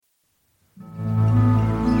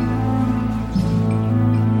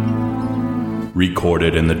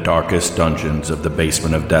Recorded in the darkest dungeons of the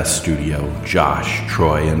Basement of Death studio, Josh,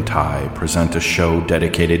 Troy, and Ty present a show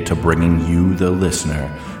dedicated to bringing you, the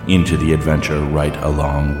listener, into the adventure right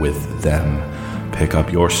along with them. Pick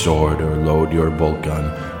up your sword or load your bolt gun,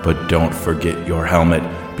 but don't forget your helmet,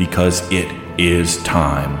 because it is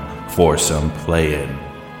time for some playing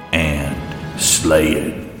and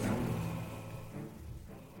slaying.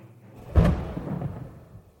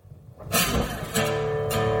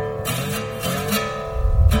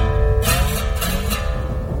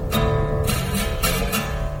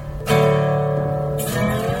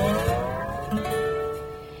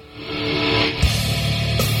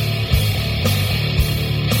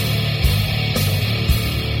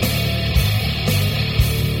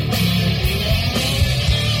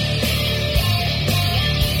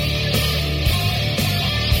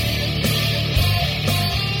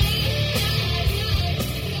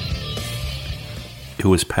 It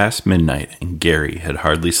was past midnight, and Gary had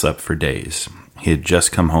hardly slept for days. He had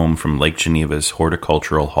just come home from Lake Geneva's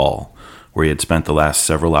Horticultural Hall, where he had spent the last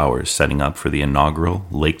several hours setting up for the inaugural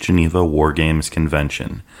Lake Geneva War Games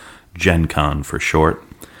Convention, Gen Con for short.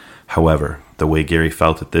 However, the way Gary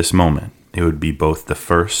felt at this moment, it would be both the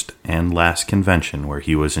first and last convention where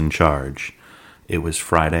he was in charge. It was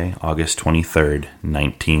Friday, August 23rd,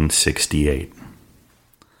 1968.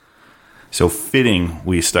 So fitting,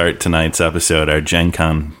 we start tonight's episode, our Gen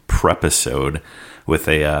Con prep-episode, with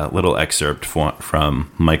a little excerpt from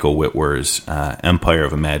Michael Whitwer's Empire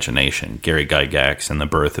of Imagination, Gary Gygax and the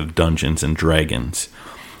Birth of Dungeons and Dragons,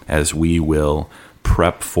 as we will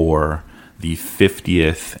prep for the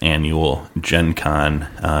 50th annual Gen Con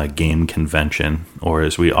game convention, or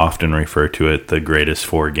as we often refer to it, the greatest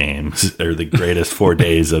 4 games, or the greatest 4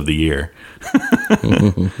 days of the year.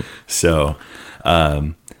 So,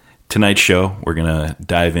 tonight's show, we're going to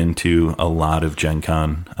dive into a lot of Gen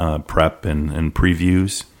Con prep and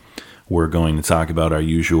previews. We're going to talk about our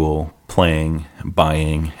usual playing,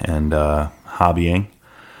 buying, and hobbying.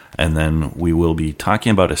 And then we will be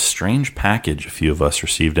talking about a strange package a few of us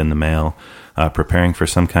received in the mail, preparing for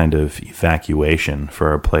some kind of evacuation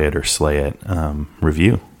for our Play It or Slay It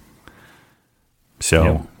review.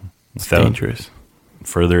 So, without dangerous.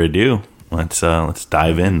 Further ado, let's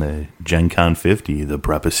dive in the Gen Con 50, the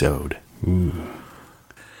prep-episode.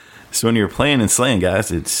 So when you're playing and slaying,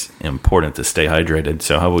 guys, it's important to stay hydrated.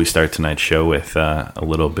 So how about we start tonight's show with a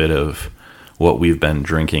little bit of what we've been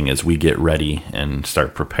drinking as we get ready and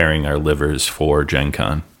start preparing our livers for Gen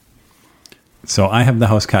Con. So I have the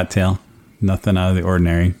house cocktail, nothing out of the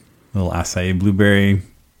ordinary. Little acai blueberry,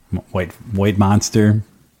 white monster.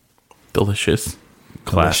 Delicious.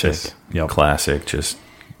 Classic. Yep. Classic, just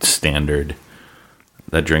standard.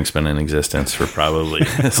 That drink's been in existence for probably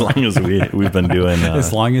as long as we've been doing.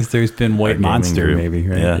 As long as there's been white monster, group. maybe,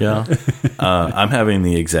 right? Yeah. I'm having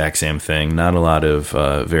the exact same thing. Not a lot of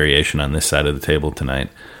variation on this side of the table tonight,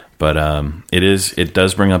 but it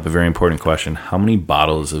does bring up a very important question. How many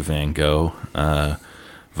bottles of Van Gogh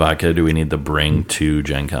vodka do we need to bring to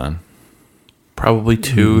Gen Con? Probably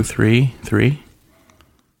 2, 3. 3?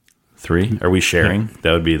 Are we sharing? Yeah.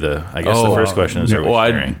 That would be the first question is, are we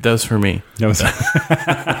sharing? That's for me.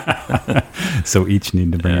 So each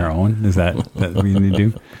need to bring our own? Is that what we need to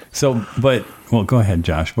do? So, go ahead,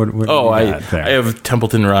 Josh. What I have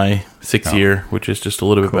Templeton Rye 6-year, which is just a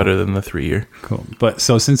little bit better than the 3-year. Cool. But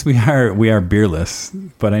so since we are beerless,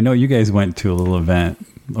 but I know you guys went to a little event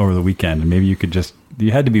over the weekend, and maybe you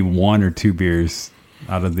had to be 1 or 2 beers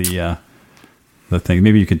out of the thing.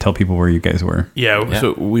 Maybe you could tell people where you guys were. Yeah.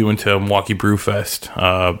 So we went to Milwaukee Brew Fest.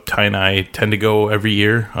 Ty and I tend to go every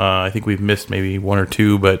year. I think we've missed maybe 1 or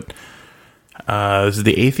 2, but this is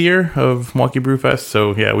the 8th year of Milwaukee Brew Fest.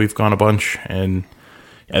 So yeah, we've gone a bunch, and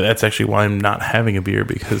that's actually why I'm not having a beer,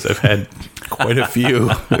 because I've had quite a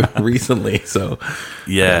few recently. So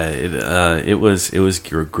yeah, it was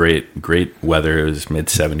great weather. It was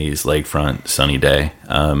mid-70s, lakefront, sunny day.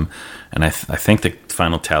 And I think the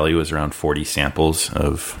final tally was around 40 samples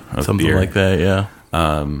of something beer. Like that, yeah.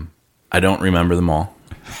 I don't remember them all.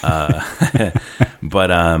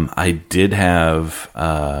 But I did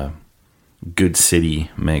have Good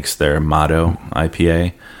City makes their Motto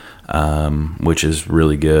IPA, which is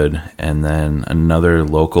really good. And then another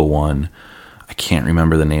local one, I can't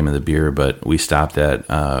remember the name of the beer, but we stopped at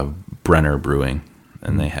Brenner Brewing,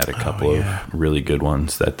 and they had a couple of really good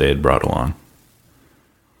ones that they had brought along.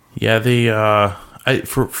 Yeah, they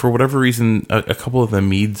for whatever reason, a couple of the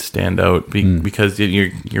meads stand out because you're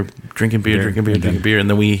drinking beer, and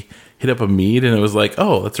then we hit up a mead, and it was like,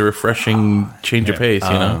 oh, that's a refreshing change of pace, you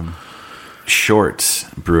know. Shorts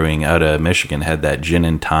Brewing out of Michigan had that gin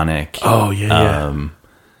and tonic. Oh yeah.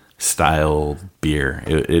 style beer.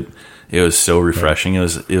 It was so refreshing. It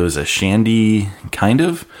was a shandy kind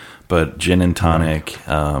of, but gin and tonic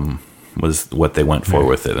was what they went for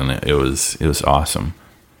with it, and it was awesome.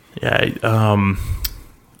 Yeah,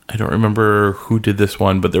 I don't remember who did this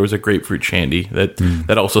one, but there was a grapefruit shandy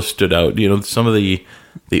that also stood out. Some of the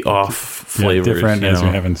off flavors, different as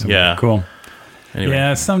you're having some. Yeah, cool. Anyway.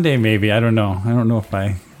 Yeah, someday maybe. I don't know. I don't know if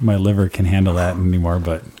my liver can handle that anymore,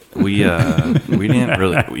 but We didn't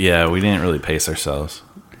really pace ourselves.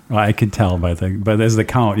 well, I could tell but as the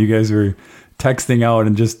count, you guys were texting out,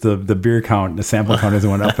 and just the beer count, the sample count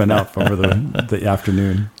went up and up over the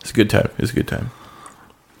afternoon. It's a good time.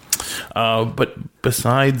 But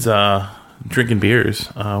besides drinking beers,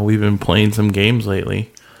 we've been playing some games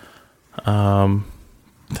lately. In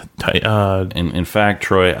fact,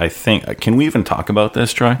 Troy, I think, can we even talk about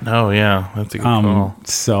this, Troy? Oh yeah, that's a good call.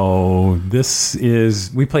 So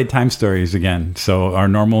we played Time Stories again. So our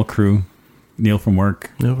normal crew, Neil from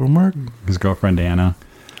work, his girlfriend Anna,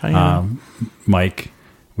 Mike,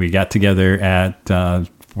 we got together at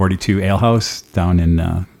 42 Ale House down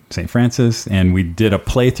in St. Francis, and we did a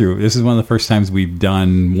playthrough. This is one of the first times we've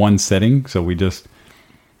done one setting. So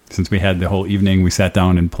since we had the whole evening, we sat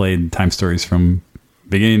down and played Time Stories from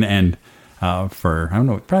beginning to end for, I don't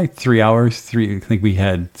know, probably 3 hours. I think we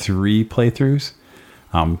had 3 playthroughs.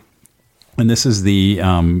 And this is the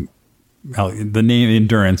name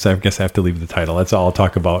Endurance. I guess I have to leave the title. That's all I'll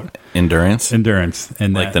talk about. Endurance? Endurance.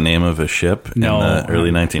 And like the name of a ship in the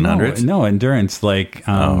early 1900s? No, endurance, like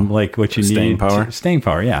what you need. Staying power? Staying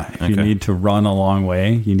power, yeah. If you need to run a long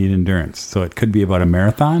way, you need endurance. So it could be about a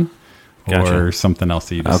marathon or something else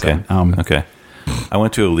that you just said. Okay. I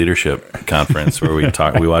went to a leadership conference where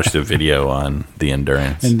we watched a video on the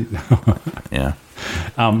Endurance. Yeah.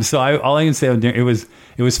 So all I can say,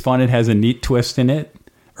 it was fun. It has a neat twist in it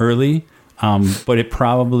early, but it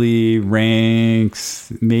probably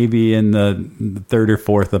ranks maybe in the third or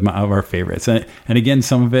fourth of our favorites. And again,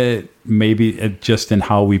 some of it maybe just in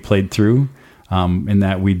how we played through, in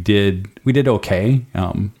that we did okay.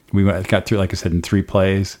 We got through, like I said, in 3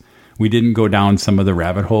 plays. We didn't go down some of the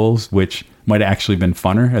rabbit holes, which might have actually been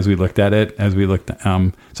funner as we looked at it.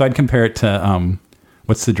 So I'd compare it to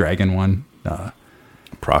what's the dragon one?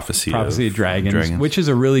 Prophecy of Dragons, which is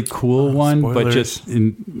a really cool one, spoilers. But just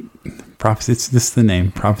in Prophecy, it's just the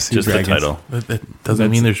name, Prophecy of Dragons. Just the title. That doesn't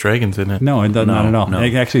mean there's dragons in it. No, it does not at all. No.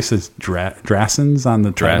 It actually says Drassens on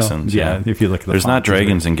the title. Drassens, yeah. If you look at there's not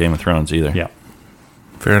dragons in Game of Thrones either. Yeah.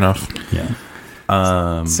 Fair enough. Yeah.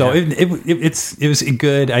 It was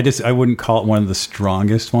good. I wouldn't call it one of the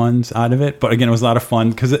strongest ones out of it, but again, it was a lot of fun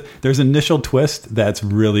because there's an initial twist that's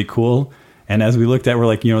really cool. And as we looked at, we're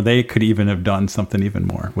like, they could even have done something even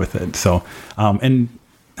more with it. So, and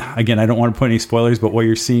again, I don't want to put any spoilers, but what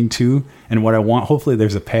you're seeing too, and what I want, hopefully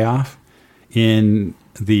there's a payoff in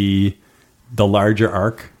the larger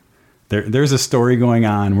arc. There's a story going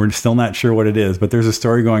on. We're still not sure what it is, but there's a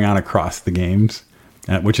story going on across the games.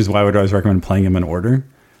 Which is why I would always recommend playing them in order.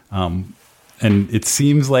 And it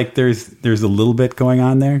seems like there's a little bit going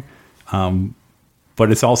on there. But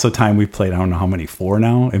it's also time we've played, I don't know how many, 4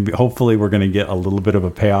 now. And hopefully we're going to get a little bit of a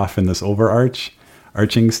payoff in this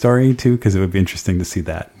overarching story too, because it would be interesting to see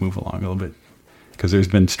that move along a little bit. Because there's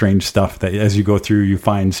been strange stuff that as you go through, you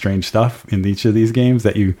find strange stuff in each of these games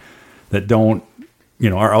that don't,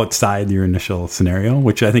 are outside your initial scenario,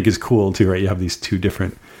 which I think is cool too, right? You have these 2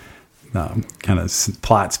 different kind of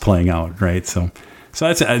plots playing out, right? So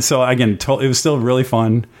again, it was still really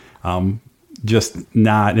fun. Just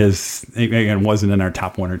not as, again, wasn't in our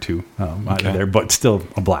top 1 or 2 out of there, but still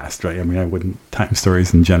a blast, right? I mean, Time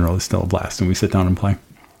Stories in general is still a blast when we sit down and play.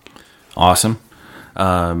 Awesome.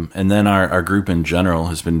 And then our group in general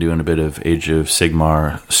has been doing a bit of Age of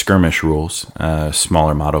Sigmar skirmish rules,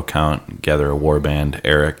 smaller model count, gather a warband.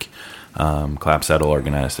 Eric Clapsaddle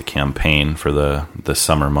organized a campaign for the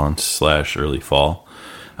summer months / early fall.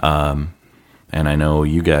 And I know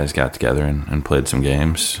you guys got together and played some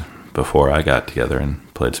games before I got together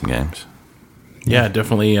and played some games. Yeah,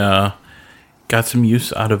 definitely got some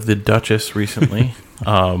use out of the Duchess recently.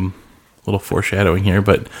 Little foreshadowing here,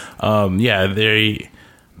 but they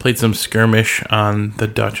played some skirmish on the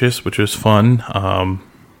Duchess, which was fun.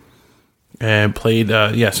 And played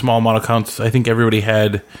small model counts. I think everybody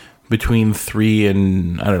had between 3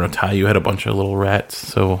 and, I don't know, Ty, you had a bunch of little rats.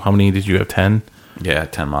 So how many did you have? 10? Yeah,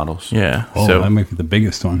 10 models. Yeah. Oh, so that might be the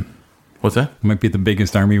biggest one. What's that? It might be the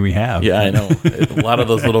biggest army we have. Yeah, I know. A lot of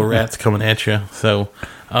those little rats coming at you. So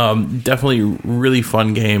definitely really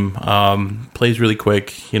fun game. Plays really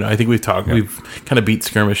quick. I think we've kind of beat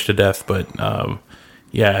skirmish to death, but I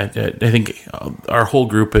think our whole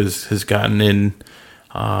group has gotten in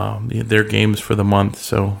their games for the month.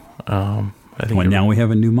 So I think Well, now we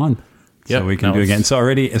have a new month. Yep, So we can now do it again.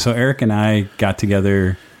 it's- So Eric and I got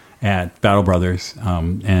together at Battle Brothers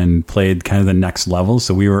and played kind of the next level.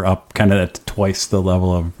 So we were up kind of at twice the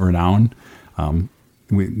level of Renown.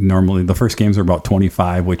 We normally, the first games were about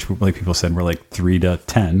 25, which like people said were like 3 to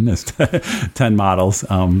 10, as 10 models.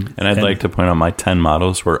 And I'd like to point out my 10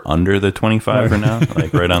 models were under the 25 for now,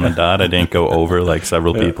 like right on the dot. I didn't go over like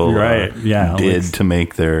several people Right, yeah, did like- to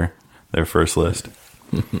make their first list.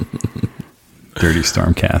 Dirty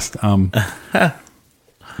Stormcast.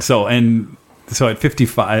 So at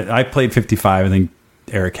 55, I played 55. I think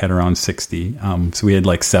Eric had around 60. So we had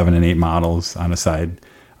like 7 and 8 models on a side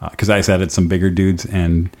because I added some bigger dudes,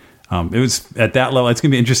 and it was at that level. It's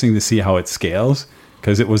gonna be interesting to see how it scales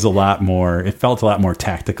because it was a lot more. It felt a lot more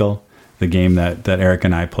tactical. The game that Eric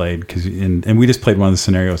and I played and we just played one of the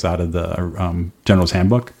scenarios out of the General's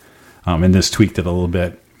Handbook, and just tweaked it a little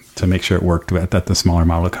bit to make sure it worked at the smaller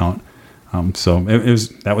model count. So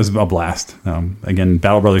that was a blast. Again,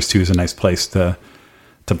 Battle Brothers 2 is a nice place to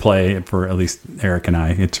play for at least Eric and I.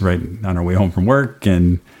 It's right on our way home from work,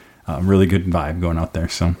 and really good vibe going out there.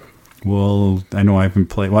 So I know I haven't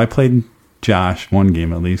played. Well, I played Josh one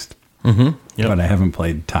game at least, Yep. but I haven't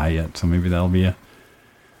played Ty yet. So maybe that'll be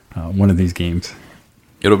one of these games.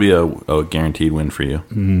 It'll be a guaranteed win for you.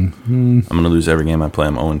 Mm-hmm. I'm going to lose every game I play.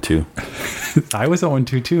 I'm 0-2. I was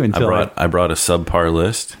 0-2 too until I brought a subpar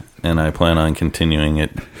list, and I plan on continuing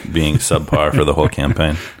it being subpar for the whole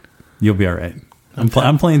campaign. You'll be all right. I'm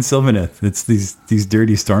playing Sylvaneth. It's these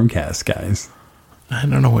dirty Stormcast guys. I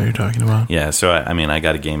don't know what you're talking about. Yeah, so I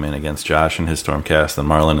got a game in against Josh and his Stormcast and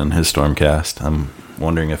Marlon and his Stormcast. I'm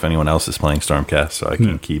wondering if anyone else is playing Stormcast so I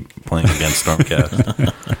can keep playing against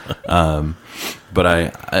Stormcast. But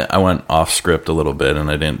I went off script a little bit, and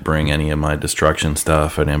I didn't bring any of my destruction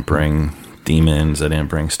stuff. I didn't bring demons. I didn't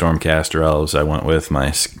bring Stormcaster elves. I went with my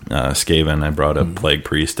Skaven. I brought a Plague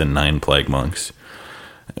Priest and 9 Plague Monks,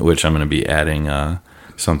 which I'm going to be adding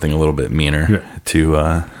something a little bit meaner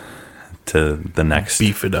to the next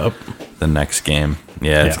Beef it up. the next game.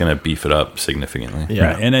 Yeah, it's going to beef it up significantly.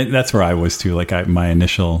 Yeah. Right. And that's where I was too. Like my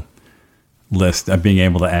initial list of being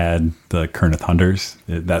able to add the Kerneth Hunters,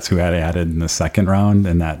 that's who I added in the second round,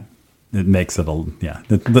 and that it makes it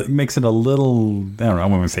it makes it a little, I don't know, I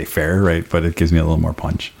wouldn't say fair, right? But it gives me a little more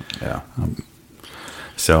punch. Yeah.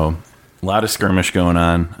 So a lot of skirmish going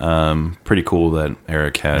on. Pretty cool that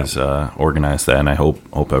Eric has organized that, and I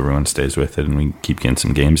hope everyone stays with it and we keep getting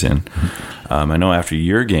some games in. I know after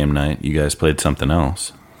your game night, you guys played something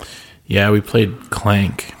else. Yeah, we played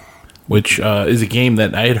Clank, which is a game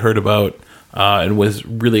that I had heard about and was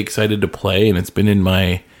really excited to play, and it's been in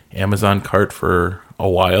my Amazon cart for a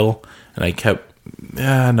while, and I kept,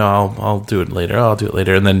 I'll do it later.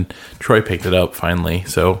 And then Troy picked it up finally.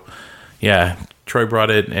 So, yeah, Troy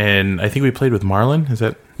brought it, and I think we played with Marlon. Is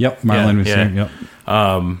that? Yep, Marlon was yeah. here. Yep.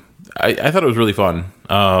 I thought it was really fun.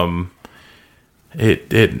 I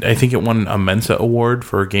think it won a Mensa award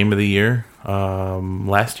for Game of the Year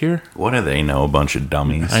last year. What do they know? A bunch of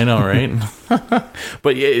dummies. I know, right?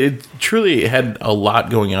 But yeah, it truly had a lot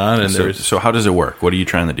going on, and So how does it work? What are you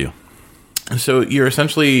trying to do? So you're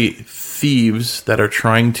essentially thieves that are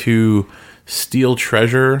trying to steal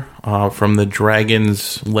treasure from the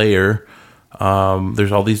dragon's lair.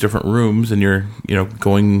 There's all these different rooms, and you're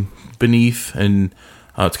going beneath, and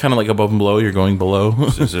it's kind of like above and below. You're going below.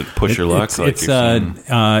 Does it push your luck? It's a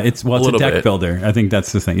deck builder. I think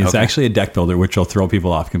that's the thing. It's actually a deck builder, which will throw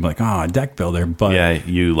people off. Can be like, a deck builder, but yeah,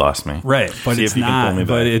 you lost me. Right, but See it's if you can pull me not. back.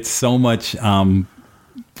 But it's so much.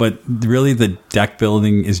 But really, the deck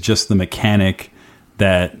building is just the mechanic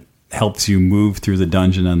that helps you move through the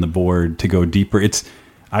dungeon on the board to go deeper.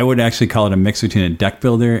 I would actually call it a mix between a deck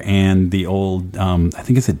builder and the old. I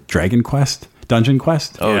think it's a Dungeon Quest. Dungeon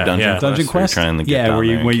Quest. Where you're trying to get down where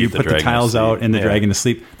there and you keep put the dragon tiles asleep. out and the dragon to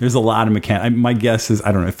sleep. There's a lot of mechanics. My guess is,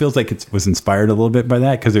 I don't know. It feels like it was inspired a little bit by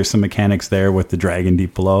that because there's some mechanics there with the dragon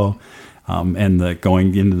deep below, and the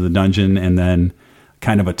going into the dungeon, and then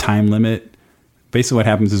kind of a time limit. Basically, what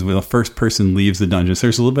happens is when the first person leaves the dungeon, so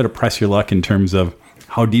there's a little bit of press your luck in terms of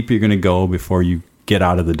how deep you're going to go before you get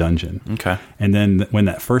out of the dungeon. Okay. And then when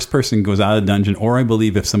that first person goes out of the dungeon, or I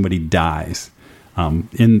believe if somebody dies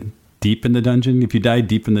deep in the dungeon, if you die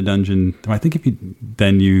deep in the dungeon, I think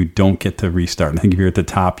then you don't get to restart. I think if you're at the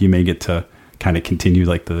top, you may get to kind of continue,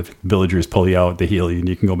 like the villagers pull you out, they heal you, and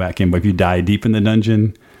you can go back in. But if you die deep in the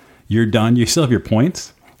dungeon, you're done. You still have your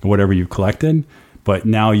points, whatever you've collected, But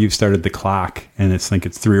now you've started the clock, and it's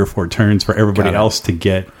 3 or 4 turns for everybody Got it. else to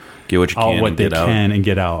get what you all can what and they get out. can and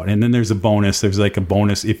get out. And then there's a bonus. There's like a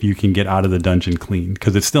bonus if you can get out of the dungeon clean,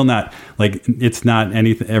 because it's still not like it's not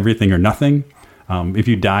anything, everything or nothing. If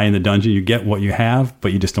you die in the dungeon, you get what you have,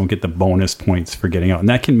 but you just don't get the bonus points for getting out, and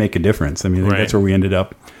that can make a difference. I mean, I think that's where we ended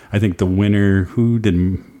up. I think the winner, who did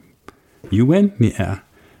you win? Yeah.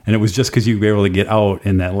 And it was just because you were able to get out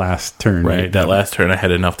in that last turn, right? That last turn, I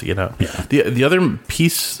had enough to get out. Yeah. The other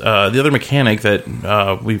piece, the other mechanic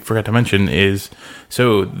that we forgot to mention is,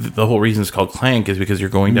 so the whole reason it's called Clank is because you're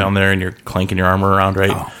going down there and you're clanking your armor around,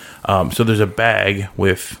 right? So there's a bag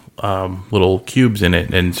with little cubes in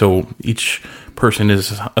it, and so each person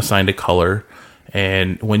is assigned a color.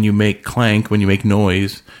 And when you make clank, when you make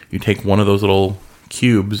noise, you take one of those little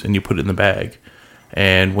cubes and you put it in the bag.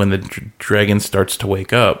 And when the dragon starts to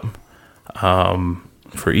wake up,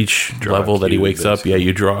 for each level that he wakes up,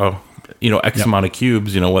 you draw, X amount of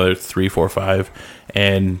cubes, whether it's 3, 4, 5.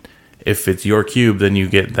 And if it's your cube, then you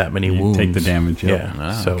get that many wounds. Take the damage.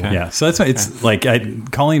 Yep. So that's why it's like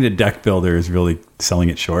calling it a deck builder is really selling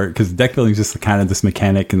it short, because deck building is just kind of this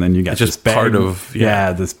mechanic, and then you got it's just part of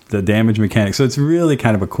the damage mechanic. So it's really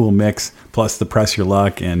kind of a cool mix, plus the press your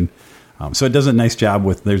luck, and so it does a nice job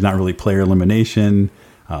with there's not really player elimination,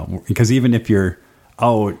 because even if you're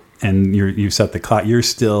out and you set the clock, you're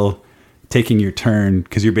still taking your turn,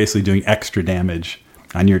 because you're basically doing extra damage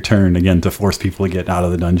on your turn again to force people to get out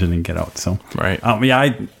of the dungeon and get out. So right,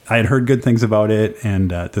 I had heard good things about it,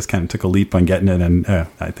 and this kind of took a leap on getting it, and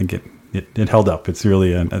I think it held up. It's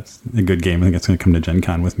really it's a good game. I think it's going to come to Gen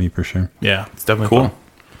Con with me for sure. Yeah, it's definitely cool. Fun.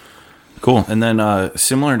 Cool. And then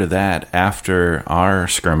similar to that, after our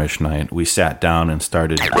skirmish night, we sat down and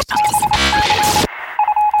started.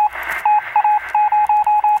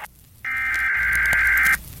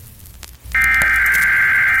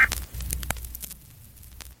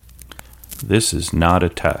 This is not a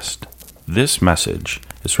test. This message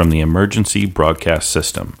is from the emergency broadcast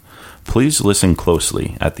system. Please listen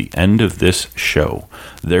closely. At the end of this show,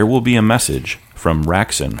 there will be a message from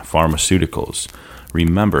Raxon Pharmaceuticals.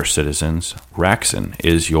 Remember, citizens, Raxon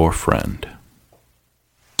is your friend.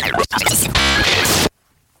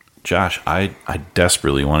 Josh, I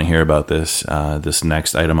desperately want to hear about this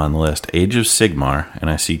next item on the list. Age of Sigmar, and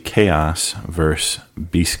I see Chaos versus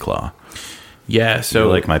Beastclaw. Yeah, so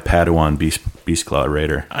you're like my Padawan Beastclaw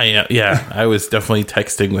Raider. I was definitely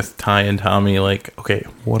texting with Ty and Tommy, like, okay,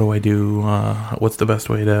 what do I do? What's the best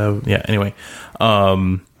way to... Yeah, anyway.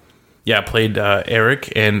 I played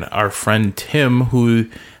Eric and our friend Tim, who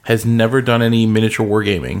has never done any miniature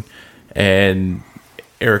wargaming. And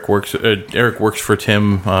Eric works for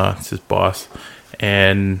Tim, it's his boss.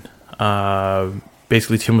 And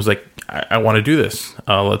basically Tim was like, I want to do this.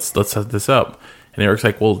 Let's set this up. And Eric's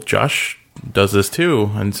like, well, Josh does this too,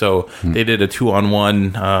 and so they did a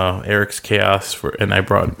 2-on-1 Eric's Chaos and I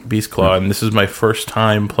brought Beastclaw, and this is my first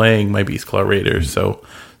time playing my Beastclaw Raiders, so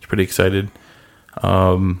it's pretty excited.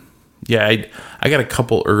 I got a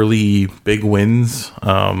couple early big wins,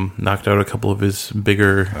 knocked out a couple of his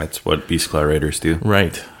bigger. That's what Beastclaw Raiders do,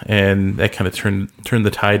 right? And that kind of turned the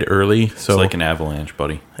tide early. So it's like an avalanche,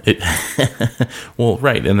 buddy. Well,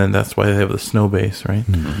 right, and then that's why they have the snow base, right?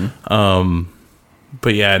 Mm-hmm.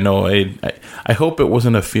 But yeah, no, I hope it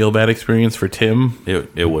wasn't a feel bad experience for Tim.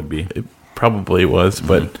 It would be. It probably was,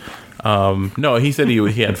 but no, he said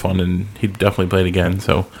he had fun and he'd definitely play it again.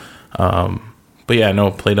 So, but yeah, no,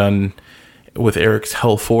 played on with Eric's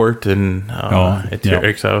Hell Fort and at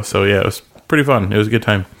Eric's house. So yeah, it was pretty fun. It was a good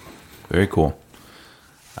time. Very cool.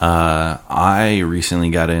 I recently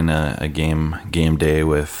got in a game day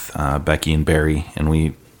with Becky and Barry, and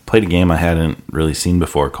we played a game I hadn't really seen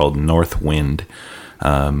before called North Wind.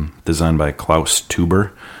 Designed by Klaus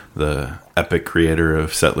Tuber, the epic creator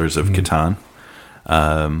of Settlers of Catan.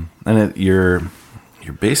 And you're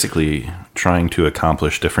basically trying to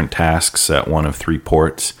accomplish different tasks at one of 3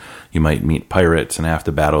 ports. You might meet pirates and have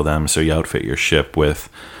to battle them, so you outfit your ship with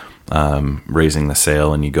raising the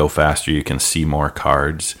sail, and you go faster, you can see more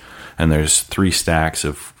cards. And there's 3 stacks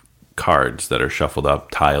of cards that are shuffled up,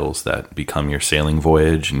 tiles that become your sailing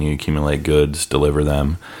voyage, and you accumulate goods, deliver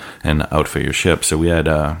them, and outfit your ship. So we had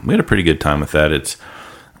a pretty good time with that.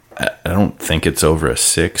 I don't think it's over a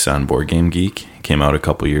 6 on Board Game Geek. It came out a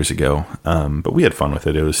couple years ago, but we had fun with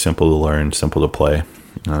it. It was simple to learn, simple to play.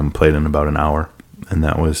 Played in about an hour, and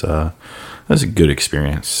that was a good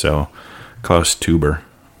experience. So Klaus Tuber,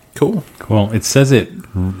 cool. It says it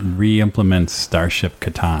re-implements Starship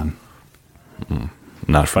Catan.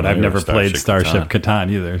 But I've never played Starship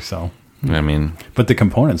Catan either, so. I mean, but the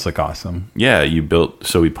components look awesome. Yeah,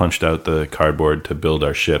 we punched out the cardboard to build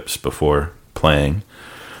our ships before playing.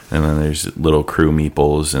 And then there's little crew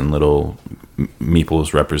meeples and little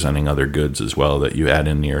meeples representing other goods as well that you add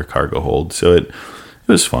in your cargo hold. So it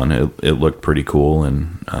was fun. It looked pretty cool,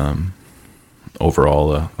 and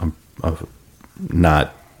overall a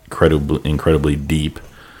not incredibly deep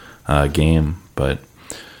game, but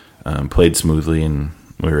played smoothly, and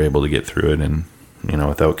we were able to get through it. And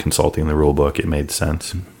without consulting the rule book, it made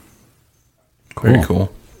sense. Cool. Very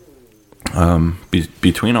cool.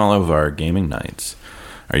 Between all of our gaming nights,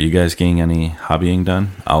 are you guys getting any hobbying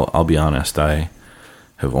done? I'll be honest, I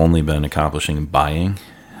have only been accomplishing buying,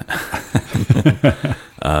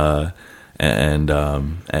 and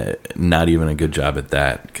not even a good job at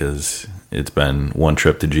that, because it's been one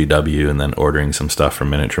trip to GW and then ordering some stuff from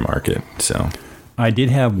Miniature Market. So I did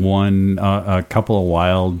have a couple of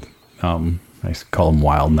wild, I call them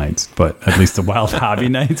wild nights, but at least the wild hobby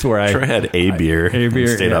nights where I had a beer and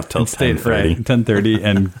stayed up till 10:30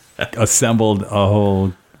 and assembled a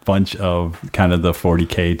whole bunch of kind of the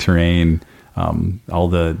 40K terrain. I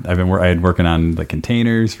had working on the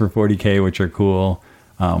containers for 40K, which are cool.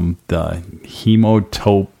 The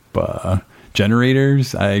Hemotope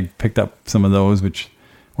generators, I picked up some of those, which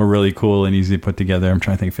were really cool and easy to put together. I'm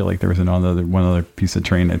trying to think, I feel like there was one other piece of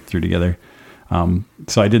terrain I threw together.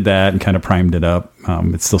 So I did that and kind of primed it up.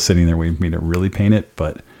 It's still sitting there waiting for me to really paint it,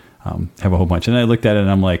 but have a whole bunch. And I looked at it and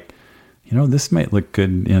I'm like, this might look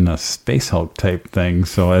good in a Space Hulk type thing.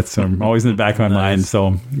 So that's always in the back of my mind.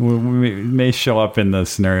 So we may show up in the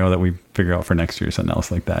scenario that we figure out for next year or something else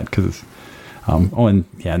like that. Because, and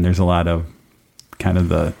there's a lot of kind of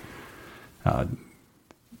the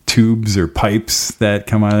tubes or pipes that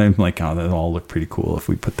come out. I'm like, that all look pretty cool if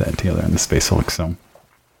we put that together in the Space Hulk. So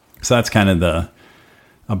that's kind of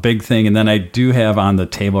a big thing. And then I do have on the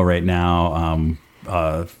table right now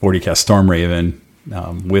 40K Storm Raven.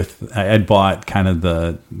 I had bought kind of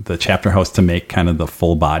the chapter house to make kind of the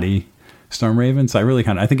full body Storm Raven. So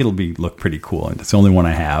I think it'll look pretty cool. And it's the only one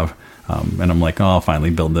I have. And I'm like, I'll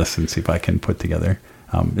finally build this and see if I can put together.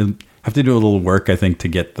 I have to do a little work, I think, to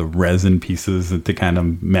get the resin pieces to kind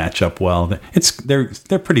of match up well.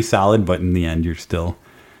 They're pretty solid, but in the end, you still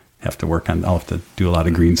have to work on. I'll have to do a lot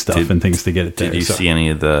of green stuff and things to get it there. Did you see any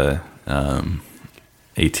of the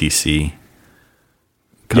ATC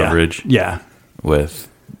coverage? Yeah. With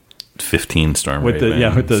 15 Storm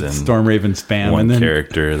Ravens. With the Storm Raven spam. One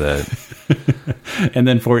character that... and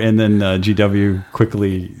then GW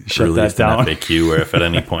quickly shut that down. An FAQ where if at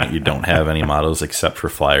any point you don't have any models except for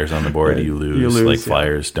flyers on the board, you lose.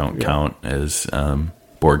 Flyers don't count as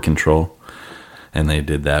board control. And they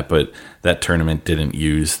did that, but that tournament didn't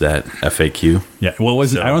use that FAQ. Yeah, well,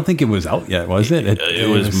 was it? I don't think it was out yet, was it? It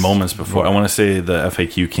was moments before. I want to say the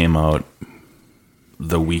FAQ came out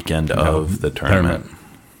the weekend of the tournament,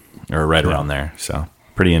 or right around there. So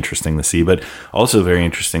pretty interesting to see, but also very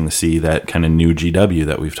interesting to see that kind of new GW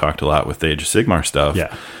that we've talked a lot with the Age of Sigmar stuff.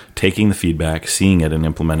 Yeah, taking the feedback, seeing it, and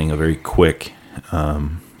implementing a very quick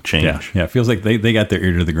change. Yeah. It feels like they got their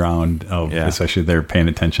ear to the ground. Especially they're paying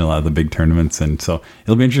attention to a lot of the big tournaments, and so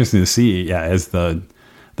it'll be interesting to see. Yeah, as the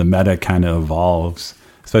meta kind of evolves.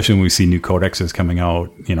 Especially when we see new codexes coming out,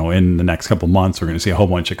 in the next couple months, we're going to see a whole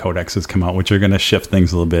bunch of codexes come out, which are going to shift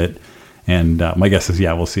things a little bit. And my guess is,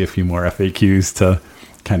 we'll see a few more FAQs to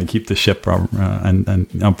kind of keep the ship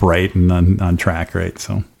and upright and on track, right?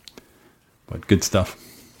 So, but good stuff.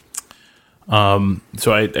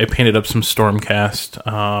 So I painted up some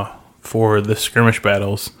Stormcast for the skirmish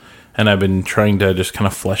battles, and I've been trying to just kind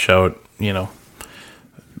of flesh out,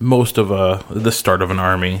 most of the start of an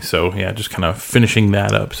army. So just kind of finishing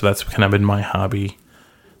that up. So that's kind of been my hobby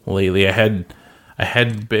lately. I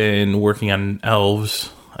had been working on elves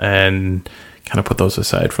and kind of put those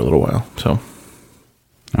aside for a little while. So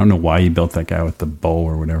I don't know why you built that guy with the bow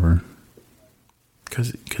or whatever.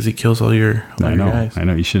 Because he kills all your guys. I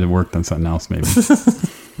know. You should have worked on something else, maybe.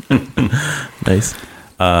 Nice.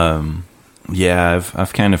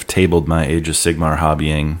 I've kind of tabled my Age of Sigmar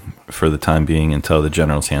hobbying for the time being until the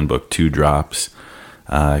General's Handbook 2 drops,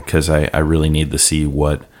 because I really need to see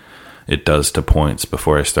what it does to points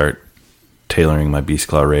before I start tailoring my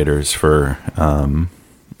Beastclaw Raiders for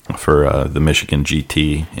the Michigan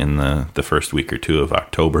GT in the first week or two of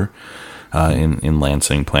October in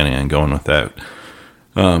Lansing. Planning on going with that.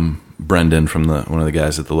 Brendan from one of the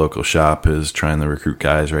guys at the local shop is trying to recruit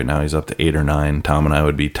guys right now. He's up to 8 or 9. Tom and I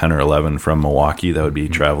would be 10 or 11 from Milwaukee. That would be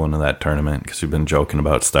traveling to that tournament, because we've been joking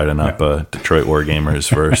about starting up a Detroit Wargamers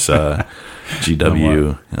versus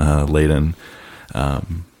GW Layton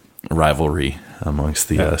rivalry amongst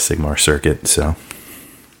the Sigmar circuit. So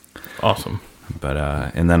awesome. But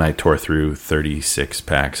and then I tore through 36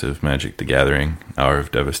 packs of Magic the Gathering Hour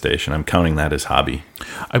of Devastation. I'm counting that as hobby.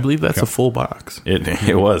 I believe that's a full box.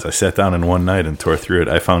 It was. I sat down in one night and tore through it.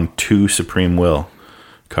 I found 2 Supreme Will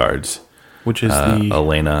cards, Which is the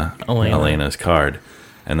Elena's card,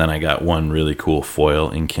 and then I got one really cool foil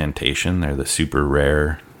incantation. They're the super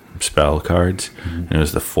rare spell cards, and it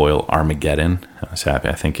was the foil Armageddon. I was happy.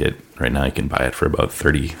 I think right now you can buy it for about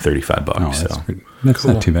 $35. That's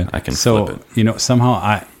not too bad. I can flip it. You know,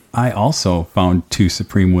 somehow I also found 2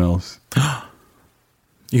 Supreme Wills.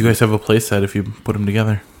 You guys have a play set if you put them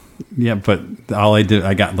together. Yeah, but all I did,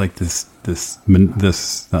 I got like this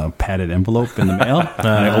padded envelope in the mail, and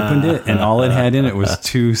I opened it, and all it had in it was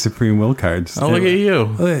 2 Supreme Will cards. Oh, look at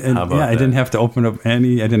you! And, How about I that? didn't have to open up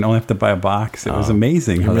any. I didn't only have to buy a box. It was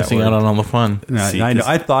amazing. You're missing out on all the fun. See, I know.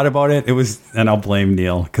 I thought about it. It was, and I'll blame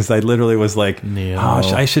Neil because I literally was like, Neil.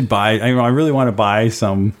 I should buy. I really want to buy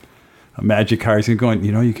some Magic cards. And going,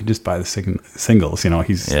 you could just buy the singles.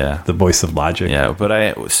 He's the voice of logic. Yeah, but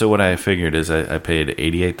what I figured is I paid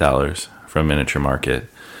 $88 from Miniature Market,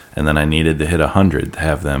 and then I needed to hit 100 to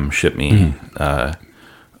have them ship me a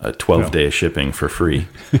 12-day shipping for free.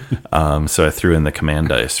 So I threw in the command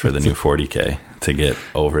dice for the new 40K to get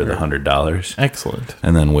over the $100. Excellent.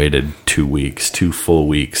 And then waited 2 full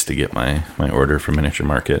weeks to get my order from Miniature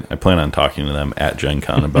Market. I plan on talking to them at Gen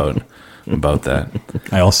Con about that.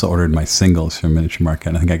 I also ordered my singles from Miniature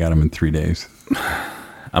Market. I think I got them in 3 days.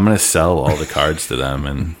 I'm going to sell all the cards to them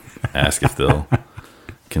and ask if they'll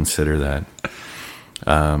consider that.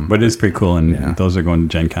 But it is pretty cool, and those are going to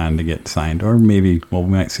Gen Con to get signed. Or maybe, we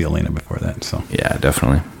might see Elena before that. So Yeah,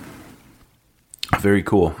 definitely. Very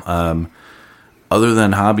cool. Other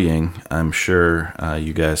than hobbying, I'm sure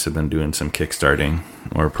you guys have been doing some kickstarting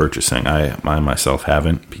or purchasing. I myself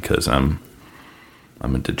haven't because I'm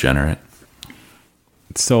a degenerate.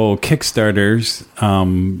 So Kickstarters,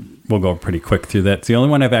 we'll go pretty quick through that. The only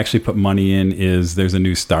one I've actually put money in is there's a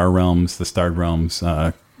new the Star Realms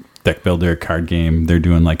deck builder card game. They're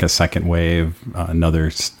doing like a second wave,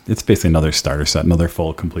 it's basically another starter set, another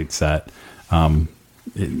full complete set. I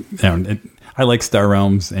like Star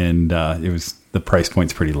Realms, and the price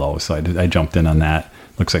point's pretty low, so I jumped in on that.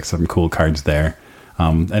 Looks like some cool cards there,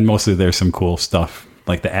 and mostly there's some cool stuff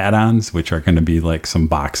like the add-ons, which are going to be like some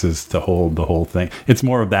boxes to hold the whole thing. It's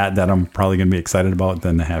more of that I'm probably going to be excited about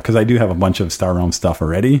than to have, because I do have a bunch of Star Realm stuff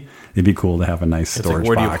already. It'd be cool to have a nice storage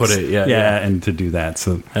where box. do you put it? Yeah, and to do that.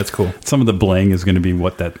 So That's cool. some of the bling is going to be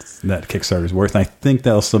what that Kickstarter is worth. And I think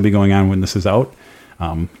that'll still be going on when this is out.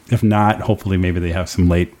 If not, hopefully maybe they have some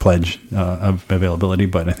late pledge of availability,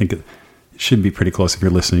 but I think it should be pretty close if you're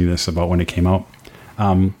listening to this about when it came out.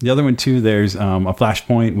 The other one too, there's a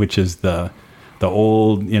Flashpoint, which is the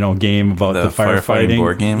old game about the firefighting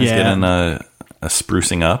board game is getting a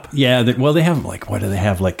sprucing up. Yeah, they have what do they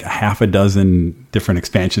have, like a half a dozen different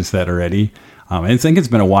expansion set already. And I think it's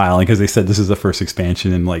been a while because they said this is the first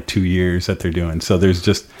expansion in like 2 years that they're doing. So there's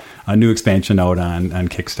just a new expansion out on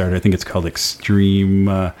Kickstarter. I think it's called Extreme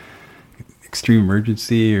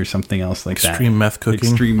Emergency or something else like that. Extreme meth cooking.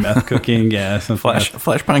 Extreme meth cooking, yeah.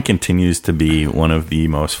 Flashpoint continues to be one of the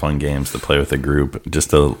most fun games to play with a group.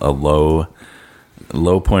 Just a low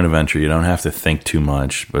point of entry. You don't have to think too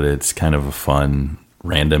much, but it's kind of a fun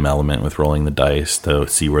random element with rolling the dice to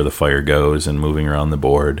see where the fire goes and moving around the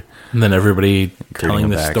board. And then everybody telling a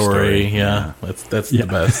the story. backstory. Yeah, that's the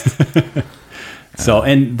best. So,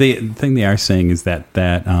 and the thing they are saying is that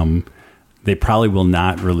they probably will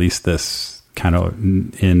not release this kind of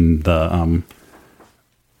in the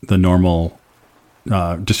normal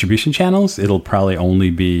distribution channels. It'll probably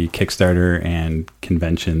only be Kickstarter and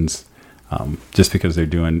conventions, just because they're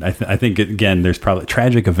doing. I think again, there's probably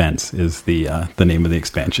Tragic Events is the name of the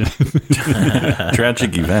expansion.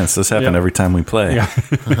 Tragic events. This happen every time we play.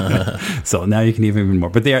 Yeah. So now you can even more.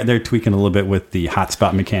 But they're tweaking a little bit with the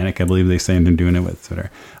hotspot mechanic. I believe they say they're doing it with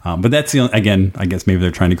Twitter. But that's again, I guess maybe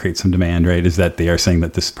they're trying to create some demand, right? Is that they are saying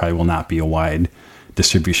that this probably will not be a wide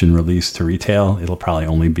distribution release to retail. It'll probably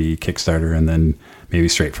only be Kickstarter and then maybe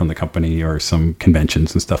straight from the company or some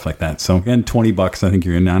conventions and stuff like that. So again, $20, I think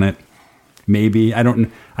you're in on it. Maybe I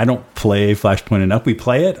don't play Flashpoint enough. We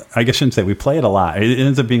play it. I guess I shouldn't say we play it a lot. It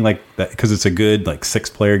ends up being like that because it's a good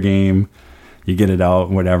 6-player game. You get it out,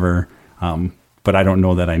 whatever. But I don't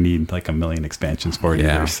know that I need like a million expansions for it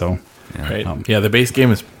either. So, right. The base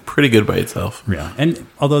game is pretty good by itself. Yeah, and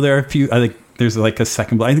although there are a few, I think there's like a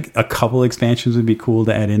second. I think a couple expansions would be cool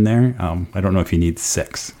to add in there. I don't know if you need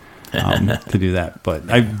 6. To do that, but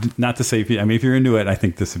not to say if you're into it, I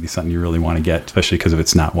think this would be something you really want to get, especially because of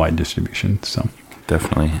its not wide distribution. So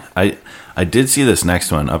definitely. I did see this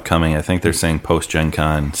next one upcoming. I think they're saying post Gen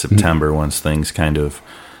Con September, once things kind of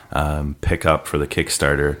pick up for the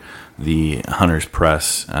Kickstarter. The Hunter's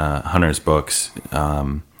Press, Hunter's Books,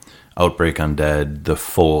 Outbreak Undead, the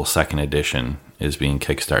full second edition is being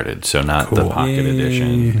kickstarted. So not the pocket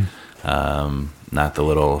edition, not the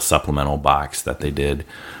little supplemental box that they did,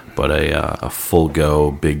 but a full go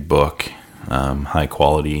big book, high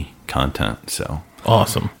quality content. So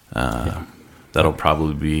awesome. That'll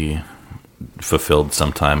probably be fulfilled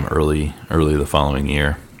sometime early the following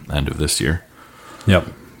year, end of this year. Yep.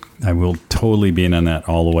 I will totally be in on that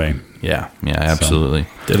all the way. Yeah, absolutely.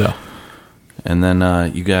 So, ditto. And then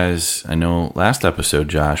you guys, I know last episode,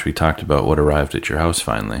 Josh, we talked about what arrived at your house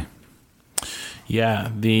finally. Yeah,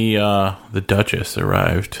 the Duchess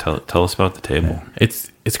arrived. Tell us about the table. Yeah.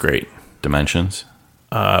 It's great. Dimensions?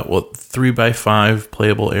 3x5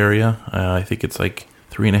 playable area. I think it's like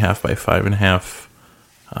 3.5 by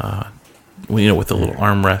 5.5. With the little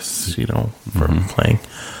armrests, for playing.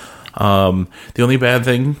 The only bad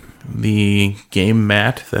thing, the game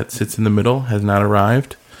mat that sits in the middle has not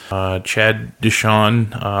arrived. Chad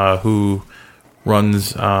Deshawn, who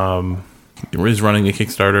is running the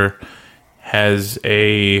Kickstarter, has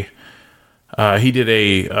he did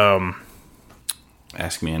a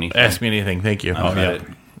Ask Me Anything. Ask Me Anything. Thank you. On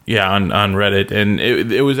Reddit. Yeah, on Reddit, and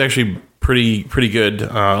it was actually pretty good.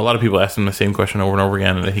 A lot of people asked him the same question over and over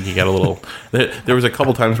again, and I think he got a little. There was a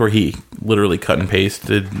couple times where he literally cut and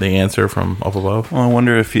pasted the answer from up above. Well, I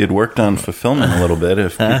wonder if he had worked on fulfillment a little bit,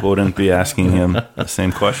 if people wouldn't be asking him the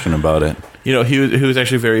same question about it. He was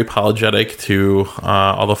actually very apologetic to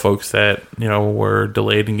all the folks that were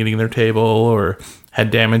delayed in getting their table or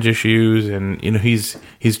had damage issues, and he's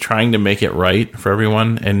trying to make it right for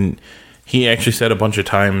everyone. And he actually said a bunch of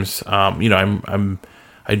times,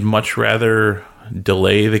 I'd much rather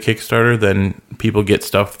delay the Kickstarter than people get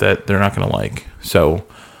stuff that they're not going to like. So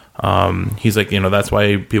he's like, that's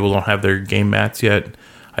why people don't have their game mats yet.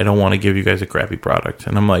 I don't want to give you guys a crappy product.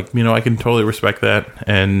 And I'm like, I can totally respect that.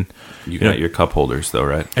 And you got your cup holders though,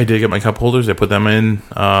 right? I did get my cup holders. I put them in.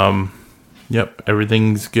 Yep,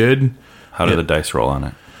 everything's good. How did the dice roll on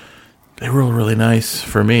it? They roll really nice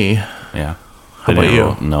for me. Yeah. How about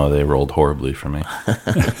you? No, they rolled horribly for me.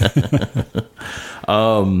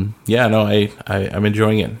 I'm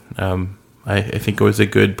enjoying it. I think it was a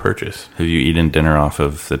good purchase. Have you eaten dinner off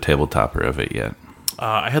of the tabletopper of it yet?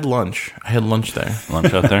 I had lunch. There.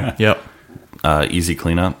 Lunch out there? Yep. Easy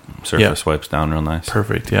cleanup. Surface wipes down real nice.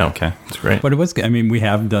 Perfect. Yeah. Okay. It's great. But it was, we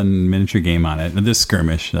have done miniature game on it. This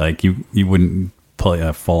skirmish, like you wouldn't play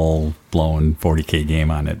a full blown 40K game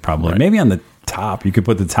on it. Probably. Right. Maybe on the top, you could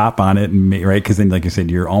put the top on it, and right? Because then, like you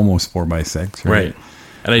said, you're almost 4x6, right?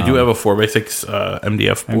 And I do have a 4x6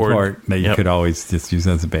 MDF board that you could always just use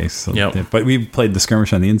as a base. So, yep. But we played the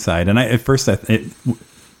skirmish on the inside, and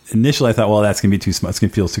initially I thought, well, that's gonna be too small. It's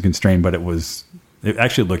gonna feel too constrained, but it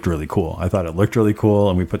actually looked really cool. I thought it looked really cool,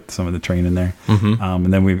 and we put some of the terrain in there. Mm-hmm.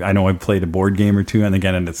 And then I played a board game or two, and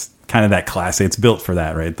it's kind of that classic. It's built for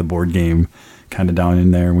that, right? The board game kind of down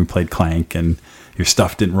in there, and we played Clank, and your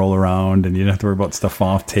stuff didn't roll around, and you didn't have to worry about stuff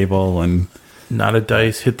falling off the table, and not a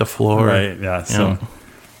dice hit the floor. Right? Yeah. So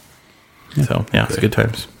it's good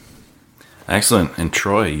times. Excellent. And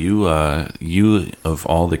Troy, you of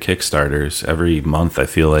all the Kickstarters, every month I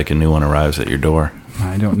feel like a new one arrives at your door.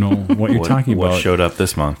 I don't know what you're talking about. What showed up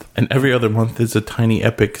this month? And every other month is a tiny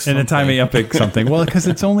epic something. And a tiny epic something. Well, because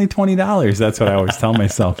it's only $20. That's what I always tell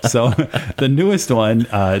myself. So the newest one,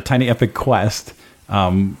 Tiny Epic Quest,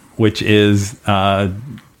 which is I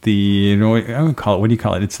would call it, what do you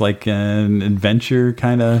call it? It's like an adventure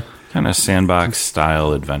kind of sandbox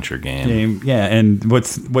style adventure game. Yeah, and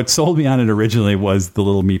what sold me on it originally was the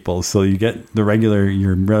little meeples. So you get your regular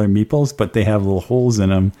meeples, but they have little holes in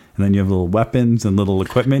them, and then you have little weapons and little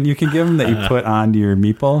equipment you can give them that you put onto your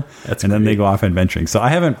meeple, then they go off adventuring. So I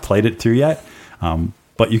haven't played it through yet,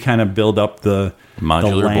 but you kind of build up the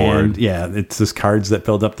modular board. Yeah, it's just cards that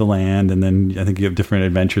build up the land, and then I think you have different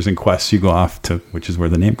adventures and quests you go off to, which is where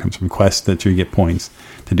the name comes from. Quests that you get points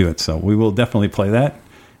to do it. So we will definitely play that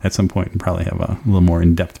at some point and probably have a little more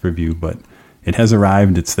in-depth review, but it has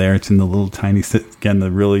arrived. It's there. It's in the little tiny, again, the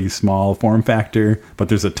really small form factor, but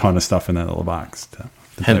there's a ton of stuff in that little box.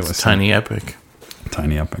 Hence Tiny Epic.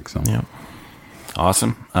 Tiny Epic. So yeah.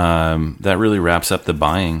 Awesome. That really wraps up the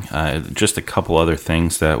buying. Just a couple other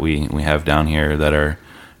things that we have down here that are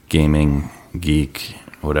gaming, geek,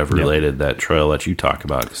 whatever related that Troy will let you talk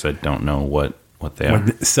about, because I don't know what they are.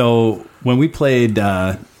 So when we played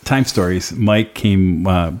Time Stories, Mike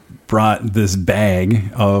brought this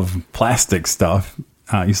bag of plastic stuff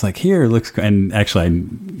he's like, here, looks good. And actually,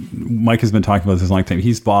 Mike has been talking about this a long time.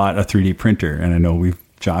 He's bought a 3D printer, and I know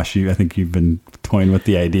Josh, I think you've been toying with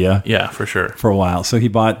the idea. Yeah, for sure. For a while. So he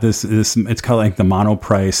bought this, it's called like the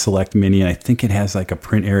Monoprice Select Mini, and I think it has like a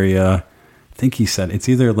print area. I think he said it's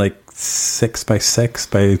either like 6 by 6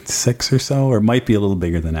 by 6 or so, or it might be a little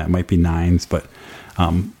bigger than that. It might be 9s,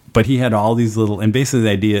 but he had all these little, and basically the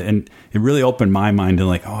idea, and it really opened my mind to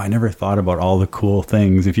like, oh, I never thought about all the cool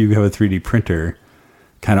things. If you have a 3D printer,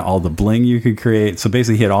 kind of all the bling you could create. So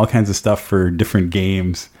basically he had all kinds of stuff for different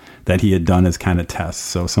games that he had done as kind of tests.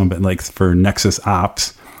 So some of it, like for Nexus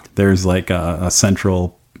Ops, there's like a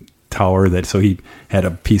central tower so he had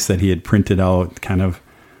a piece that he had printed out, kind of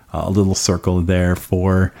a little circle there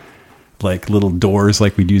for like little doors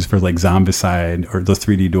like we'd use for like Zombicide or those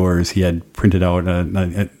 3D doors. He had printed out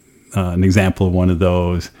an example of one of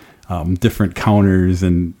those, different counters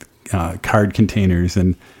and card containers.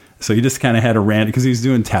 And so he just kind of had a random, because he's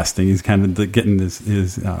doing testing. He's kind of getting his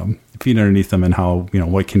feet underneath him and how,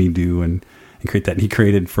 what can he do and create that. And he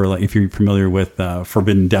created for, like, if you're familiar with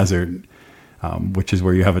Forbidden Desert, which is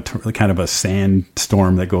where you have a kind of a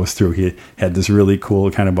sandstorm that goes through. He had this really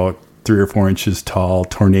cool kind of about 3 or 4 inches tall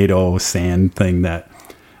tornado sand thing that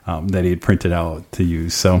he had printed out to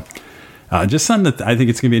use. So just something that I think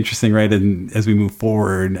it's going to be interesting, right? And as we move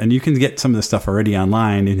forward, and you can get some of the stuff already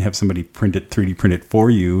online and have somebody 3D print it for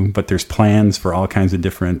you, but there's plans for all kinds of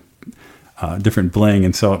different bling.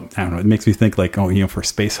 And so, I don't know, it makes me think like, for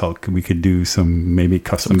Space Hulk, we could do some maybe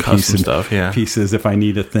custom stuff, yeah. Pieces if I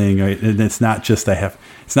need a thing. Right? And it's not just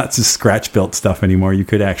scratch built stuff anymore. You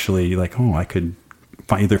could actually like, I could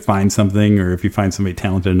either find something, or if you find somebody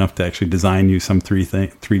talented enough to actually design you some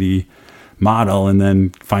 3D model, and then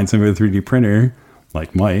find somebody with a 3D printer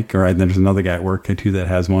like Mike, or there's another guy at work too that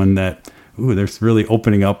has one that, there's really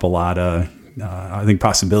opening up a lot of, I think,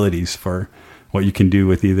 possibilities for what you can do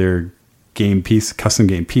with either custom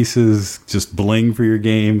game pieces, just bling for your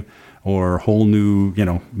game, or whole new,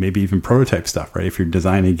 maybe even prototype stuff, right? If you're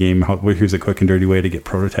designing a game, here's a quick and dirty way to get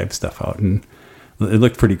prototype stuff out. And it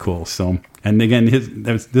looked pretty cool. So, and again,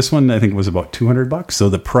 this one I think was about $200. So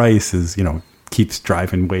the price is, keeps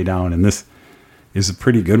driving way down. And this is a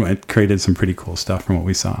pretty good one. It created some pretty cool stuff from what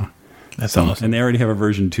we saw. That's awesome. And they already have a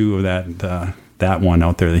version 2 of that one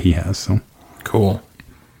out there that he has. So cool.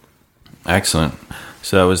 Excellent.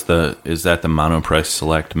 So is that the Monoprice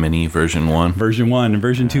Select Mini version 1? Version 1, and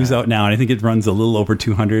version 2 is out now, and I think it runs a little over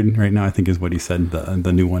 200 right now. I think is what he said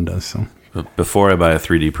the new one does. So before I buy a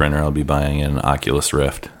 3D printer, I'll be buying an Oculus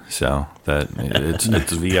Rift. So that it's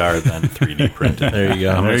VR then 3D printing. There you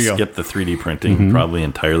go. I'm going to skip the 3D printing probably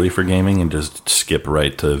entirely for gaming and just skip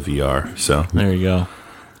right to VR. So there you go.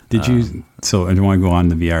 Did you? So I don't want to go on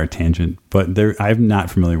the VR tangent, but I'm not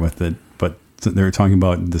familiar with it. But they were talking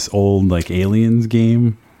about this old like Aliens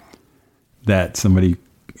game that somebody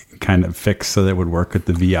kind of fixed so that it would work with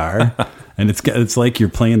the VR. And it's like you're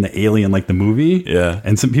playing the alien, like the movie. Yeah.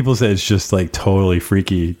 And some people say it's just like totally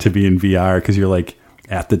freaky to be in VR because you're like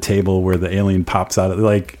at the table where the alien pops out of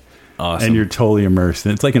like, awesome. And you're totally immersed.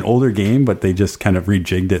 And it's like an older game, but they just kind of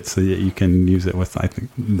rejigged it so that you can use it with, I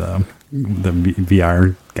think, the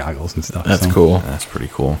VR goggles and stuff. That's cool. That's pretty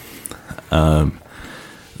cool. The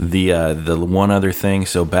one other thing,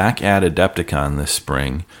 so back at Adepticon this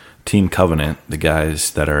spring, Team Covenant, the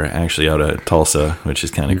guys that are actually out of Tulsa, which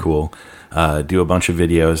is kind of cool, do a bunch of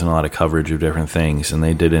videos and a lot of coverage of different things. And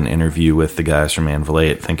they did an interview with the guys from Anvil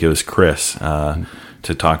 8, I think it was Chris,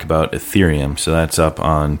 to talk about Ethereum. So that's up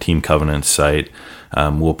on Team Covenant's site.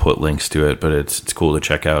 We'll put links to it, but it's cool to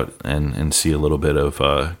check out and see a little bit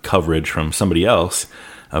of coverage from somebody else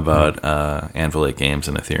about Anvil 8 games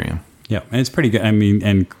and Ethereum. Yeah, and it's pretty good. I mean,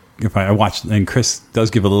 and if I watch, and Chris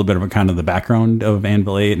does give a little bit of a kind of the background of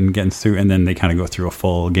Anvil 8 and getting through, and then they kind of go through a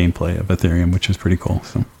full gameplay of Ethereum, which is pretty cool.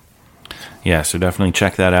 So, yeah, so definitely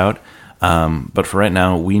check that out. But for right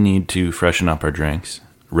now, we need to freshen up our drinks,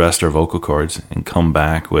 rest our vocal cords, and come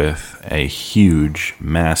back with a huge,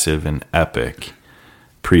 massive, and epic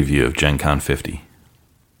preview of Gen Con 50.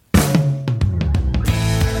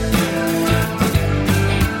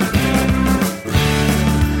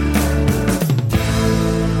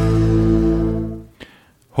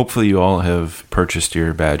 Hopefully you all have purchased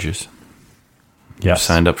your badges. yes,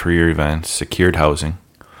 Signed up for your events, secured housing,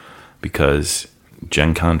 because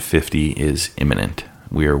Gen Con 50 is imminent.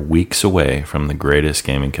 We are weeks away from the greatest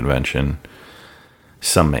gaming convention,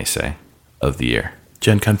 some may say, of the year.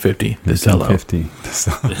 Gen Con 50, the sellout.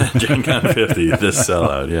 50. Gen Con 50, the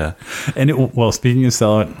sellout, yeah. And well, speaking of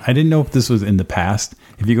sellout, I didn't know if this was in the past.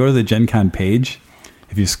 If you go to the Gen Con page,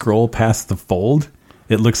 if you scroll past the fold,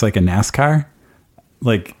 it looks like a NASCAR.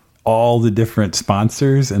 Like all the different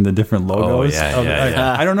sponsors and the different logos.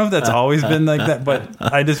 I don't know if that's always been like that, but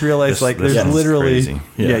I just realized there's literally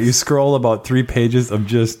you scroll about 3 pages of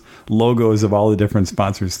just logos of all the different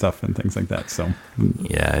sponsors stuff and things like that. So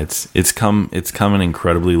yeah, it's come an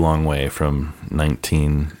incredibly long way from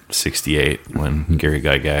 1968 when Gary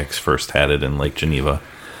Gygax first had it in Lake Geneva,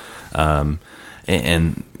 and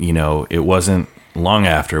you know, it wasn't long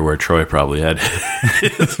after where Troy probably had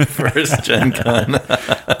his first Gen Con.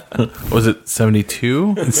 Was it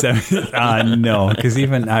 72? No, because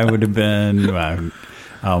even I would have been,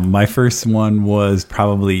 my first one was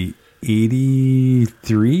probably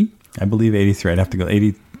 83. I believe 83. I'd have to go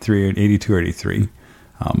 83 or 82 or 83.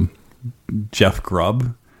 Jeff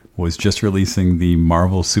Grubb was just releasing the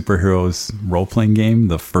Marvel Superheroes role-playing game,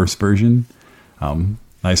 the first version. I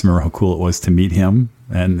just remember how cool it was to meet him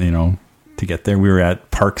and, you know, to get there. We were at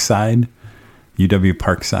Parkside, UW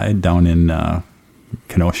Parkside down in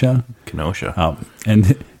Kenosha.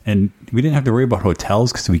 And we didn't have to worry about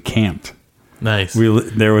hotels because we camped. Nice.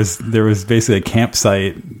 There was basically a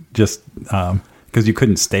campsite just because you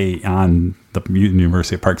couldn't stay on the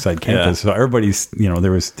University of Parkside campus. So everybody's, you know,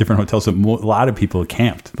 there was different hotels. So a lot of people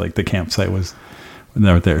camped. Like the campsite was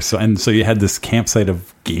there. So you had this campsite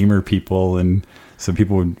of gamer people, and so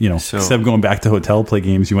people would, you know, instead of going back to hotel play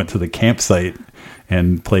games, you went to the campsite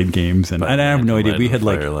and played games. And I have no idea. We had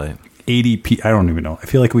like 80 people. I don't even know. I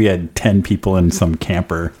feel like we had 10 people in some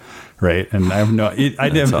camper, right? And I have no.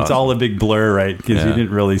 It's all a big blur, right? Because you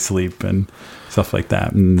didn't really sleep and stuff like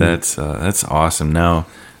that. And that's awesome. Now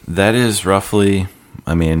that is roughly,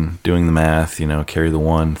 I mean, doing the math, you know, carry the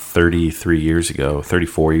one 34 years ago.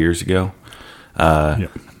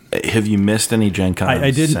 Have you missed any Gen Con?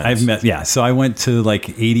 I didn't. So I went to like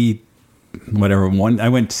 80, whatever. I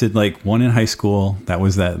went to like one in high school. That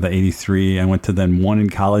was the 83. I went to then one in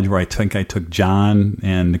college where I took John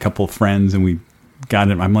and a couple of friends, and we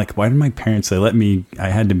got it. I'm like, why did my parents say I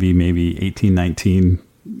had to be maybe 18, 19,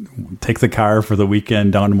 take the car for the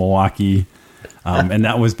weekend down to Milwaukee. And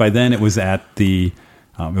that was, by then it was at it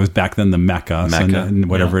was back then the Mecca.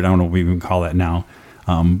 Whatever, I don't know what we even call that now.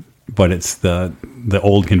 But it's the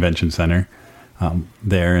old convention center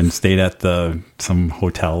there, and stayed at some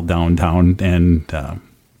hotel downtown, and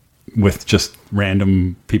with just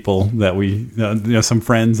random people that we, some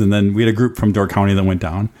friends, and then we had a group from Door County that went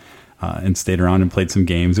down and stayed around and played some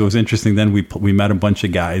games. It was interesting. Then we met a bunch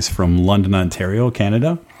of guys from London, Ontario,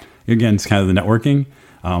 Canada. Again, it's kind of the networking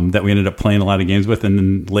that we ended up playing a lot of games with, and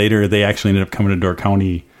then later they actually ended up coming to Door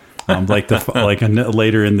County.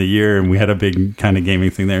 Later in the year, and we had a big kind of gaming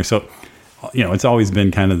thing there. So, you know, it's always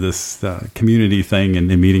been kind of this community thing and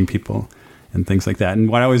meeting people and things like that. And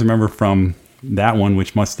what I always remember from that one,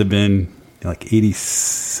 which must have been like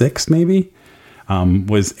 86 maybe,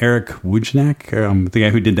 was Eric Wujnak, the guy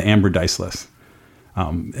who did the Amber Diceless.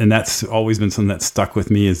 And that's always been something that stuck with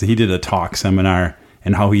me, is he did a talk seminar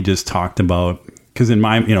and how he just talked about, because in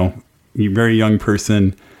my, you know, very young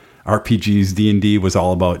person, RPGs, D&D was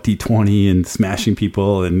all about D20 and smashing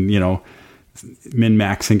people and, you know,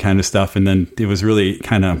 min-maxing kind of stuff. And then it was really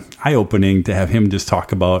kind of eye-opening to have him just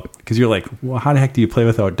talk about, because you're like, well, how the heck do you play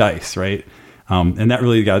without dice, right? And that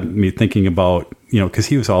really got me thinking about, you know, because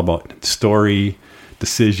he was all about story,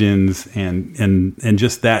 decisions, and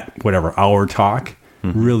just that, whatever, hour talk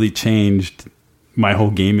really changed my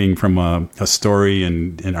whole gaming from a story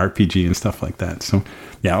and RPG and stuff like that. So,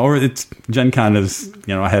 yeah, or it's Gen Con is,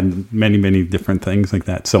 you know, I had many, many different things like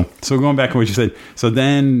that. So going back to what you said, so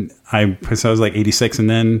then I was like 86, and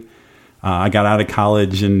then I got out of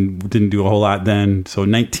college and didn't do a whole lot then. So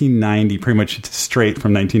 1990, pretty much straight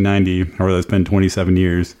from 1990, or that's been 27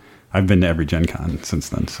 years, I've been to every Gen Con since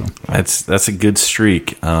then. So that's a good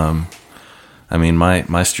streak. I mean,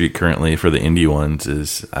 my streak currently for the indie ones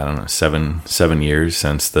is, I don't know, seven years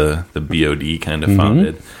since the BOD kind of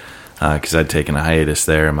founded. Because I'd taken a hiatus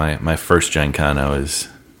there. My first Gen Con I was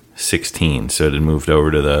 16, so it had moved over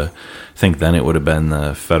to I think then it would have been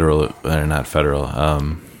the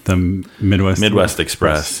the Midwest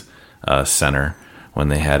Express Center when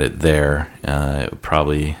they had it there.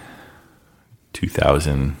 Probably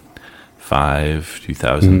 2005,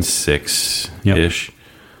 2006 ish,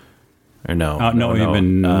 or no,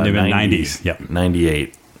 even 90s. Yep,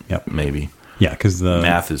 98. Yep, maybe. Yeah, because the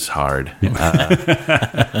math is hard.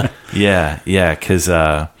 Because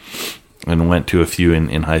and went to a few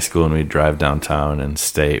in high school, and we'd drive downtown and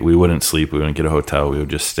stay. We wouldn't sleep. We wouldn't get a hotel. We would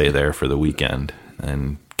just stay there for the weekend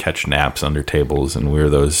and catch naps under tables. And we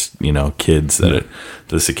were those, you know, kids that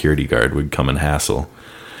the security guard would come and hassle.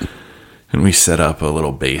 And we set up a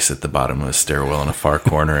little base at the bottom of a stairwell in a far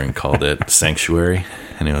corner and called it Sanctuary.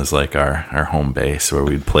 and it was like our home base where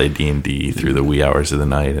we'd play D&D through the wee hours of the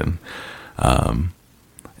night,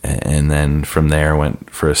 and then from there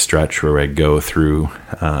went for a stretch where I'd go through,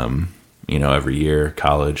 every year,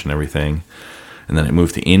 college and everything, and then I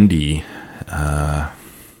moved to Indy.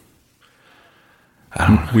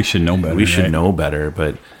 We should know better. We should know better,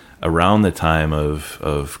 but around the time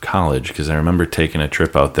of college, because I remember taking a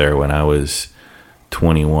trip out there when I was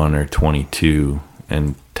 21 or 22,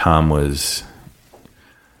 and Tom was,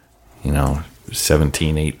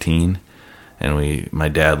 17, 18, and my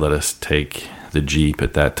dad let us take the Jeep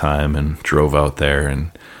at that time and drove out there and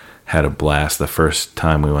had a blast the first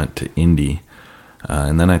time we went to Indy.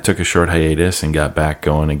 And then I took a short hiatus and got back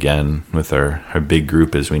going again with our big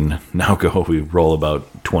group as we now go. We roll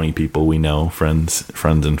about 20 people we know, friends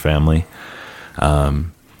and family.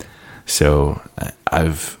 So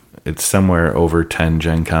it's somewhere over 10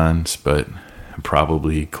 Gen Cons, but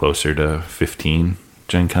probably closer to 15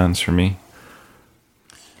 Gen Cons for me.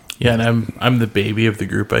 Yeah, and I'm the baby of the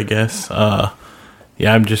group, I guess.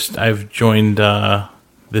 I've joined the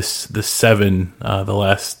 7, the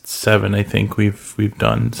last 7 I think we've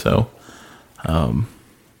done. So, but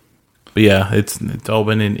yeah, it's all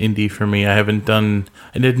been in Indy for me. I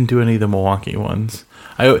didn't do any of the Milwaukee ones.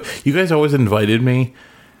 You guys always invited me,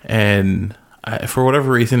 and for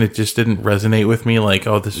whatever reason, it just didn't resonate with me. Like,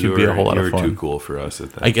 this would be a whole lot of fun. You were too cool for us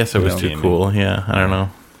at that. I guess I was too cool. Yeah, I don't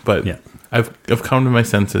know, but yeah. I've come to my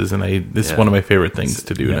senses, and this is one of my favorite things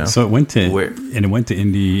to do now. So it went to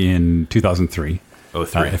Indy in 2003.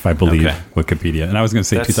 If I believe Wikipedia. And I was going to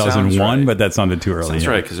say 2001, right. But that sounded too early. That's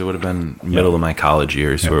right, because it would have been middle of my college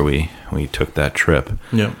years where we took that trip.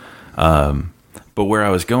 Yeah. But where I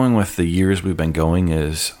was going with the years we've been going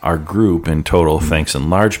is our group in total, thanks in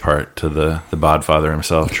large part to the Bodfather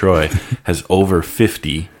himself, Troy, has over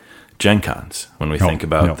 50 Gen Cons when we think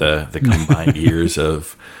about the combined years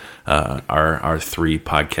of our 3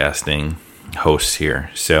 podcasting hosts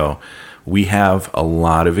here. So we have a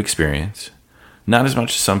lot of experience. Not as much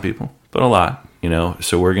as some people, but a lot,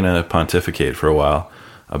 So we're going to pontificate for a while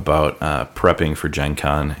about prepping for Gen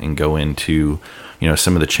Con and go into,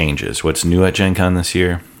 some of the changes. What's new at Gen Con this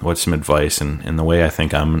year? What's some advice? And the way I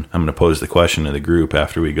think I'm going to pose the question to the group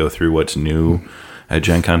after we go through what's new at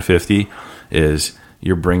Gen Con 50 is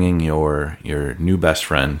you're bringing your new best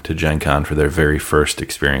friend to Gen Con for their very first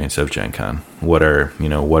experience of Gen Con. What are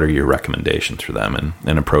your recommendations for them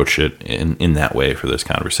and approach it in that way for this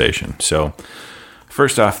conversation. So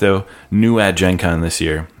first off, though, new at Gen Con this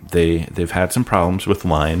year, they've had some problems with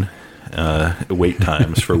line wait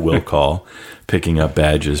times for will call, picking up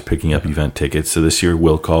badges, picking up event tickets. So this year,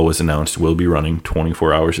 will call was announced will be running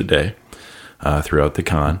 24 hours a day throughout the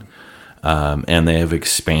con, and they have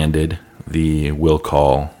expanded the will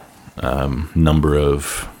call number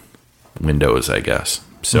of windows, I guess.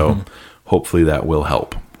 So hopefully that will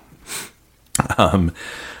help.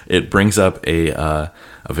 It brings up a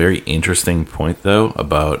very interesting point, though,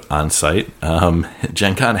 about on-site.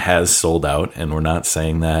 Gen Con has sold out, and we're not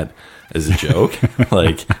saying that as a joke.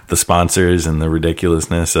 Like the sponsors and the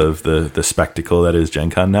ridiculousness of the spectacle that is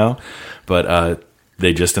Gen Con now. But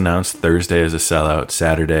they just announced Thursday is a sellout,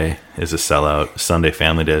 Saturday is a sellout, Sunday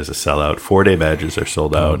Family Day is a sellout. 4-day badges are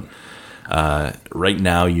sold out. Right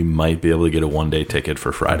now, you might be able to get a 1-day ticket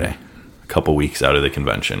for Friday, a couple weeks out of the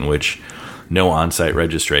convention, which no on-site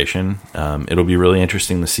registration. It'll be really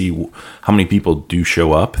interesting to see how many people do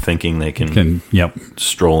show up thinking they can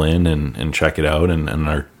stroll in and check it out and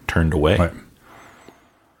are turned away. Right.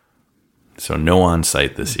 So no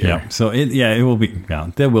on-site this year. Yeah. So it will be. Yeah,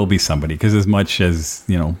 there will be somebody, because as much as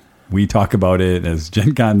we talk about it, as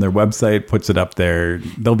Gen Con, their website puts it up there,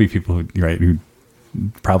 there'll be people who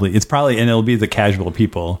probably, and it'll be the casual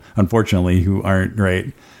people, unfortunately, who aren't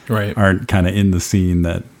kind of in the scene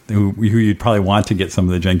that who you'd probably want to get some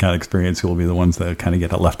of the Gen Con experience, who will be the ones that kind of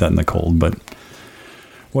get left out in the cold. But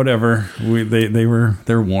whatever,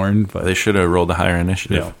 they're warned. But they should have rolled a higher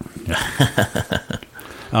initiative. Yeah.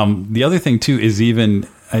 The other thing too is Gen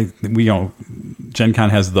Con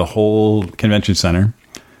has the whole convention center.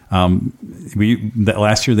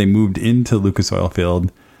 Last year they moved into Lucas Oil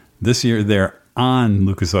Field. This year they're on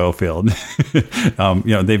Lucas Oil Field.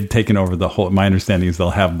 They've taken over the whole. My understanding is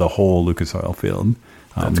they'll have the whole Lucas Oil Field.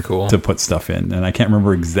 That's cool. To put stuff in. And I can't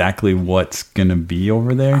remember exactly what's going to be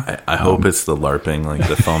over there. I hope it's the LARPing, like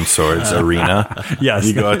the Foam Swords arena. Yes.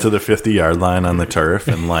 You go out to the 50-yard line on the turf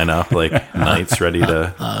and line up like knights ready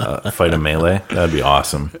to fight a melee. That'd be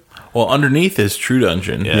awesome. Well, underneath is True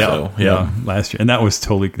Dungeon. Yeah. So, yeah. last year, and that was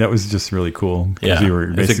just really cool. 'Cause Yeah. you were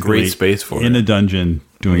It's a basically great space for in it. a dungeon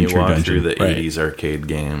doing You True walk Dungeon. through the Right. 80s arcade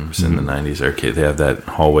games and the 90s arcade. They have that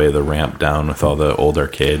hallway, the ramp down with all the old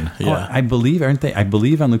arcade. Yeah. I believe, aren't they? I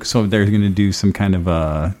believe on the so they're going to do some kind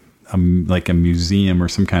of like a museum or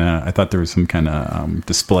some kind of. I thought there was some kind of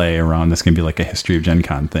display around. That's going to be like a history of Gen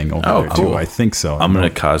Con thing over Oh, there cool. too. I think so. I'm going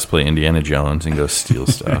to cosplay Indiana Jones and go steal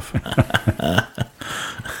stuff.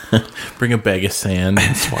 Bring a bag of sand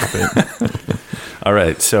and swap it. All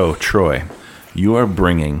right, so Troy, you are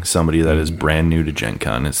bringing somebody that is brand new to Gen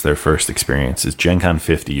Con. It's their first experience. It's Gen Con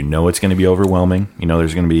 50. You know it's going to be overwhelming. You know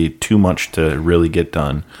there's going to be too much to really get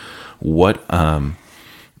done. What?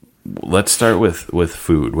 Let's start with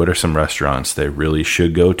food. What are some restaurants they really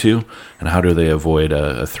should go to, and how do they avoid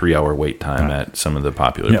a 3-hour wait time at some of the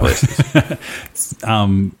popular places?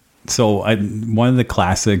 So one of the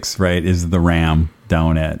classics, right, is the Ram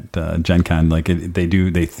down at Gen Con. Like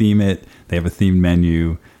they theme it. They have a themed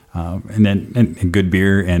menu, and good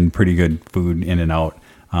beer and pretty good food in and out.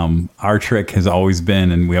 Our trick has always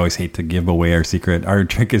been, and we always hate to give away our secret. Our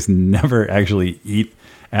trick is never actually eat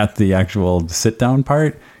at the actual sit down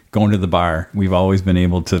part. Going to the bar. We've always been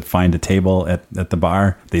able to find a table at the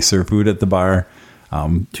bar. They serve food at the bar.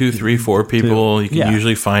 2, 3, 4 people. You can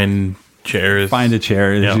usually find chairs. Find a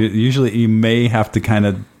chair. Yeah. Usually you may have to kind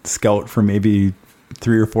of scout for maybe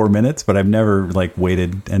 3 or 4 minutes, but I've never like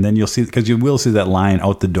waited. And then you'll see, because you will see that line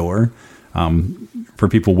out the door for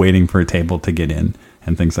people waiting for a table to get in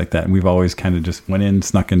and things like that. And we've always kind of just went in,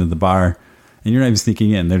 snuck into the bar. And you're not even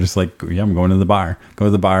sneaking in. They're just like, yeah, I'm going to the bar. Go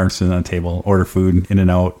to the bar, sit on a table, order food, in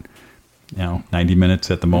and out. 90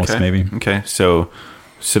 minutes at the most, maybe. Okay, so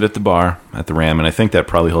sit at the bar at the Ram, and I think that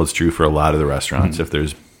probably holds true for a lot of the restaurants. If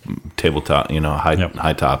there's tabletop,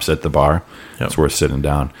 high tops at the bar, it's worth sitting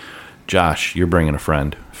down. Josh, you're bringing a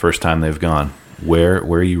friend. First time they've gone. Where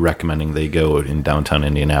are you recommending they go in downtown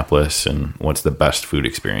Indianapolis, and what's the best food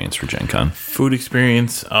experience for Gen Con? Food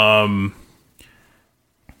experience. What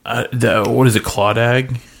is it?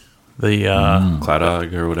 Clawdag? The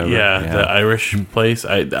Clodagh or whatever. the Irish place.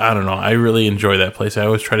 I don't know. I really enjoy that place. I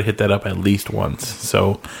always try to hit that up at least once.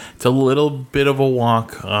 So it's a little bit of a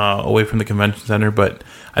walk away from the convention center, but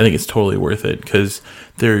I think it's totally worth it because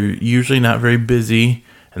they're usually not very busy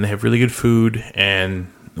and they have really good food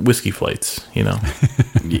and whiskey flights. Yeah,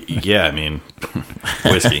 I mean,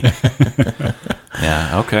 whiskey.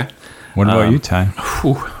 Yeah, okay. What about you, Ty?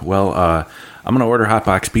 Whew. Well, I'm going to order Hot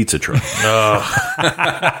Box Pizza, Troy. The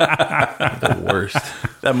worst.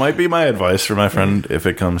 That might be my advice for my friend if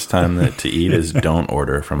it comes time to eat is don't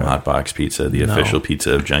order from Hot Box Pizza, the official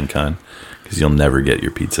pizza of Gen Con, because you'll never get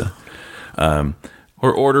your pizza.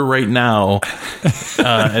 Or order right now,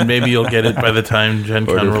 and maybe you'll get it by the time Gen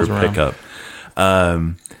Con rolls around. Pickup.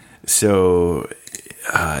 So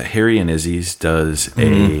Harry and Izzy's does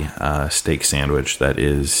a steak sandwich that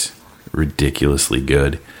is ridiculously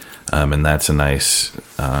good. And that's a nice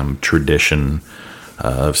tradition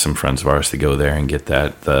of some friends of ours to go there and get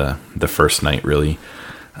that the first night, really.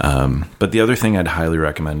 But the other thing I'd highly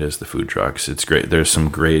recommend is the food trucks. It's great. There's some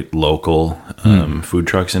great local food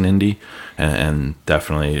trucks in Indy, and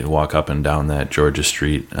definitely walk up and down that Georgia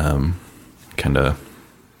Street, kind of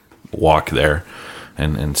walk there.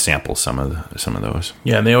 And sample some of those.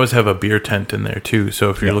 Yeah, and they always have a beer tent in there too. So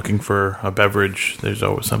if you're looking for a beverage, there's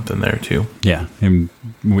always something there too. Yeah, and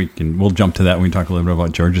we'll jump to that when we talk a little bit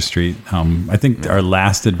about Georgia Street. I think our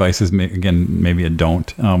last advice is maybe a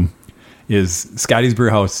don't. Is Scotty's Brew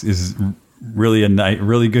House is really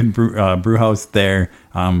really good brew house there.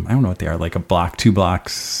 I don't know what they are, like a block, 2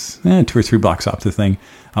 blocks, 2 or 3 blocks off the thing.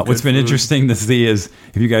 What's been interesting to see is,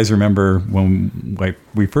 if you guys remember when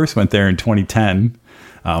we first went there in 2010,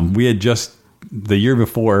 we had just the year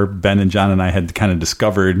before, Ben and John and I had kind of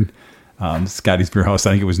discovered Scotty's Brew House.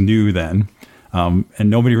 I think it was new then, and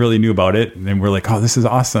nobody really knew about it. And we're like, oh, this is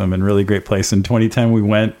awesome and really great place. In 2010, we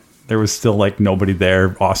went. There was still like nobody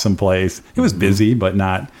there. Awesome place. It was busy, but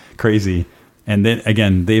not crazy. And then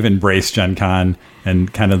again, they've embraced Gen Con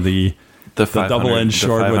and kind of the double-edged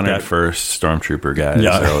sword with that. 501st Stormtrooper guys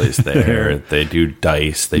are always there. They do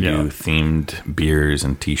dice. They do themed beers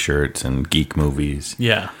and T-shirts and geek movies.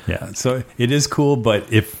 Yeah. So it is cool, but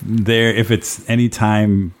if it's any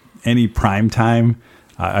prime time,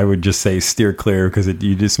 I would just say steer clear, because it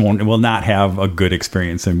will not have a good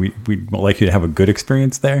experience, and we'd like you to have a good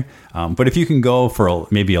experience there. But if you can go for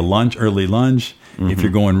maybe a early lunch, if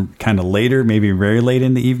you're going kind of later, maybe very late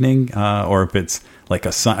in the evening, or if it's like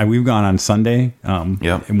we've gone on Sunday,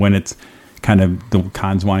 when it's kind of the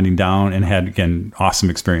con's winding down, and had, again,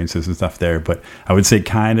 awesome experiences and stuff there. But I would say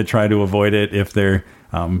kind of try to avoid it if they're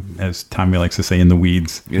as Tommy likes to say, in the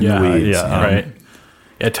weeds. In the weeds. Right.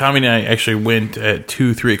 Yeah, Tommy and I actually went at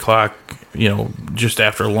 2-3 o'clock, just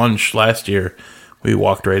after lunch last year. We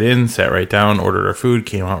walked right in, sat right down, ordered our food,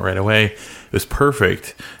 came out right away. It was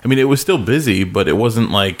perfect. I mean, it was still busy, but it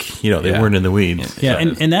wasn't like, they weren't in the weeds. Yeah,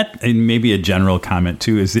 and maybe a general comment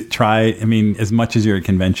too is as much as you're at a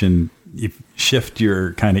convention, you shift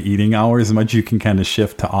your kind of eating hours as much as you can kind of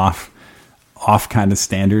shift to off kind of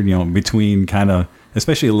standard, between kind of,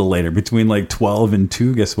 especially a little later, between like 12 and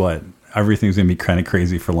 2, guess what? Everything's going to be kind of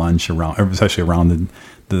crazy for lunch especially around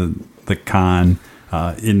the con.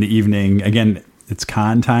 In the evening, again, it's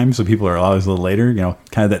con time, so people are always a little later.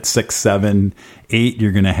 Kind of that 6, 7, 8.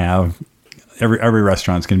 You're going to have every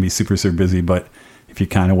restaurant's going to be super super busy. But if you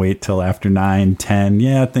kind of wait till after 9,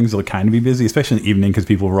 10, things will kind of be busy, especially in the evening because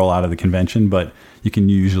people roll out of the convention. But you can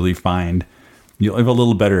usually find you'll have a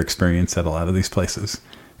little better experience at a lot of these places,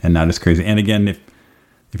 and not as crazy. And again,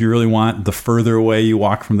 if you really want, the further away you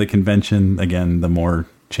walk from the convention, again, the more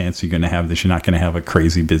chance you're going to have that you're not going to have a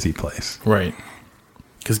crazy busy place. Right.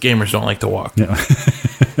 Because gamers don't like to walk. Yeah.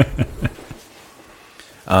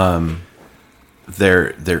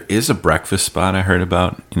 There is a breakfast spot I heard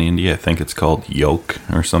about in India. I think it's called Yoke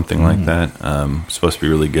or something like that. Supposed to be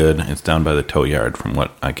really good. It's down by the tow yard from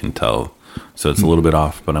what I can tell. So it's a little bit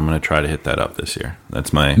off, but I'm going to try to hit that up this year.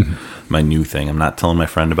 That's my new thing. I'm not telling my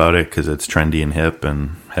friend about it because it's trendy and hip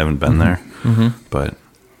and haven't been there. But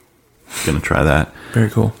going to try that.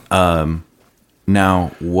 Very cool.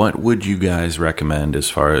 Now, what would you guys recommend as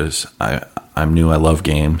far as I'm new, I love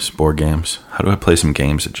games, board games. How do I play some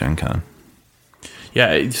games at Gen Con?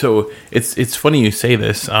 Yeah, so it's funny you say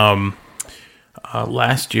this.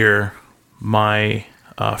 Last year, my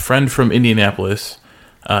friend from Indianapolis,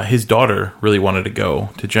 his daughter really wanted to go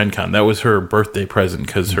to Gen Con. That was her birthday present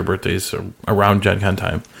because her birthday is around Gen Con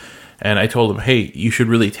time. And I told him, hey, you should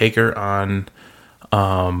really take her on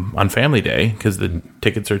Family Day because the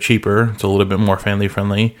tickets are cheaper. It's a little bit more family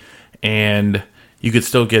friendly, and you could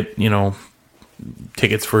still get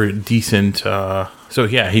tickets for decent. So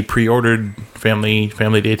yeah, he pre-ordered Family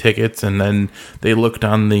Day tickets, and then they looked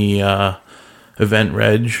on the event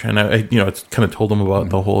reg, and I kind of told them about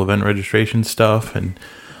the whole event registration stuff, and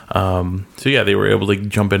so yeah, they were able to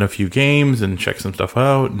jump in a few games and check some stuff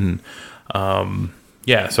out, and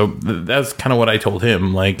yeah, so that's kind of what I told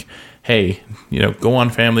him, like, hey, go on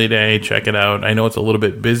Family Day, check it out. I know it's a little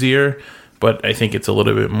bit busier, but I think it's a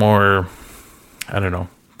little bit more, I don't know,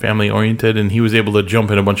 family oriented. And he was able to jump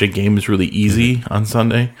in a bunch of games really easy on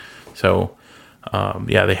Sunday. So,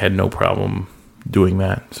 yeah, they had no problem doing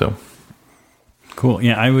that. So cool.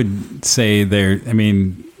 Yeah, I would say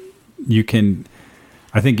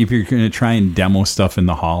I think if you're going to try and demo stuff in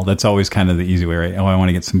the hall, that's always kind of the easy way, right? Oh, I want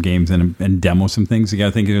to get some games in and demo some things. You got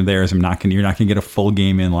to think you're there. You're not going to get a full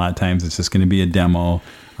game in a lot of times. It's just going to be a demo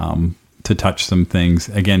to touch some things.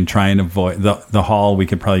 Again, try and avoid the hall. We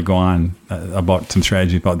could probably go on about some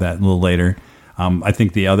strategy about that a little later. I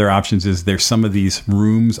think the other options is there's some of these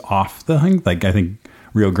rooms off the thing. Like I think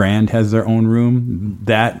Rio Grande has their own room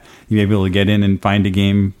that you may be able to get in and find a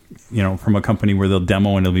game, from a company where they'll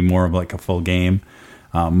demo and it'll be more of like a full game.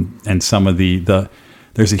 And some of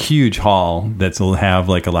there's a huge hall that'll have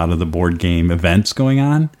like a lot of the board game events going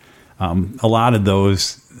on. A lot of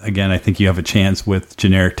those, again, I think you have a chance with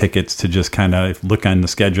generic tickets to just kind of look on the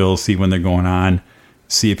schedule, see when they're going on,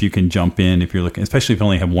 see if you can jump in. If you're looking, especially if you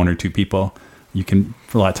only have 1 or 2 people, you can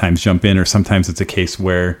a lot of times jump in, or sometimes it's a case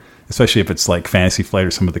where, especially if it's like Fantasy Flight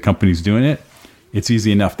or some of the companies doing it, it's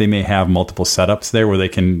easy enough. They may have multiple setups there where they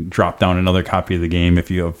can drop down another copy of the game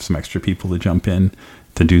if you have some extra people to jump in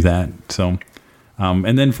to do that. So,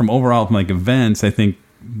 and then from overall like events, I think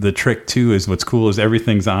the trick too is what's cool is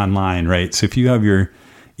everything's online, right? So if you have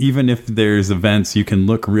even if there's events, you can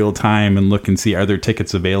look real time and look and see, are there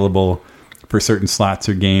tickets available for certain slots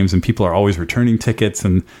or games? And people are always returning tickets.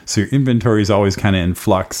 And so your inventory is always kind of in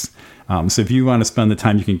flux. So if you want to spend the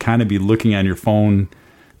time, you can kind of be looking on your phone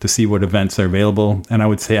to see what events are available. And I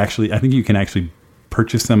would say, actually, I think you can actually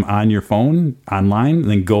purchase them on your phone online and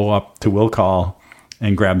then go up to Will Call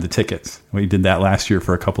and grab the tickets. We did that last year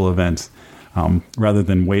for a couple of events, rather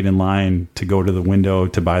than wait in line to go to the window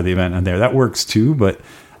to buy the event on there. That works too, but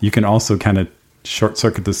you can also kind of short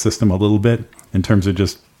circuit the system a little bit in terms of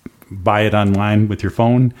just buy it online with your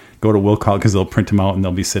phone, go to Will Call because they'll print them out and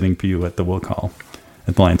they'll be sitting for you at the Will Call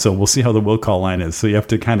at the line. So we'll see how the Will Call line is. So you have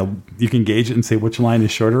to you can gauge it and say which line is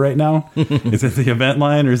shorter right now. Is it the event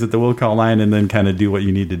line or is it the Will Call line? And then kind of do what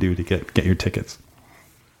you need to do to get your tickets.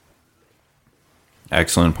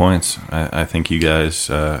 Excellent points. I think you guys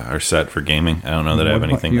are set for gaming. I don't know that I have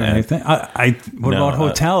anything to add. What about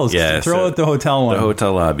hotels? Yeah, Throw out the hotel one. The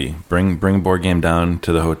hotel lobby. Bring a board game down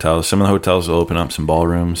to the hotel. Some of the hotels will open up some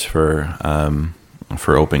ballrooms for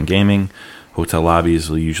open gaming. Hotel lobbies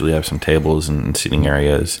will usually have some tables and seating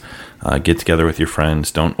areas. Get together with your friends.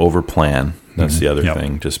 Don't overplan. That's the other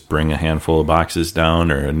thing. Just bring a handful of boxes down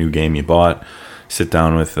or a new game you bought. Sit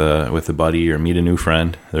down with a buddy or meet a new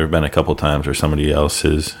friend. There have been a couple times where somebody else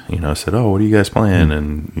has, said, "Oh, what are you guys playing?"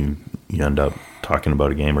 And you end up talking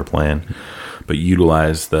about a game or playing. But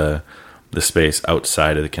utilize the space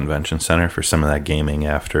outside of the convention center for some of that gaming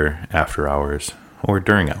after hours or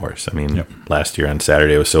during hours. I mean, last year on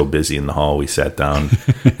Saturday, it was so busy in the hall, we sat down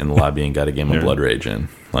in the lobby and got a game of Blood Rage in.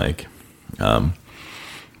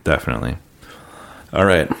 Definitely. All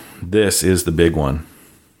right, this is the big one.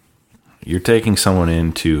 You're taking someone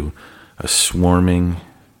into a swarming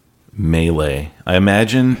melee. I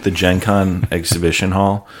imagine the Gen Con exhibition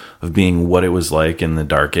hall of being what it was like in the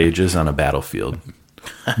Dark Ages on a battlefield.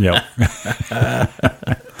 Yep.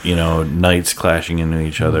 Knights clashing into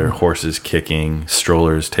each other, horses kicking,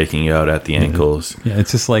 strollers taking you out at the ankles. Yeah,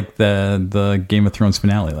 it's just like the Game of Thrones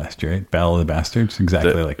finale last year, right? Battle of the Bastards.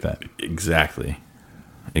 Exactly like that. Exactly.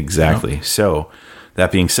 Yep. So,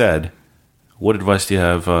 that being said, what advice do you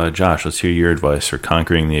have, Josh? Let's hear your advice for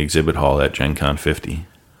conquering the exhibit hall at Gen Con 50.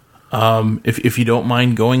 If you don't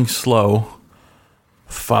mind going slow,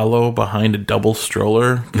 follow behind a double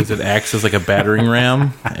stroller because it acts as like a battering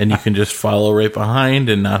ram, and you can just follow right behind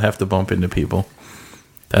and not have to bump into people.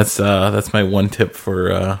 That's my one tip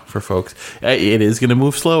for folks. It is going to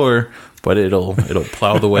move slower, but it'll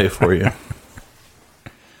plow the way for you.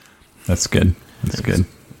 That's good. That's good.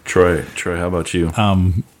 Troy, how about you?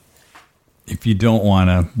 If you don't want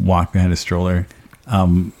to walk behind a stroller,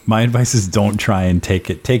 my advice is don't try and take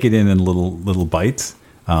it in little bites.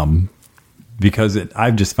 Because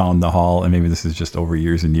I've just found the hall, and maybe this is just over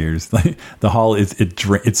years and years. Like the hall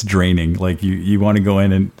it's draining. Like you want to go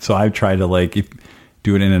in, and so I've tried to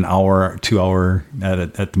do it in an hour, 2 hour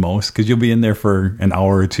at the most, because you'll be in there for an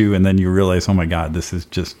hour or two, and then you realize, oh my god, this is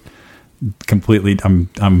just completely.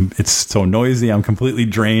 It's so noisy. I'm completely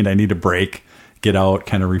drained. I need a break. Get out,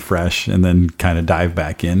 kind of refresh, and then kind of dive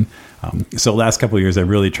back in. So last couple of years, I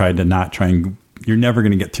really tried to not try and. You're never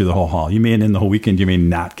going to get through the whole hall. You may, in the whole weekend, you may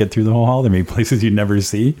not get through the whole hall. There may be places you never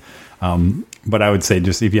see. But I would say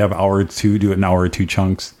just if you have an hour or two, do it in hour or two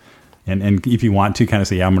chunks. And if you want to kind of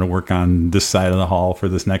say, I'm going to work on this side of the hall for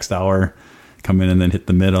this next hour, come in and then hit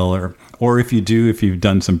the middle. Or if you've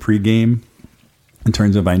done some pregame in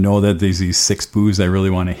terms of, I know that there's these 6 booths I really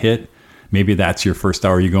want to hit. Maybe that's your first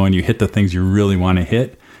hour. You go and you hit the things you really want to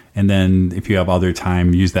hit. And then if you have other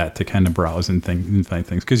time, use that to kind of browse and find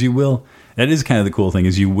things. Because you will, that is kind of the cool thing,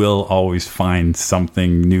 is you will always find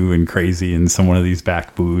something new and crazy in some one of these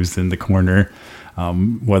back booths in the corner.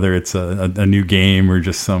 Whether it's a new game or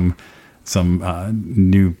just some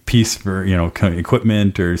new piece for,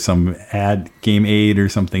 equipment or some game aid or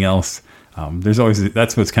something else. There's always,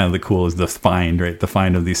 that's what's kind of the cool, is the find, right? The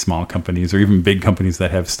find of these small companies or even big companies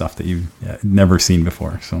that have stuff that you've never seen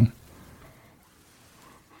before. So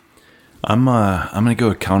I'm going to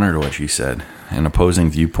go counter to what you said, an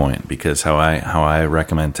opposing viewpoint, because how I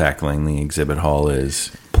recommend tackling the exhibit hall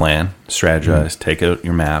is plan, strategize, take out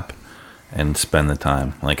your map, and spend the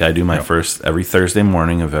time. Like I do my first, every Thursday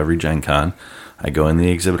morning of every Gen Con, I go in the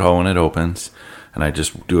exhibit hall when it opens, and I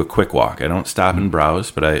just do a quick walk. I don't stop and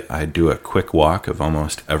browse, but I do a quick walk of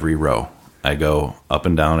almost every row. I go up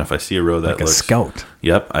and down. If I see a row that looks... Like a scout.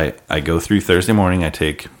 Yep. I go through Thursday morning. I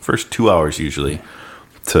take first 2 hours usually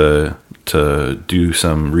to do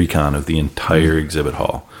some recon of the entire exhibit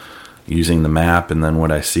hall using the map, and then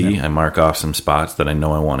what I see, I mark off some spots that I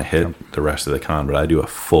know I want to hit the rest of the con, but I do a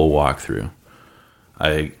full walkthrough.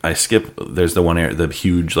 I skip, there's the one area, the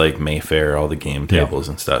huge like Mayfair, all the game tables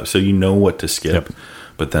and stuff, so you know what to skip,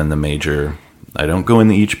 but then the major, I don't go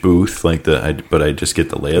into each booth but I just get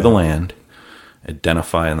the lay of the land,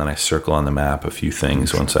 identify, and then I circle on the map a few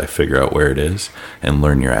things once I figure out where it is, and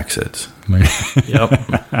learn your exits. Yep.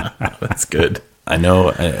 That's good. I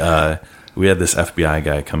know we had this FBI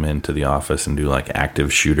guy come into the office and do like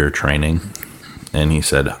active shooter training, and he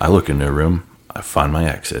said, I look into a room, I find my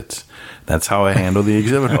exits. That's how I handle the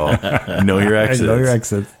exhibit hall. Know your exits. Know your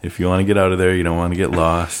exits. If you want to get out of there, you don't want to get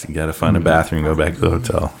lost, you got to find a bathroom, go back to the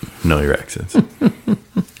hotel. Know your exits.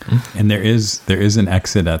 And there is an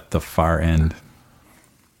exit at the far end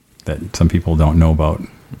that some people don't know about.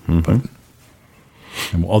 But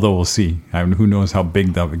although we'll see. Who knows how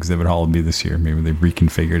big the exhibit hall will be this year. Maybe they've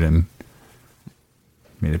reconfigured and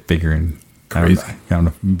made it bigger and crazy. I don't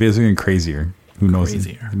know, bigger and crazier. Who knows?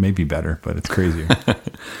 Crazier. It may be better, but it's crazier.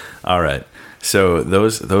 All right. So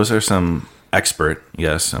those are some expert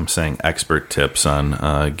tips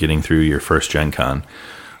on getting through your first Gen Con.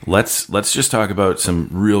 Let's just talk about some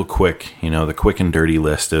real quick, the quick and dirty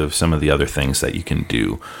list of some of the other things that you can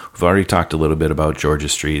do. We've already talked a little bit about Georgia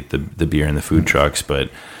Street, the beer and the food trucks, but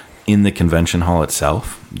in the convention hall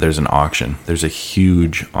itself, there's an auction. There's a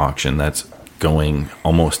huge auction that's going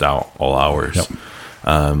almost out all hours,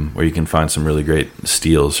 where you can find some really great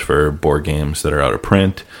steals for board games that are out of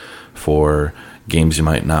print, for games you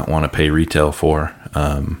might not want to pay retail for,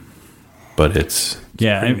 but it's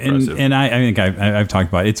and I think I've talked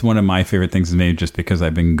about it. It's one of my favorite things, maybe just because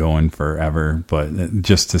I've been going forever, but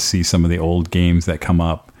just to see some of the old games that come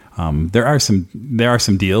up. There are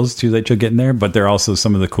some deals too that you'll get in there, but there are also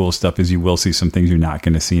some of the cool stuff is you will see some things you're not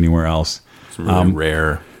going to see anywhere else. Some really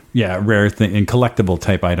rare. Yeah, rare thing and collectible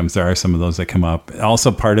type items. There are some of those that come up.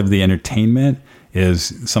 Also, part of the entertainment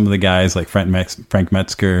is some of the guys like Frank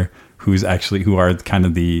Metzger, who are kind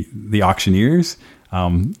of the auctioneers.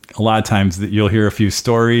 A lot of times that you'll hear a few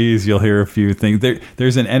stories, you'll hear a few things.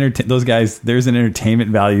 There's an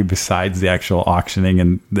entertainment value besides the actual auctioning,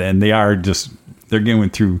 and they're going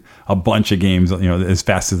through a bunch of games, as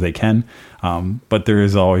fast as they can. But there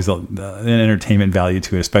is always an entertainment value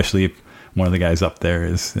to it, especially if one of the guys up there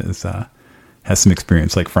has some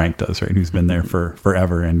experience like Frank does, right? Who's been there for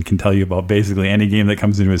forever and can tell you about basically any game that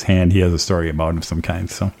comes into his hand. He has a story about it of some kind.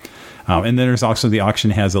 So, and then there's also the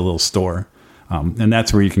auction has a little store. And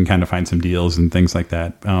that's where you can kind of find some deals and things like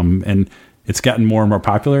that. And it's gotten more and more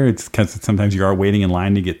popular. It's because sometimes you are waiting in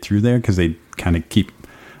line to get through there because they kind of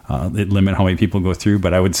they limit how many people go through.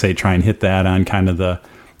 But I would say try and hit that on kind of the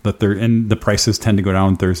third, and the prices tend to go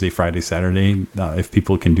down Thursday, Friday, Saturday, if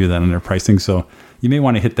people can do that on their pricing. So you may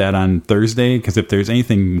want to hit that on Thursday, because if there's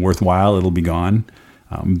anything worthwhile, it'll be gone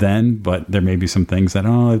then. But there may be some things that,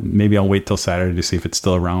 maybe I'll wait till Saturday to see if it's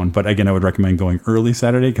still around. But again, I would recommend going early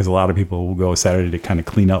Saturday, because a lot of people will go Saturday to kind of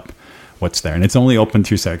clean up what's there. And it's only open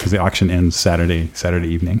through Saturday because the auction ends Saturday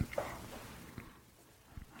evening.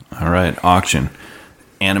 All right, auction.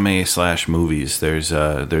 Anime/movies. There's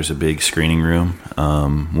a big screening room.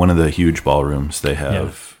 One of the huge ballrooms they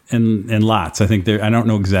have, and lots. I think I don't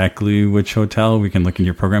know exactly which hotel. We can look in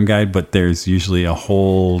your program guide, but there's usually a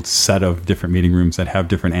whole set of different meeting rooms that have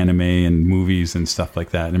different anime and movies and stuff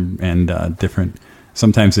like that, and different.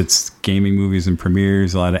 Sometimes it's gaming movies and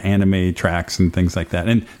premieres, a lot of anime tracks and things like that.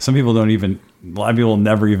 And some people a lot of people will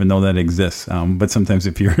never even know that exists. But sometimes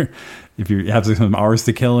if you have some hours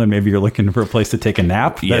to kill and maybe you're looking for a place to take a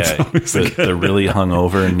nap, but they're really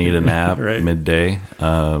hungover and need a nap right. Midday.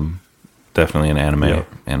 Definitely an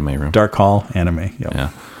anime room. Dark Hall anime. Yep. Yeah.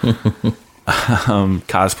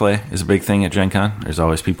 Cosplay is a big thing at Gen Con. There's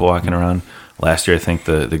always people walking around. Last year, I think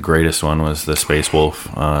the greatest one was the Space Wolf,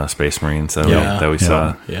 Space Marines that we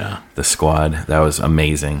saw. Yeah. The squad. That was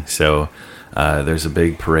amazing. So there's a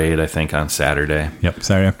big parade, I think, on Saturday. Yep,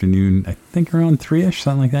 Saturday afternoon, I think around 3-ish,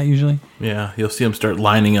 something like that usually. Yeah, you'll see them start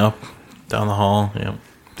lining up down the hall. Yep.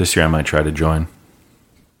 This year I might try to join.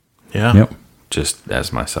 Yeah. Yep. Just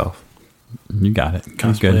as myself. You got it.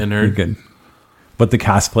 Cosplay nerd. You're good. But the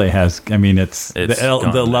cosplay has,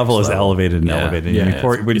 the level is elevated and elevated. Yeah,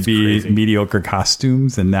 before it would be crazy. Mediocre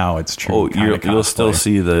costumes, and now it's true. You'll still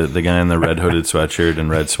see the guy in the red hooded sweatshirt and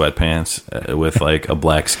red sweatpants with like a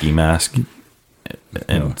black ski mask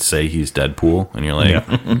and say he's Deadpool. And you're like,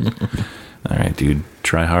 all right, dude,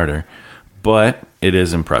 try harder. But it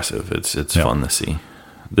is impressive. It's fun to see.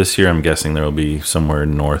 This year, I'm guessing there will be somewhere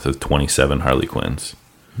north of 27 Harley Quinns.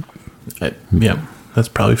 Yeah, that's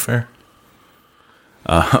probably fair.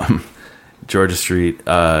 Georgia Street.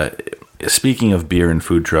 Speaking of beer and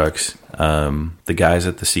food trucks, the guys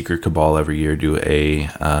at the Secret Cabal every year do a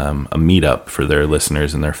meetup for their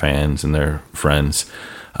listeners and their fans and their friends.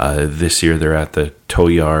 This year they're at the Tow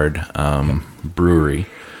Yard Brewery.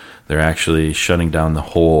 They're actually shutting down the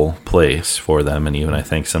whole place for them, and even I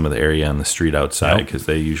think some of the area on the street outside, because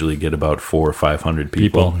they usually get about 400 or 500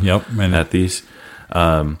 people at these.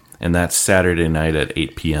 And that's Saturday night at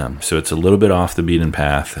 8 p.m. So it's a little bit off the beaten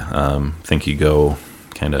path. I think you go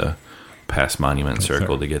kind of past Monument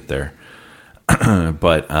Circle to get there.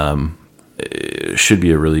 But it should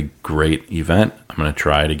be a really great event. I'm going to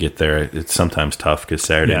try to get there. It's sometimes tough because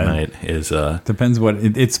Saturday night is... Depends what...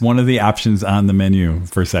 It's one of the options on the menu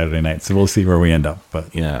for Saturday night. So we'll see where we end up.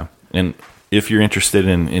 But yeah. And if you're interested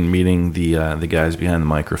in meeting the guys behind the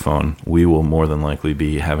microphone, we will more than likely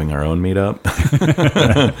be having our own meetup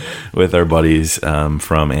with our buddies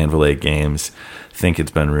from Anvil 8 Games. I think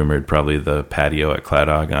it's been rumored probably the patio at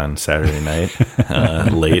Cladog on Saturday night,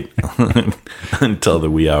 late until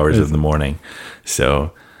the wee hours of the morning.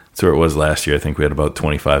 So that's where it was last year. I think we had about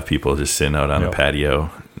 25 people just sitting out on the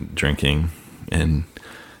patio drinking and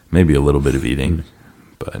maybe a little bit of eating.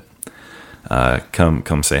 But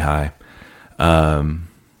come say hi.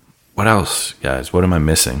 What else, guys? What am I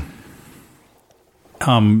missing?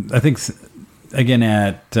 I think, again,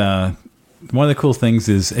 at one of the cool things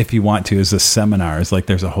is, if you want to, is the seminars. Like,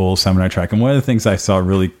 there's a whole seminar track. And one of the things I saw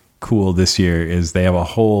really cool this year is they have a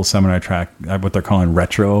whole seminar track, what they're calling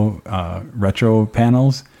retro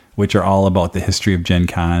panels, which are all about the history of Gen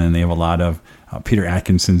Con. And they have a lot of Peter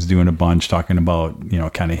Atkinson's doing a bunch talking about,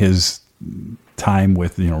 kind of his time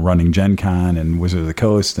with, running Gen Con and Wizard of the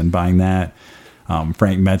Coast and buying that.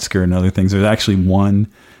 Frank Metzger and other things. There's actually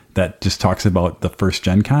one that just talks about the first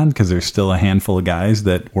Gen Con, because there's still a handful of guys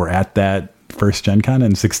that were at that first Gen Con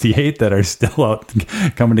in '68 that are still out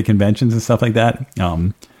coming to conventions and stuff like that.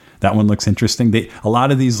 That one looks interesting. A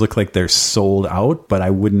lot of these look like they're sold out, but I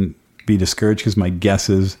wouldn't be discouraged, because my guess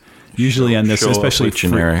is usually on this, especially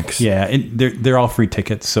generics. Yeah, they're all free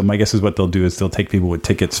tickets. So my guess is what they'll do is they'll take people with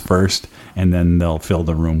tickets first, and then they'll fill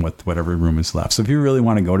the room with whatever room is left. So if you really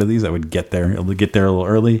want to go to these, I would get there a little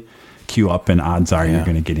early, queue up, and odds are you're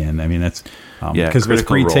going to get in. I mean, that's because with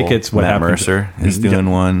free tickets, what Matt happens? Mercer is doing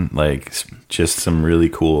one, like, just some really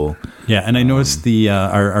cool. Yeah, and I noticed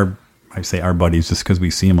our I say our buddies just because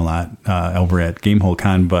we see them a lot over at Gamehole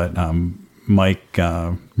Con, but Mike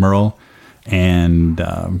Merle and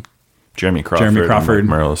Jeremy Crawford and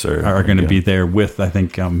Mike Merles are going to be there with, I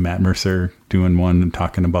think, Matt Mercer doing one and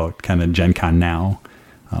talking about kind of Gen Con now.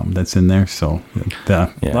 That's in there. So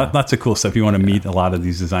lots of cool stuff. You want to meet a lot of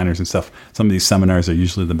these designers and stuff. Some of these seminars are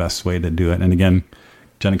usually the best way to do it. And again,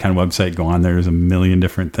 Gen Con website, go on there. There's a million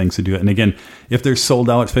different things to do it. And again, if they're sold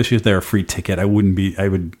out, especially if they're a free ticket,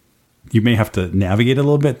 you may have to navigate a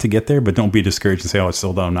little bit to get there, but don't be discouraged and say, oh, it's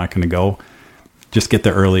sold out, I'm not going to go. Just get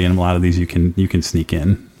there early, and a lot of these you can sneak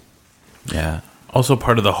in. Yeah. Also,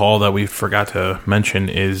 part of the hall that we forgot to mention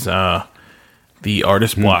is the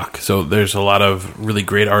artist block. So there's a lot of really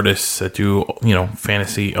great artists that do,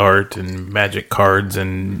 fantasy art and magic cards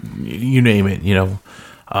and you name it,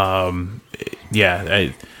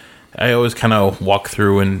 I always kind of walk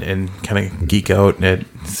through and kind of geek out at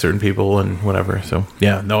certain people and whatever. So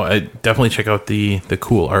I definitely check out the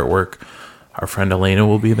cool artwork. Our friend Elena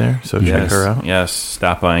will be there, so check her out. Yes,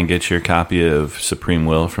 stop by and get your copy of Supreme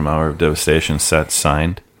Will from Hour of Devastation set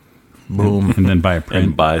signed. Boom. And then buy a print.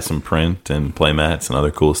 And buy some print and play mats and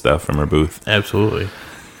other cool stuff from her booth. Absolutely.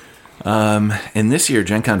 And this year,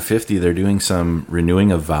 Gen Con 50, they're doing some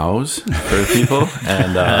renewing of vows for people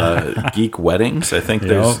and geek weddings. I think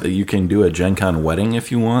you can do a Gen Con wedding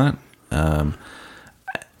if you want. I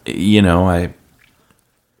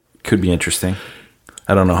could be interesting.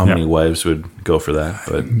 I don't know how many wives would go for that,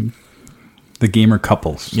 but the gamer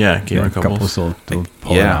couples. Yeah, couples will pull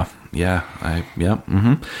it off. Yeah,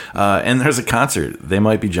 and there's a concert. They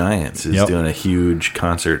Might Be Giants is doing a huge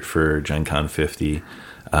concert for Gen Con 50.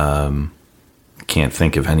 Can't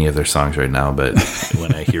think of any of their songs right now, but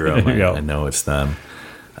when I hear them, I know it's them.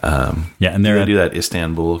 And they're going to do that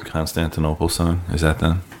Istanbul, Constantinople song. Is that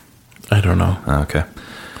them? I don't know. Okay.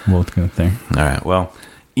 Well, it's good thing. All right. Well,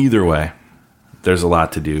 either way, there's a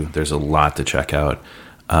lot to do. There's a lot to check out.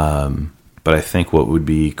 But I think what would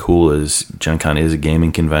be cool is Gen Con is a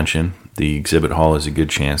gaming convention. The exhibit hall is a good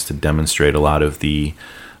chance to demonstrate a lot of the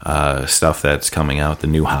stuff that's coming out, the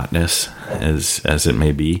new hotness, as it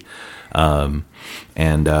may be. And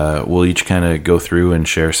we'll each kind of go through and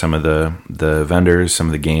share some of the vendors, some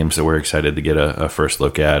of the games that we're excited to get a first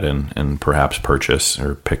look at and perhaps purchase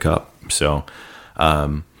or pick up. So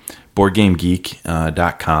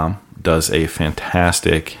BoardGameGeek.com does a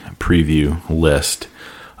fantastic preview list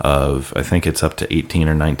of, I think it's up to 18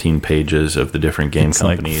 or 19 pages of the different game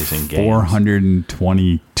companies and games.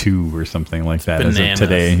 422 or something like that Bananas. As of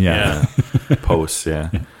today. Yeah. Posts,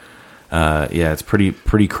 it's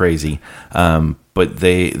pretty crazy. But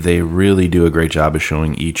they really do a great job of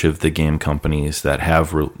showing each of the game companies that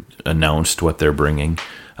have announced what they're bringing.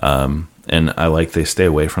 And I like they stay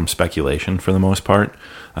away from speculation for the most part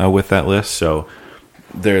with that list. So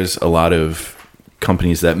there's a lot of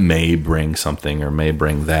companies that may bring something or may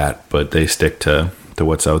bring that, but they stick to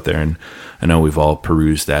what's out there. And I know we've all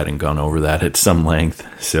perused that and gone over that at some length.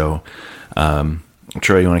 So,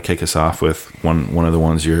 Troy, you want to kick us off with one of the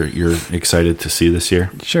ones you're excited to see this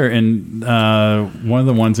year? Sure. And one of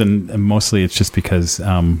the ones, and mostly it's just because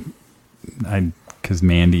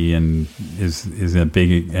Mandy is a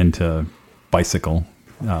big into bicycling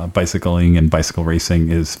and bicycle racing,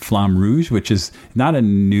 is Flamme Rouge, which is not a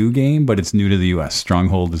new game, but it's new to the U.S.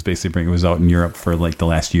 Stronghold is basically it was out in Europe for like the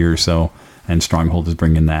last year or so, and Stronghold is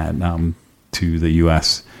bringing that. to the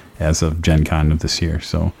U.S. as of Gen Con of this year.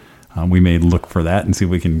 So we may look for that and see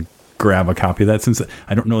if we can grab a copy of that, since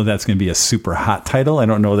I don't know if that's going to be a super hot title. I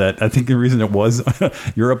don't know that. I think the reason it was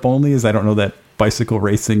Europe only is I don't know that bicycle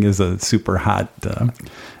racing is a super hot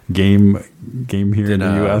game here in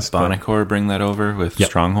the U.S. Bonacor bring that over with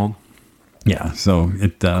Stronghold? Yeah, so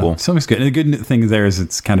Cool. So it's good. And the good thing there is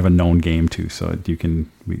it's kind of a known game too, so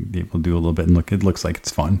we be able to do a little bit and look. It looks like it's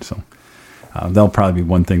fun. So that'll probably be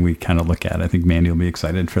one thing we kind of look at. I think Mandy will be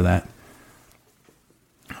excited for that.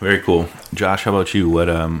 Very cool. Josh, how about you?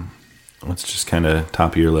 What's just kind of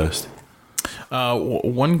top of your list?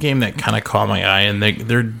 One game that kind of caught my eye, and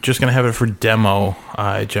they're just going to have it for demo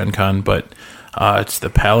at Gen Con, but it's the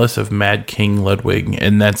Palace of Mad King Ludwig,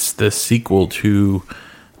 and that's the sequel to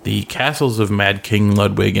the Castles of Mad King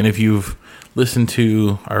Ludwig. And if you've listened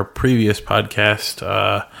to our previous podcast,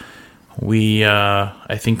 I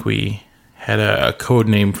think we had a code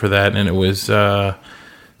name for that, and it was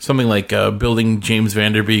something like building James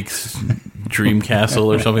Van Der Beek's Dream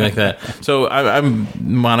Castle or something like that. So I'm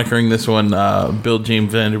monikering this one Build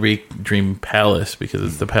James Van Der Beek Dream Palace because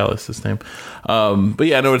it's the palace's name. But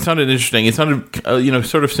yeah, no, it sounded interesting. It sounded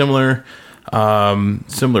sort of similar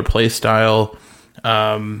play style.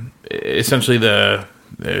 Essentially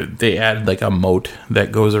they add like a moat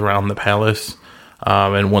that goes around the palace,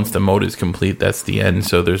 and once the moat is complete, that's the end.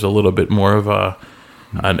 So there's a little bit more of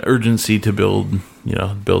an urgency to build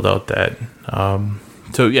out that.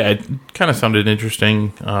 So yeah, it kind of sounded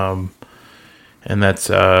interesting. And that's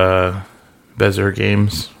Bezier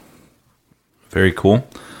Games. Very cool.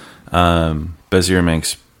 Bezier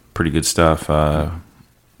makes pretty good stuff.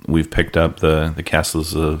 We've picked up the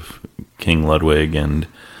Castles of King Ludwig and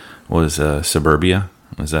was Suburbia.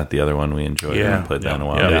 Was that the other one we enjoyed? Yeah, I haven't played that in a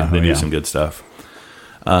while. Yeah, they do some good stuff.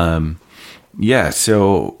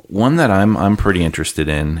 So one that I'm pretty interested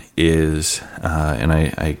in is, and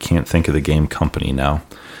I can't think of the game company now,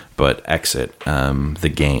 but Exit,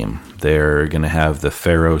 the game. They're going to have the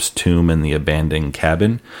Pharaoh's Tomb and the Abandoned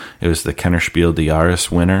Cabin. It was the Kennerspiel des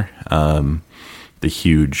Jahres winner, the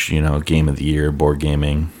huge, Game of the Year board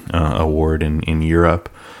gaming award in Europe.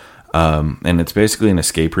 And it's basically an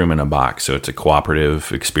escape room in a box. So it's a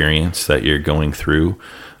cooperative experience that you're going through,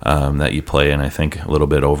 that you play in, I think, a little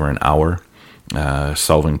bit over an hour.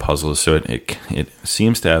 Solving puzzles, so it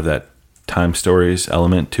seems to have that time stories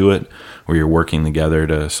element to it, where you're working together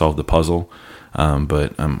to solve the puzzle.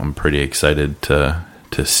 But I'm pretty excited to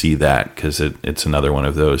see that because it's another one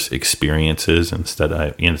of those experiences. Instead,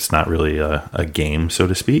 it's not really a game, so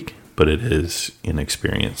to speak, but it is an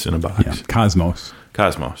experience in a box. Yeah, Cosmos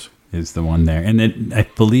is the one there, and I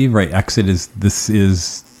believe Exit is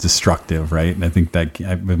destructive, right? And I think that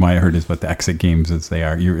what I heard is what the Exit games is.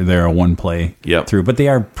 They're a one play through, but they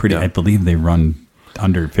are pretty. Yep. I believe they run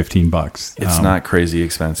under $15. It's not crazy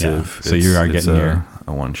expensive. Yeah. So you are getting a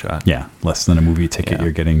one shot. Yeah, less than a movie ticket. Yeah.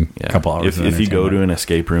 You're getting a couple hours. If you go to an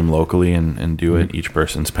escape room locally and do it, each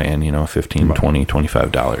person's paying $15, $20,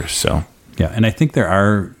 $25. So yeah, and I think there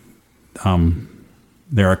are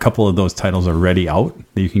a couple of those titles already out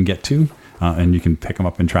that you can get to. And you can pick them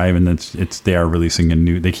up and try them, and they are releasing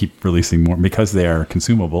they keep releasing more because they are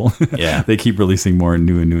consumable. Yeah. They keep releasing more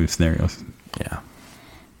new scenarios. Yeah.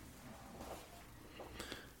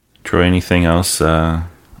 Troy, anything else? So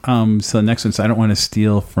the next one, so I don't want to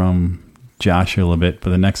steal from Josh a little bit, but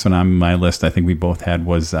the next one on my list, I think we both had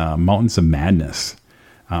was Mountains of Madness.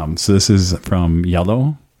 So this is from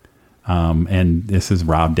Yellow, and this is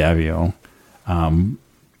Rob Davio.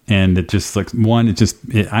 And it just looks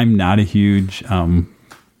I'm not a huge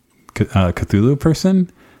Cthulhu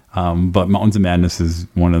person, but Mountains of Madness is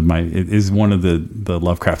one of the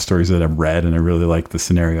Lovecraft stories that I've read, and I really like the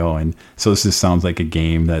scenario. And so this just sounds like a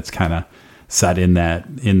game that's kind of set in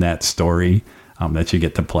that story that you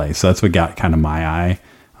get to play. So that's what got kind of my eye.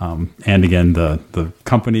 And again, the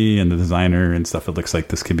company and the designer and stuff, it looks like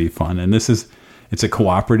this could be fun. And it's a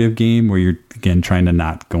cooperative game where you're, again, trying to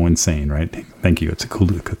not go insane, right? Thank you. It's a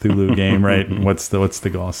Cthulhu game, right? What's the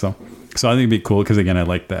goal? So I think it'd be cool because, again, I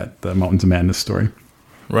like the Mountains of Madness story.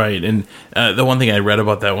 Right. And the one thing I read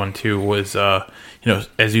about that one, too, was,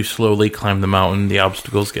 as you slowly climb the mountain, the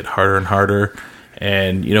obstacles get harder and harder.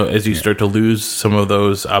 And, as you start to lose some of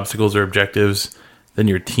those obstacles or objectives, then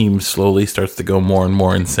your team slowly starts to go more and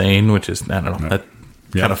more insane, which is, I don't know, that's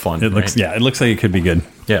kind of fun. It looks like it could be good.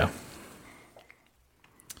 Yeah.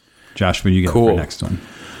 Josh, what do you got for next one?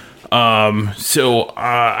 So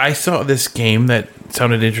I saw this game that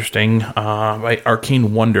sounded interesting by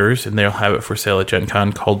Arcane Wonders, and they'll have it for sale at Gen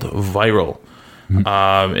Con, called Viral. Mm-hmm.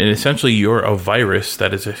 And essentially you're a virus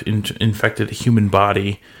that has infected a human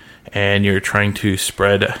body, and you're trying to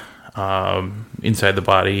spread inside the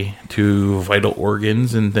body to vital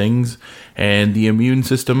organs and things, and the immune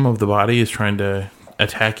system of the body is trying to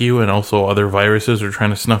attack you, and also other viruses are trying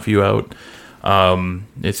to snuff you out.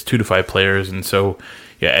 It's 2 to 5 players, and so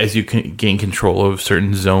as you can gain control of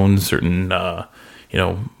certain zones, certain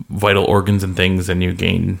vital organs and things, and you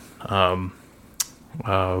gain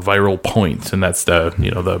viral points, and that's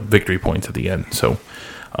the victory points at the end. So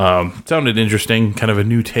sounded interesting, kind of a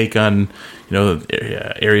new take on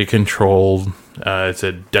area control. It's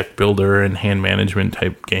a deck builder and hand management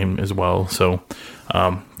type game as well. So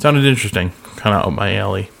sounded interesting, kind of up my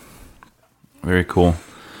alley. Very cool.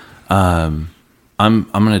 I'm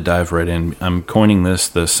going to dive right in. I'm coining this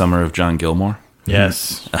the Summer of John Gilmore.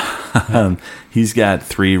 Yes. He's got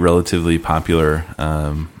 3 relatively popular,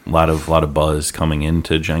 lot of buzz coming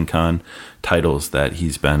into Gen Con titles that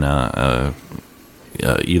he's been either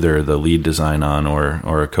the lead design on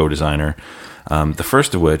or a co-designer. The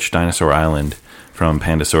first of which, Dinosaur Island from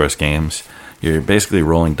Pandasaurus Games. You're basically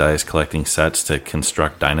rolling dice, collecting sets to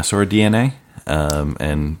construct dinosaur DNA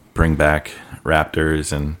and bring back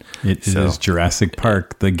raptors. And it is Jurassic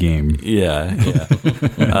Park, the game. Yeah.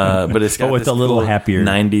 But it's got with this a little cool happier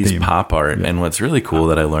 90s theme. pop art. Yeah. And what's really cool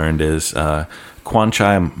that I learned is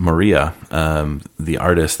Kwanchai Maria, the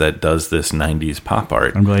artist that does this 90s pop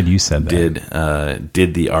art. I'm glad you said that.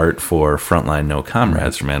 Did the art for Frontline No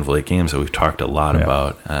Comrades from Anvil 8 Games that we've talked a lot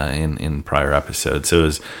about in prior episodes. So it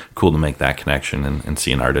was cool to make that connection and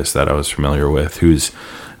see an artist that I was familiar with who's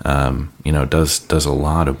does a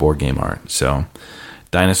lot of board game art. So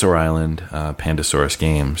Dinosaur Island, Pandasaurus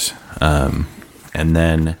Games, and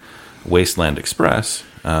then Wasteland Express.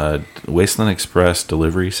 Wasteland Express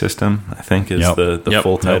Delivery System, I think, is the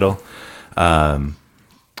full title.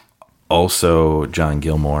 Also, John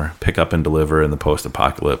Gilmore, pick up and deliver in the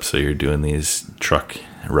post-apocalypse. So you're doing these truck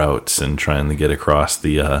routes and trying to get across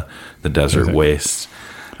the desert wastes.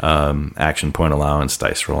 Action point allowance,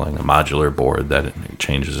 dice rolling, a modular board that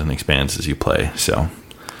changes and expands as you play. So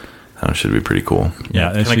that should be pretty cool.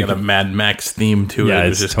 Yeah, kind of got a Mad Max theme to it. Yeah,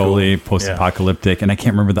 it's just totally cool. Post-apocalyptic. And I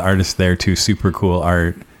can't remember the artist there, too. Super cool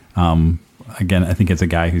art. Again, I think it's a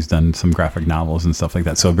guy who's done some graphic novels and stuff like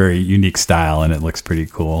that. So a very unique style, and it looks pretty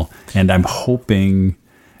cool. And I'm hoping,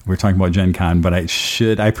 we're talking about Gen Con, but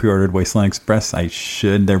I pre-ordered Wasteland Express.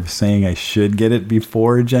 They're saying I should get it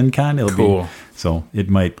before Gen Con. It'll cool. So it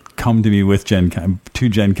might come to me with Gen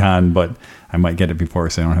Con, but I might get it before,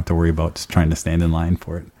 so I don't have to worry about trying to stand in line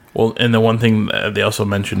for it. Well, and the one thing they also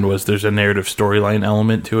mentioned was there's a narrative storyline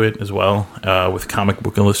element to it as well, with comic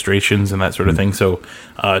book illustrations and that sort of thing. So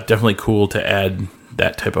definitely cool to add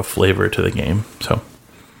that type of flavor to the game. So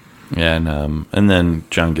yeah, and then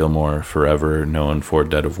John Gilmore, forever known for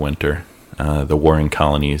Dead of Winter, the Warring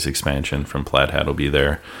Colonies expansion from Plaid Hat will be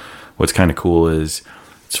there. What's kind of cool is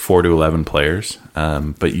it's 4 to 11 players,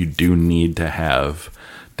 but you do need to have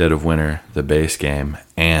Dead of Winter, the base game,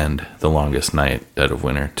 and The Longest Night, Dead of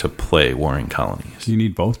Winter, to play Warring Colonies. You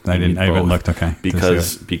need both? I haven't looked. Okay,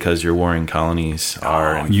 because your Warring Colonies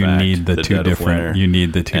are you need the two different. You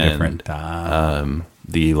need the two different.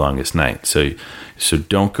 The Longest Night. So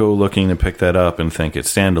don't go looking to pick that up and think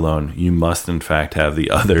it's standalone. You must in fact have the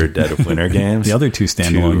other Dead of Winter games. The other 2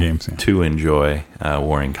 standalone games to enjoy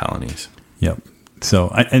Warring Colonies. Yep. So,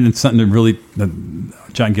 and it's something that really,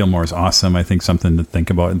 John Gilmore is awesome. I think something to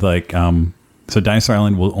think about. So Dinosaur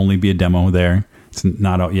Island will only be a demo there. It's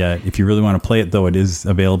not out yet. If you really want to play it, though, it is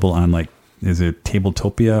available on is it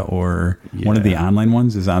Tabletopia or one of the online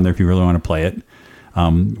ones is on there if you really want to play it.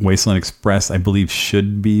 Wasteland Express, I believe,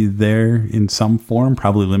 should be there in some form,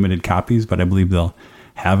 probably limited copies, but I believe they'll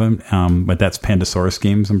have them. But that's Pandasaurus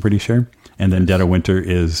Games, I'm pretty sure. And then Dead of Winter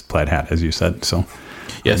is Plaid Hat, as you said. So.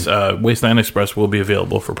 Yes, Wasteland Express will be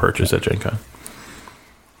available for purchase at Gen Con.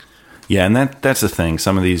 Yeah, and that's the thing.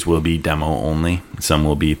 Some of these will be demo only. Some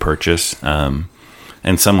will be purchase.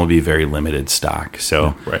 And some will be very limited stock.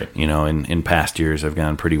 So, in past years, I've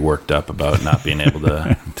gotten pretty worked up about not being able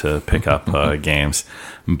to pick up games.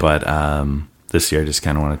 But this year, I just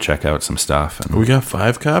kind of want to check out some stuff. And we got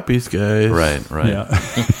 5 copies, guys. Right. Yeah.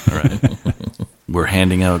 Right. We're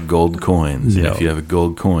handing out gold coins. And if you have a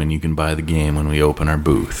gold coin, you can buy the game when we open our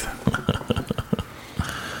booth.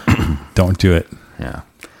 Don't do it. Yeah.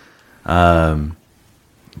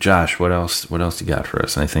 Josh, what else you got for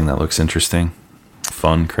us? Anything that looks interesting?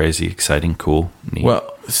 Fun, crazy, exciting, cool, neat?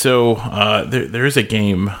 Well, so there is a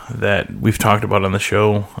game that we've talked about on the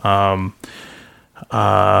show.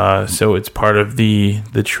 So it's part of the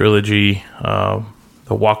trilogy, the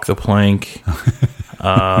Walk the Plank,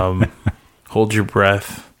 Hold Your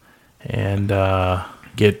Breath, and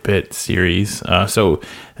Get Bit series. So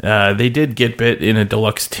they did Get Bit in a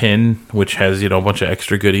deluxe tin, which has, a bunch of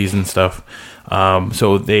extra goodies and stuff.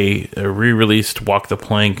 So they re-released Walk the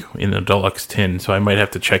Plank in a deluxe tin. So I might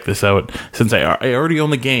have to check this out since I already own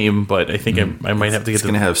the game, but I think I might have to get It's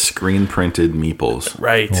going to have screen printed meeples.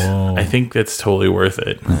 Right. Whoa. I think that's totally worth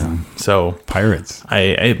it. So Pirates.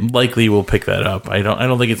 I likely will pick that up. I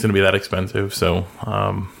don't think it's going to be that expensive. So,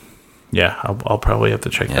 I'll probably have to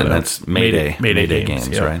check that out. And that's Mayday games,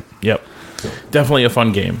 yep. right? Yep. Definitely a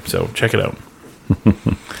fun game. So check it out.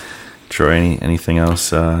 Troy, anything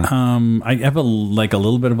else? I have a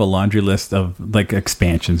little bit of a laundry list of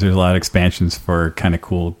expansions. There's a lot of expansions for kind of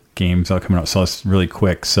cool games all coming out. So it's really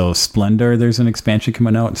quick. So Splendor, there's an expansion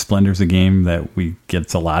coming out. Splendor's a game that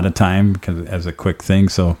gets a lot of time because as a quick thing.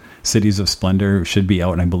 So Cities of Splendor should be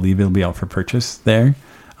out, and I believe it'll be out for purchase there.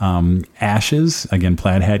 Ashes, again,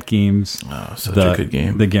 Plaid Hat Games. Oh, such a good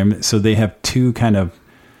game. The game. So they have two kind of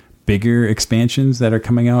bigger expansions that are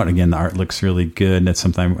coming out. Again, the art looks really good. That's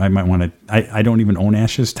something I might want to. I don't even own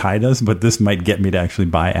Ashes. Ty does, but this might get me to actually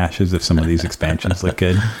buy Ashes if some of these expansions look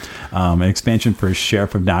good. An expansion for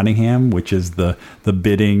Sheriff of Nottingham, which is the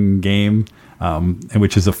bidding game.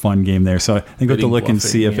 Which is a fun game there. So I think we'll have to look and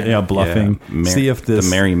see if bluffing. See if this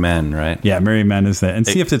the Merry Men, right? Yeah, Merry Men is that, and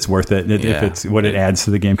see if it's worth it. If it's what it adds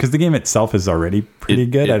to the game, because the game itself is already pretty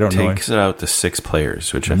good. I don't know. It takes it out to 6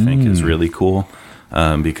 players, which I think is really cool.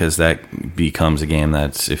 Because that becomes a game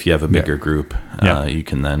that's, if you have a bigger group, you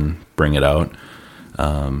can then bring it out,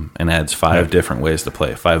 and adds 5 different ways to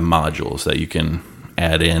play, 5 modules that you can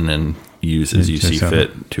add in and use as you see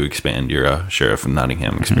fit to expand your Sheriff of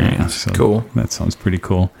Nottingham experience. So cool. That sounds pretty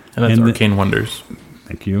cool. And that's Arcane Wonders.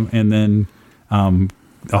 Thank you. And then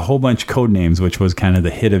a whole bunch of code names, which was kind of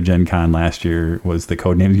the hit of Gen Con last year, was the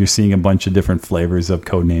code names. You're seeing a bunch of different flavors of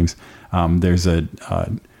code names. There's a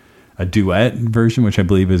duet version, which I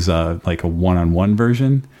believe is like a one-on-one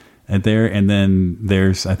version there. And then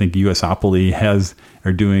there's, I think USopoly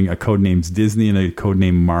are doing a Codenames Disney and a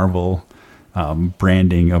Codename Marvel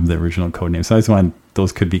branding of the original Codename. So I just want,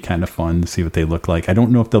 those could be kind of fun to see what they look like. I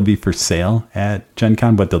don't know if they'll be for sale at Gen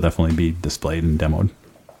Con, but they'll definitely be displayed and demoed.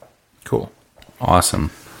 Cool.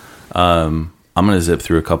 Awesome. I'm going to zip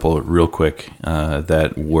through a couple real quick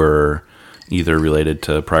that were either related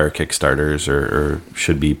to prior Kickstarters or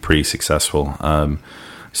should be pretty successful.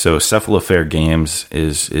 So Cephalofair Games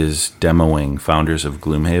is demoing Founders of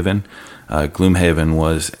Gloomhaven. Gloomhaven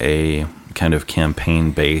was a kind of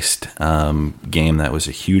campaign-based game that was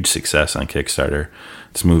a huge success on Kickstarter.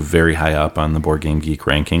 It's moved very high up on the Board Game Geek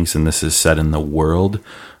rankings, and this is set in the world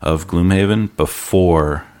of Gloomhaven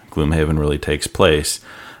before Gloomhaven really takes place.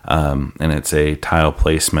 And it's a tile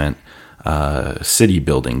placement city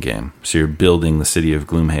building game. So you're building the city of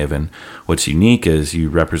Gloomhaven. What's unique is you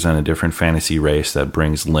represent a different fantasy race that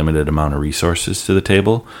brings limited amount of resources to the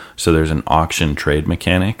table. So there's an auction trade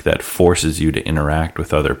mechanic that forces you to interact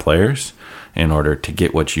with other players in order to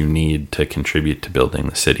get what you need to contribute to building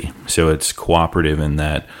the city. So it's cooperative in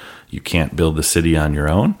that you can't build the city on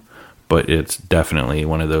your own, but it's definitely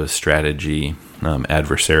one of those strategy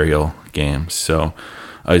adversarial games. So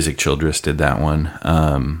Isaac Childress did that one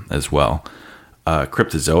as well.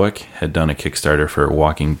 Cryptozoic had done a Kickstarter for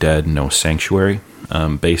Walking Dead No Sanctuary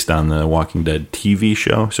based on the Walking Dead TV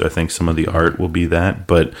show. So I think some of the art will be that,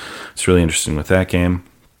 but it's really interesting with that game.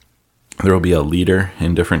 There will be a leader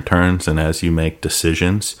in different turns, and as you make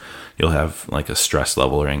decisions, you'll have like a stress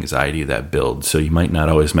level or anxiety that builds. So you might not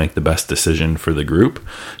always make the best decision for the group.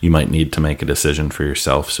 You might need to make a decision for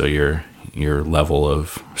yourself so your level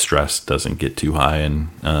of stress doesn't get too high and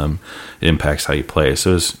it impacts how you play.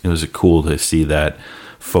 So it was cool to see that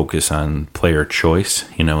focus on player choice,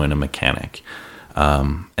 in a mechanic.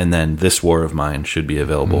 And then This War of Mine should be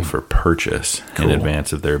available for purchase in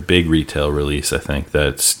advance of their big retail release. I think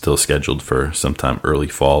that's still scheduled for sometime early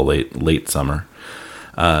fall, late summer.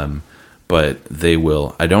 But they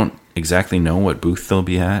will. I don't exactly know what booth they'll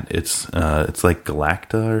be at. It's like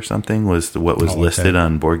Galacta or something was what was listed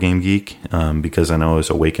on Board Game Geek, because I know it was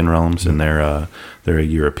Awaken Realms and they're a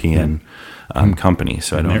European company,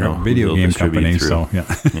 so I don't know who video game company. Through. So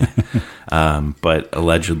yeah. But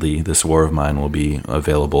allegedly, This War of Mine will be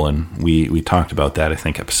available, and we talked about that. I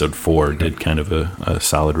think episode 4 did kind of a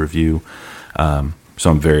solid review. So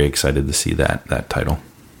I'm very excited to see that title.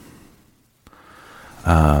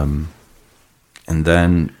 And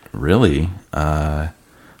then really,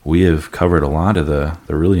 we have covered a lot of the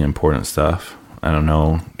really important stuff. I don't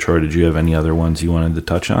know, Troy, did you have any other ones you wanted to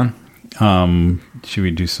touch on? Should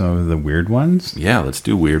we do some of the weird ones? Yeah, let's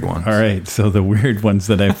do weird ones. All right. So the weird ones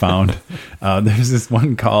that I found, there's this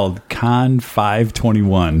one called Con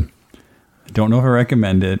 521. Don't know if I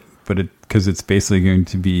recommend it, but because it's basically going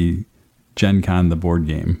to be Gen Con, the board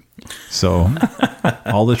game. So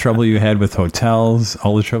all the trouble you had with hotels,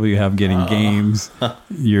 all the trouble you have getting games, when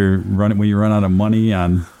you run out of money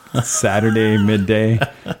on Saturday midday,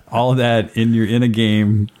 all of that you're in a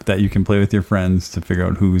game that you can play with your friends to figure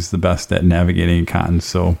out who's the best at navigating a con.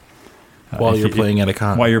 So while you're playing at a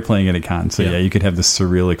con. So yeah, you could have this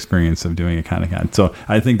surreal experience of doing a con. So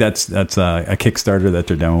I think that's a Kickstarter that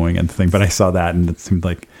they're demoing and the thing. But I saw that and it seemed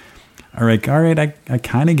like, all right. I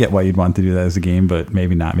kind of get why you'd want to do that as a game, but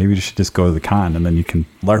maybe not. Maybe you should just go to the con and then you can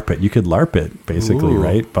LARP it. You could LARP it basically,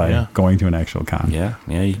 right? By going to an actual con. Yeah,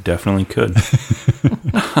 you definitely could.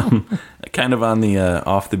 Kind of on the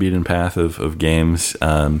off the beaten path of games.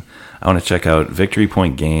 I want to check out Victory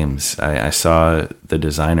Point Games. I saw the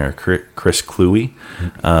designer, Chris Kluwe.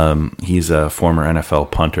 He's a former NFL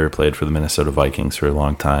punter, played for the Minnesota Vikings for a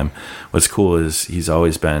long time. What's cool is he's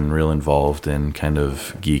always been real involved in kind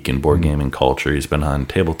of geek and board gaming culture. He's been on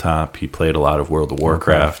Tabletop. He played a lot of World of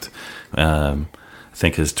Warcraft. I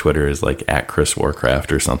think his Twitter is like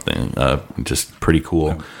 @ChrisWarcraft or something. Just pretty cool.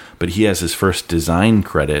 Yeah. But he has his first design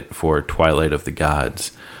credit for Twilight of the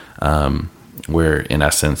Gods, where in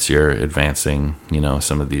essence you're advancing,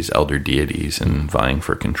 some of these elder deities and vying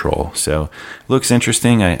for control. So it looks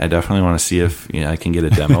interesting. I definitely want to see if I can get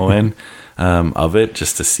a demo in of it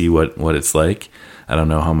just to see what it's like. I don't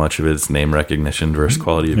know how much of it's name recognition versus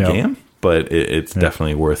quality of game, but it's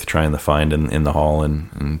definitely worth trying to find in the hall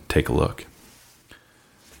and take a look.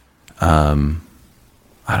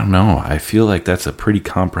 I don't know. I feel like that's a pretty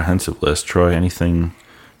comprehensive list. Troy, anything?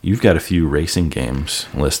 You've got a few racing games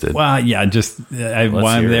listed. Well, yeah, while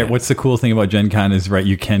I'm there, what's the cool thing about Gen Con is, right,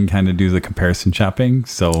 you can kind of do the comparison shopping.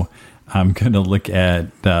 So I'm going to look at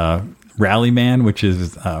Rallyman, which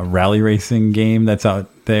is a rally racing game that's out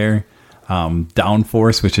there.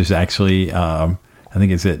 Downforce, which is actually, I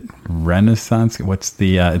think, is it Renaissance? It's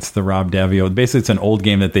the Rob Davio. Basically, it's an old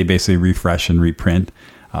game that they basically refresh and reprint.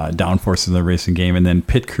 Downforce is a racing game. And then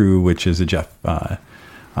Pit Crew, which is a Jeff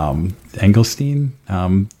Engelstein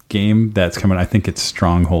game that's coming. I think it's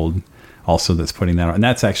Stronghold also that's putting that out, and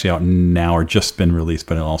that's actually out now or just been released,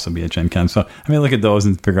 but it'll also be at Gen Con. So I may look at those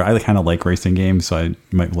and figure I kind of like racing games, so I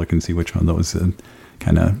might look and see which one of those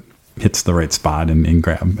kind of hits the right spot and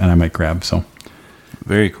grab, and I might grab. So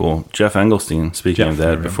very cool. Jeff Engelstein, speaking of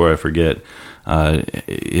that, before I forget,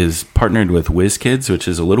 is partnered with WizKids, which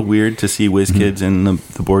is a little weird to see WizKids in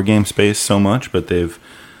the board game space so much, but they've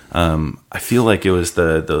I feel like it was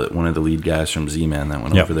the one of the lead guys from Z-Man that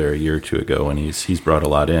went over there a year or two ago, and he's brought a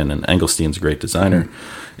lot in. And Engelstein's a great designer,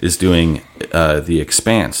 is doing The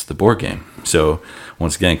Expanse, the board game. So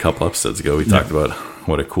once again, a couple episodes ago, we talked about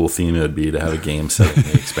what a cool theme it would be to have a game set in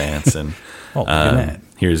The Expanse. And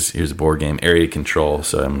here's a board game, Area Control.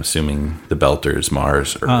 So I'm assuming the Belters,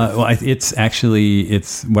 Mars.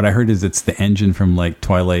 It's what I heard is it's the engine from like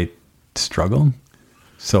Twilight Struggle.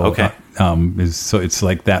 So so it's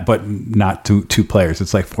like that, but not two players.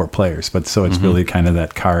 It's like 4 players, but so it's really kind of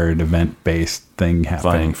that card event based thing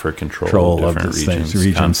happening. Vying for control of the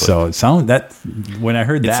regions. So it sounded that when I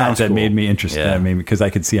heard that cool. Made me interested. Yeah. That made me, because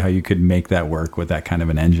I could see how you could make that work with that kind of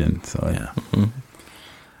an engine. So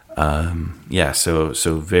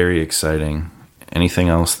so very exciting. Anything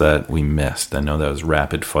else that we missed? I know that was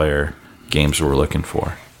rapid fire games we're looking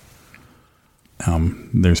for.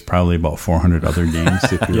 There's probably about 400 other games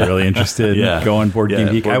if you're really interested. Go on Board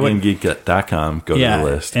Game Geek. BoardGameGeek.com. Go to the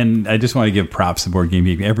list. And I just want to give props to Board Game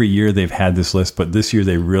Geek. Every year they've had this list, but this year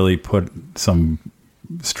they really put some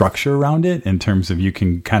structure around it in terms of you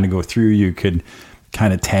can kind of go through. You could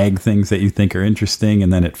kind of tag things that you think are interesting,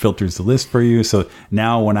 and then it filters the list for you. So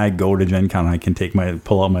now when I go to Gen Con, I can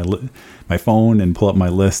pull out my phone and pull up my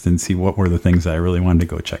list and see what were the things that I really wanted to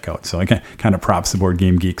go check out. So I kind of props to Board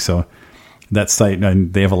Game Geek. So that site,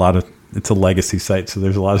 and they have it's a legacy site, so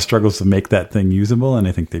there's a lot of struggles to make that thing usable, and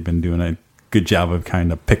I think they've been doing a good job of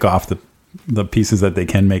kind of pick off the pieces that they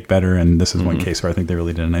can make better, and this is one case where I think they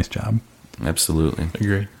really did a nice job. Absolutely.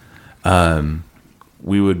 Agree.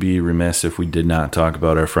 We would be remiss if we did not talk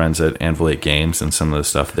about our friends at Anvil 8 Games and some of the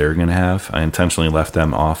stuff they're going to have. I intentionally left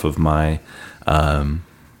them off of my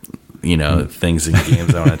things and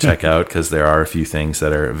games I want to check out, because there are a few things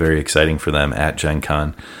that are very exciting for them at Gen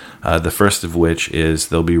Con. The first of which is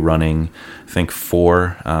they'll be running, I think,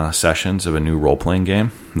 4 sessions of a new role-playing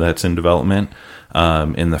game that's in development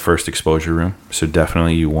in the first exposure room. So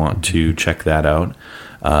definitely you want to check that out.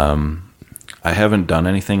 I haven't done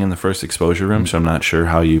anything in the first exposure room, so I'm not sure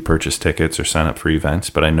how you purchase tickets or sign up for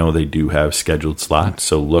events, but I know they do have scheduled slots.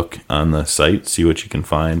 So look on the site, see what you can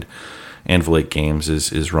find, Anvil Lake Games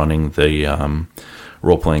is running the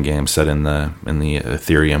role playing game set in the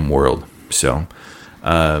Ethereum world. So,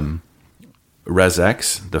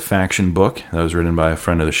 ResX, the faction book that was written by a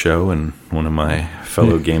friend of the show and one of my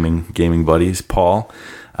fellow gaming buddies, Paul,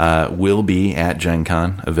 will be at Gen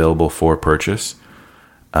Con, available for purchase.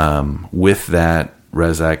 With that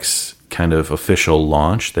ResX kind of official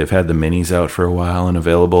launch, they've had the minis out for a while and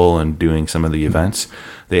available and doing some of the events.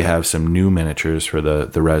 They have some new miniatures for the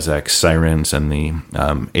ResX Sirens and the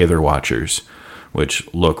Aether Watchers, which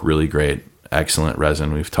look really great. Excellent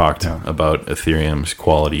resin. We've talked about Ethereum's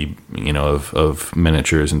quality, of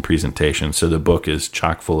miniatures and presentation. So the book is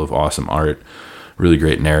chock full of awesome art, really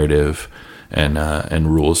great narrative,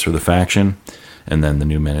 and rules for the faction, and then the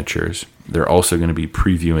new miniatures. They're also going to be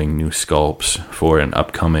previewing new sculpts for an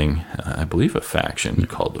upcoming, I believe, a faction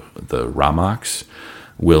called the Ramox.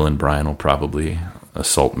 Will and Brian will probably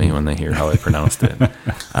assault me when they hear how I pronounced it,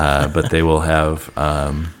 but they will have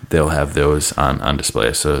those on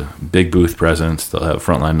display. So big booth presence. They'll have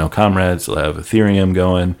Frontline No Comrades. They'll have Ethereum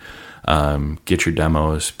going. Get your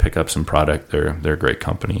demos, pick up some product. They're a great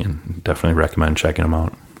company, and definitely recommend checking them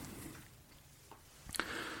out.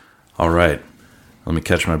 All right, let me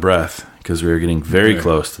catch my breath because we are getting very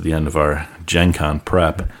close to the end of our Gen Con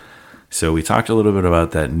prep. So we talked a little bit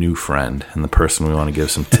about that new friend and the person we want to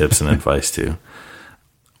give some tips and advice to.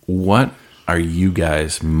 What are you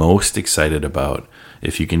guys most excited about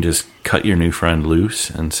if you can just cut your new friend loose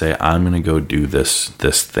and say, I'm going to go do this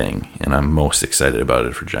thing, and I'm most excited about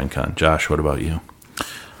it for Gen Con? Josh, what about you?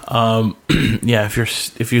 Yeah,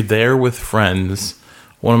 if you're there with friends,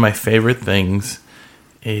 one of my favorite things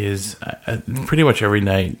is pretty much every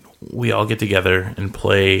night we all get together and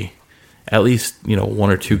play at least,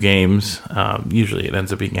 one or two games. Usually it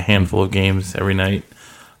ends up being a handful of games every night.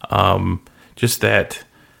 Just that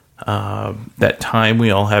time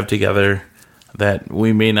we all have together, that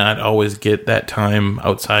we may not always get that time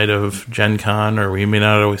outside of Gen Con, or we may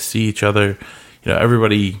not always see each other.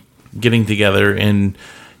 Everybody getting together in,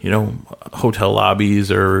 hotel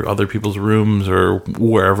lobbies or other people's rooms or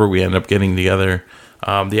wherever we end up getting together.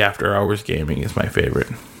 The after hours gaming is my favorite.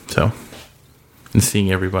 So, and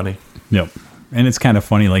seeing everybody. Yep. And it's kind of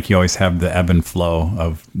funny, like you always have the ebb and flow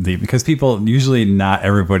of because people, usually not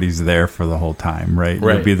everybody's there for the whole time, right?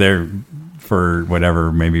 You'll be there for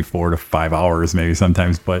whatever, maybe 4 to 5 hours, maybe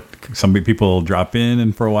sometimes, but some people will drop in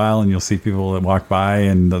and for a while, and you'll see people that walk by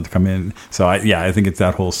and they'll come in. So I think it's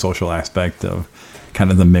that whole social aspect of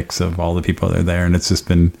kind of the mix of all the people that are there. And it's just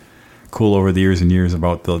been cool over the years and years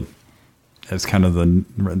about as kind of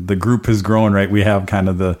the group has grown, right? We have kind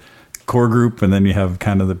of the core group, and then you have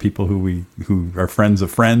kind of the people who are friends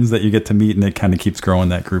of friends that you get to meet, and it kind of keeps growing,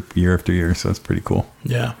 that group, year after year. So it's pretty cool.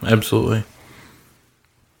 Yeah, absolutely.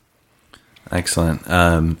 Excellent.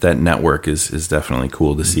 That network is definitely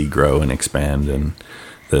cool to see grow and expand, and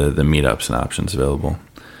the meetups and options available.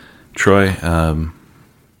 Troy,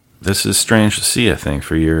 this is strange to see, I think,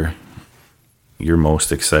 for you're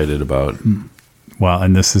most excited about. Well,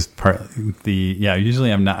 and this is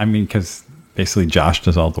usually I'm not, because basically Josh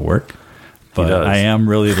does all the work, but I am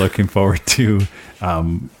really looking forward to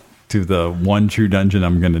the one True Dungeon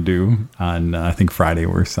I'm going to do on, I think Friday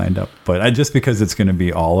we're signed up, but just because it's going to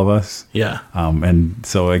be all of us. Yeah. And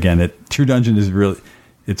so again, True Dungeon is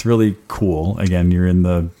really cool. Again, you're in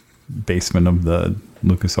the basement of the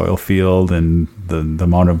Lucas Oil Field, and the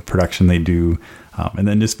amount of production they do. And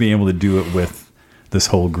then just being able to do it with this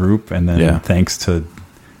whole group, and then thanks to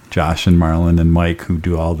Josh and Marlon and Mike, who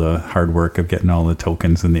do all the hard work of getting all the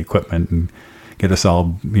tokens and the equipment and get us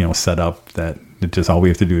all set up, that it just all we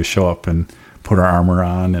have to do is show up and put our armor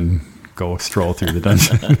on and go stroll through the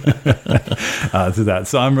dungeon to that.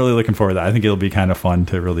 So I'm really looking forward to that. I think it'll be kind of fun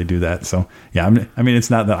to really do that. So yeah, it's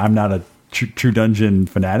not that I'm not a True Dungeon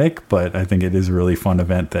fanatic, but I think it is a really fun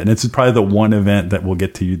event, and it's probably the one event that we'll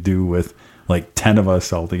get to do with like 10 of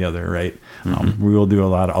us all together, right? Mm-hmm. We will do a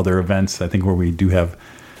lot of other events, I think, where we do have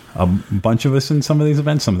a bunch of us in some of these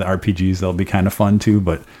events. Some of the RPGs, they'll be kind of fun too,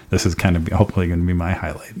 but this is kind of hopefully going to be my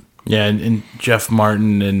highlight. Yeah, and Jeff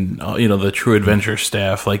Martin and the True Adventure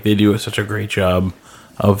staff, like, they do such a great job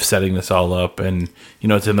of setting this all up, and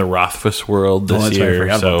it's in the Rothfuss world this year.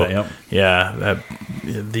 Right, so that, yep. Yeah,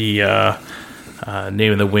 the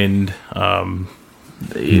Name of the Wind,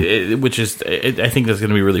 which is, I think that's going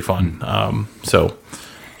to be really fun. So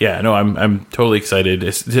yeah, no, I'm totally excited,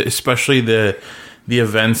 especially the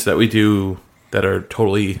events that we do that are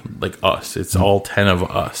totally like us. It's all 10 of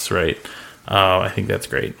us, right? I think that's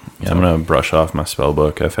great. Yeah, I'm going to brush off my spell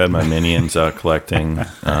book. I've had my minions out collecting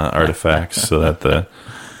artifacts so that the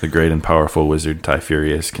great and powerful wizard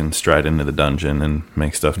Typhurius can stride into the dungeon and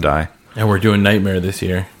make stuff die. And we're doing Nightmare this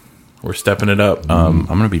year. We're stepping it up. I'm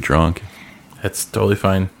going to be drunk. That's totally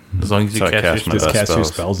fine. As long as you So I cast cast your my Just best cast your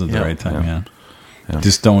spells. spells at the Yeah. right time. Yeah. Yeah.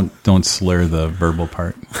 Just don't slur the verbal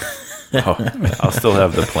part. Oh, I'll still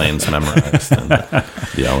have the planes memorized and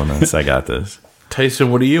the elements. I got this.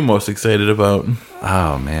 Tyson, what are you most excited about?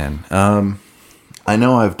 Oh, man. I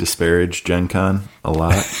know I've disparaged Gen Con a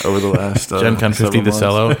lot over the last Gen Con 50 to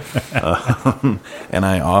sell out. And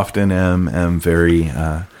I often am very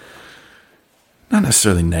not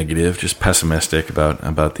necessarily negative, just pessimistic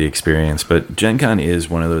about the experience. But Gen Con is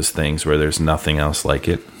one of those things where there's nothing else like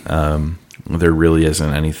it. There really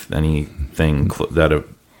isn't anything that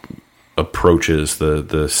approaches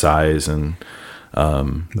the size and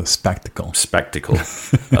The spectacle.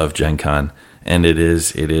 of Gen Con. And it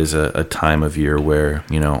is a time of year where,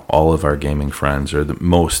 all of our gaming friends, or the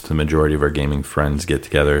majority of our gaming friends, get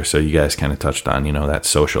together. So you guys kind of touched on, that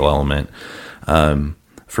social element.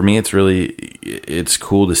 For me, it's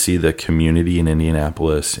cool to see the community in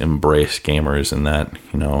Indianapolis embrace gamers, and that,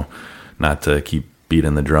 not to keep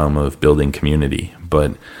beating the drum of building community,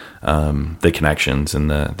 but the connections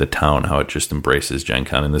and the town, how it just embraces Gen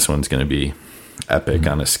Con. And this one's going to be epic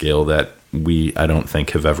on a scale that I don't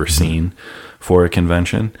think have ever seen for a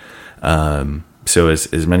convention. So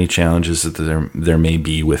as many challenges that there may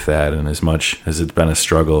be with that, and as much as it's been a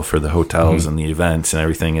struggle for the hotels and the events and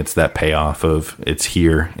everything, it's that payoff of it's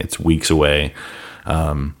here, it's weeks away.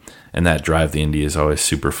 And that drive to Indy is always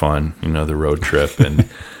super fun, the road trip, and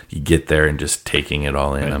you get there and just taking it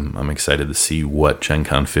all in. Right. I'm excited to see what Gen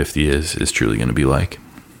Con 50 is truly going to be like.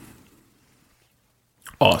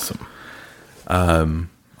 Awesome.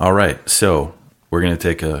 All right, so we're going to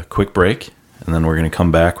take a quick break, and then we're going to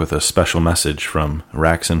come back with a special message from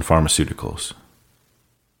Raxen Pharmaceuticals.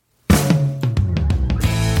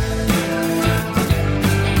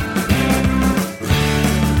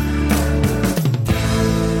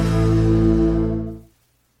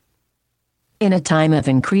 In a time of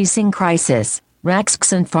increasing crisis,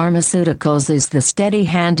 Raxen Pharmaceuticals is the steady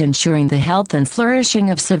hand ensuring the health and flourishing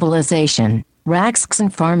of civilization.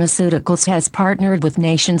 Raxen Pharmaceuticals has partnered with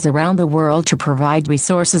nations around the world to provide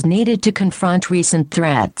resources needed to confront recent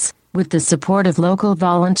threats. With the support of local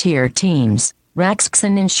volunteer teams,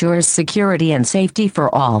 Raxen ensures security and safety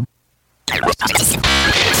for all. Not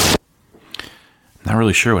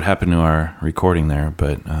really sure what happened to our recording there,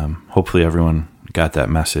 but hopefully everyone got that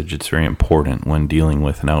message. It's very important when dealing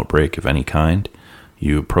with an outbreak of any kind,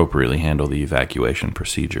 you appropriately handle the evacuation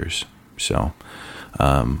procedures. So,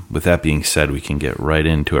 with that being said, we can get right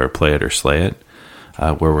into our Play It or Slay It,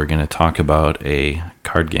 where we're going to talk about a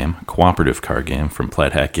card game, a cooperative card game from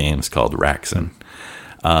Plaid Hat Games called Raxen.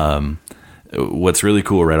 What's really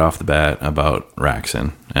cool right off the bat about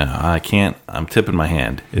Raxen, I'm tipping my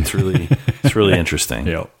hand. It's really interesting.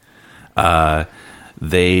 Yep.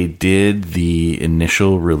 They did the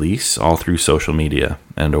initial release all through social media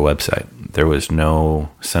and a website. There was no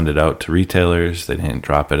send it out to retailers. They didn't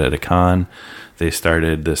drop it at a con. They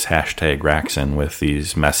started this hashtag Raxen with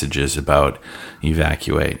these messages about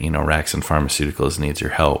evacuate. Raxen Pharmaceuticals needs your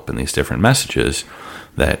help, and these different messages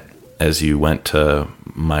that as you went to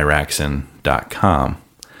myraxen.com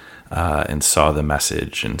and saw the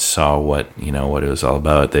message and saw what it was all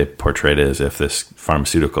about, they portrayed it as if this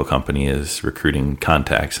pharmaceutical company is recruiting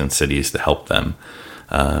contacts in cities to help them.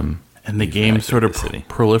 And the game sort of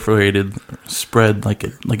proliferated, spread like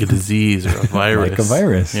a disease or a virus. Like a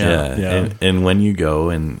virus. Yeah. And when you go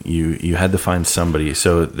and you had to find somebody,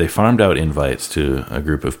 so they farmed out invites to a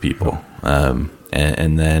group of people,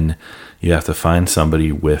 and then you have to find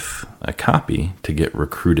somebody with a copy to get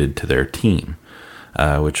recruited to their team.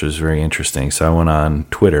 Which was very interesting. So I went on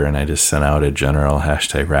Twitter and I just sent out a general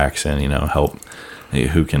hashtag Raxen, help,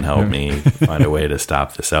 who can help me find a way to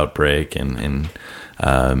stop this outbreak. And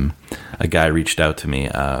a guy reached out to me,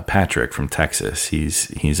 Patrick from Texas.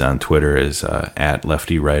 He's on Twitter as at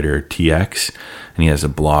LeftyWriterTX, and he has a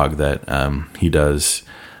blog that he does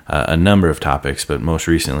a number of topics, but most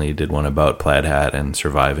recently he did one about Plaid Hat and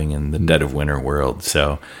surviving in the dead of winter world.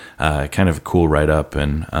 So kind of a cool write-up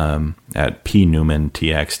and at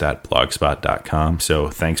pnewmantx.blogspot.com. So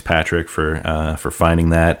thanks, Patrick, for finding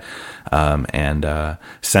that and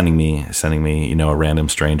sending me a random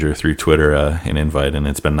stranger through Twitter an invite, and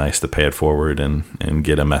it's been nice to pay it forward and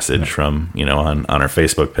get a message from on our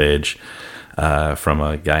Facebook page from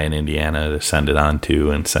a guy in Indiana to send it on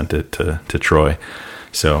to, and sent it to Troy.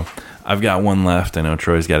 So I've got one left. I know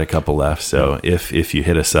Troy's got a couple left. So if you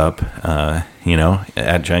hit us up,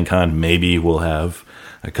 at Gen Con, maybe we'll have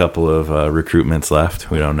a couple of recruitments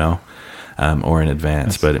left. We don't know, or in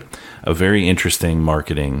advance. But a very interesting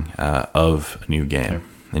marketing of a new game.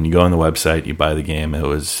 And you go on the website, you buy the game. It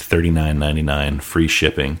was $39.99, free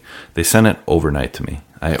shipping. They sent it overnight to me.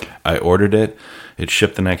 I ordered it. It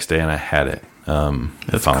shipped the next day, and I had it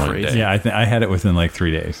the following crazy. day. Yeah, I had it within like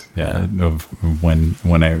 3 days. Yeah, of when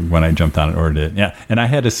I jumped on it, ordered it. Yeah, and I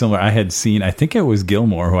had a similar. I had seen. I think it was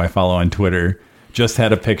Gilmore, who I follow on Twitter, just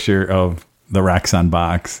had a picture of the Raxon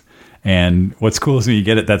box. And what's cool is when you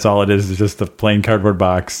get it, that's all it is. It's just a plain cardboard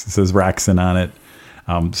box. It says Raxon on it.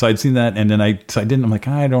 So I'd seen that, and then I didn't. I'm like,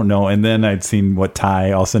 I don't know. And then I'd seen what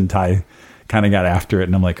Ty. All of a sudden, Ty kind of got after it,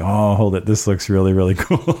 and I'm like, oh, hold it. This looks really, really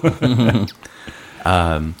cool.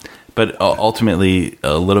 But ultimately,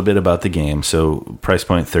 a little bit about the game. So price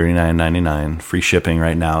point $39.99, free shipping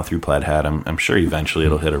right now through Plaid Hat. I'm sure eventually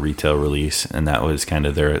it'll hit a retail release, and that was kind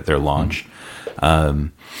of their launch.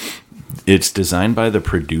 It's designed by the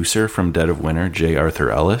producer from Dead of Winter, J.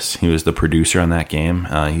 Arthur Ellis. He was the producer on that game.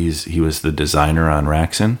 He was the designer on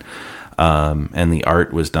Raxon. And the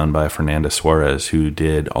art was done by Fernanda Suarez, who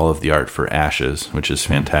did all of the art for Ashes, which is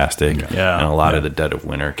fantastic. Yeah. And a lot of the Dead of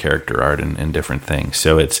Winter character art and different things.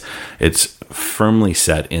 So it's firmly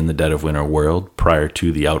set in the Dead of Winter world prior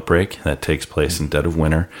to the outbreak that takes place in Dead of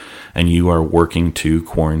Winter. And you are working to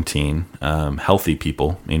quarantine healthy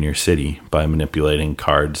people in your city by manipulating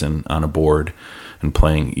cards and on a board and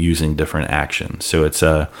playing using different actions. So it's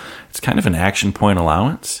kind of an action point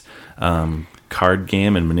allowance. Card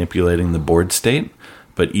game and manipulating the board state,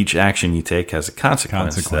 but each action you take has a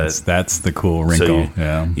consequence. That's the cool wrinkle.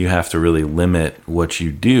 So you have to really limit what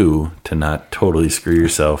you do to not totally screw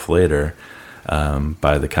yourself later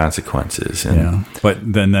by the consequences. And but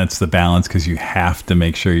then that's the balance, because you have to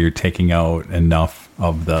make sure you're taking out enough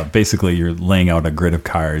of basically you're laying out a grid of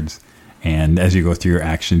cards, and as you go through your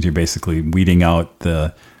actions, you're basically weeding out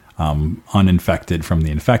the uninfected from the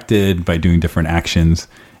infected by doing different actions.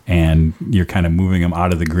 And you're kind of moving them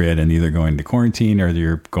out of the grid and either going to quarantine or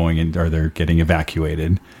they're going in, or they're getting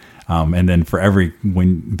evacuated. And then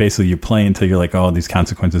when basically you play until you're like, oh, these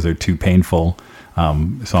consequences are too painful. So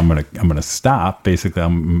I'm gonna stop. Basically,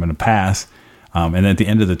 I'm gonna pass. And then at the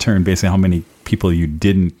end of the turn, basically how many people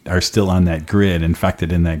you are still on that grid,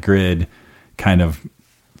 infected in that grid, kind of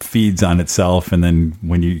feeds on itself. And then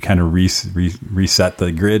when you kind of reset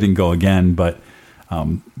the grid and go again, but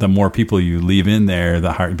the more people you leave in there,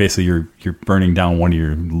 the hard. Basically, you're burning down one of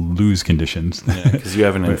your lose conditions. Because you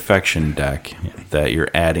have an infection deck that you're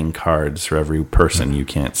adding cards for every person you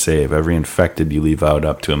can't save. Every infected you leave out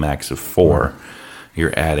up to a max of 4,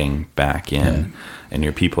 you're adding back in, and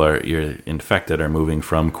your infected are moving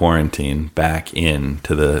from quarantine back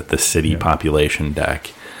into the city population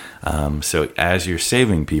deck. So as you're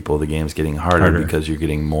saving people, the game's getting harder because you're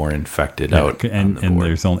getting more infected out. And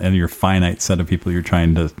there's only your finite set of people you're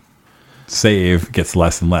trying to save gets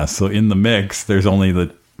less and less. So in the mix, there's only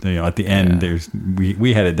at the end,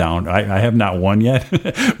 we had it down. I have not won yet.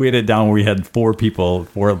 We had it down where we had 4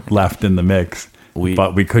 left in the mix,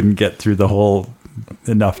 but we couldn't get through the whole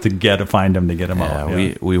enough to find them to get them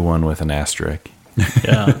out. We won with an asterisk.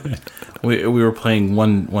 Yeah. We were playing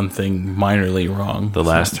one thing minorly wrong. The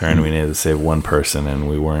last turn, we needed to save one person, and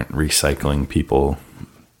we weren't recycling people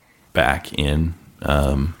back in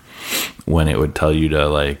when it would tell you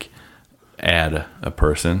to add a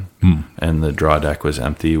person, and the draw deck was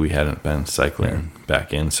empty. We hadn't been cycling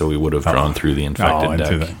back in, so we would have drawn through the infected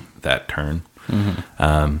deck that turn.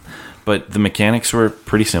 Mm-hmm. But the mechanics were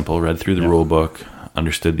pretty simple. Read through the rule book,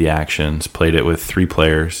 understood the actions, played it with 3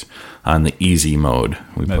 players. On the easy mode,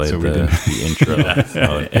 we played the intro.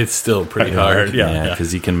 So it's still pretty hard.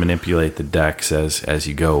 Because you can manipulate the decks as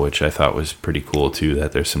you go, which I thought was pretty cool too.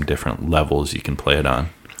 That there's some different levels you can play it on,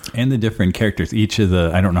 and the different characters. Each of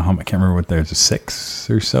I don't know how I can't remember what there's 6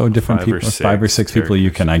 or so different people, 5 or 6 people you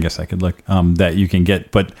can. I guess I could look that you can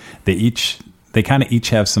get, but they kind of each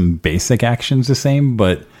have some basic actions the same,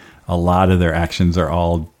 but a lot of their actions are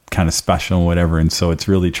all kind of special and whatever, and so it's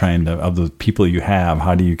really trying to, of the people you have,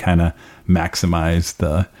 how do you kind of maximize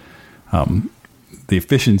the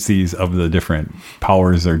efficiencies of the different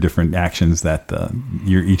powers or different actions that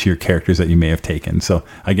each of your characters that you may have taken. So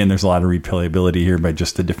again, there's a lot of replayability here by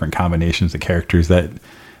just the different combinations of characters that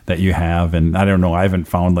you have. And I don't know, I haven't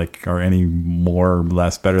found are any more or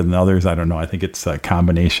less better than others. I don't know. I think it's a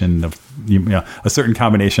combination of a certain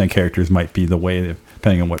combination of characters might be the way,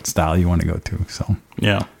 depending on what style you want to go to. So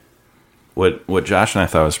yeah. What Josh and I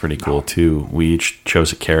thought was pretty cool too, we each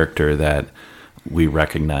chose a character that we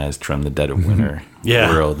recognized from the Dead of Winter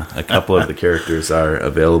world. A couple of the characters are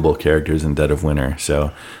available characters in Dead of Winter. So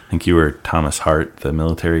I think you were Thomas Hart, the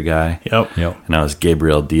military guy. Yep. And I was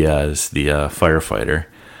Gabriel Diaz, the firefighter,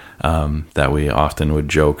 that we often would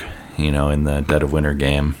joke in the Dead of Winter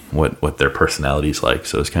game, what their personality's like.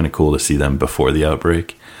 So it's kind of cool to see them before the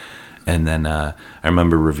outbreak. And then I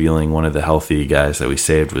remember revealing one of the healthy guys that we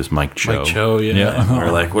saved was Mike Cho. Mike Cho, yeah.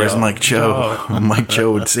 We're like, where's Mike Cho? Mike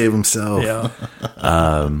Cho would save himself. Yeah.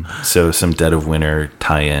 So some Dead of Winter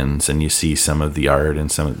tie-ins, and you see some of the art and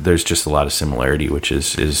there's just a lot of similarity, which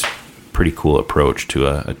is pretty cool approach to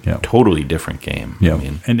a totally different game. Yeah,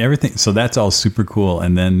 and everything. So that's all super cool.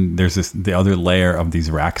 And then there's the other layer of these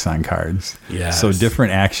Raxon cards. Yeah. So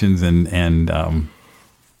different actions and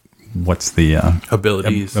what's the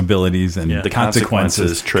abilities and the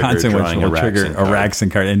consequences trigger drawing a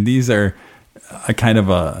Raxon card. And these are a kind of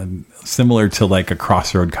a similar to like a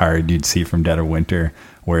crossroad card you'd see from Dead of Winter,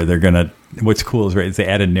 where they're gonna. What's cool is they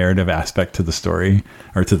add a narrative aspect to the story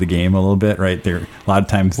or to the game a little bit, right? They're a lot of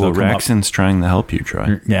times. Well, Raxon's trying to help you,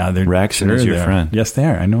 Troy. Yeah, Raxon is your friend. Yes, they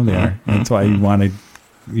are. I know they are. That's why you want to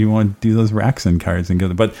do those Raxon cards and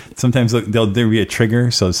go. But sometimes there'll be a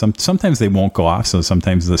trigger, so sometimes they won't go off. So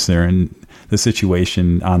sometimes the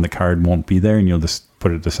situation on the card won't be there, and you'll just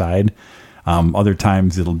put it aside. Other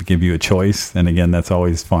times it'll give you a choice, and again, that's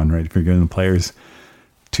always fun, right? If you're giving the players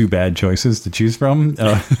two bad choices to choose from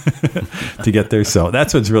to get there. So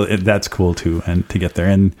that's that's cool too, and to get there.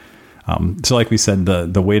 And so like we said,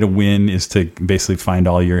 the way to win is to basically find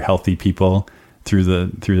all your healthy people through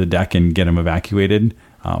the deck and get them evacuated.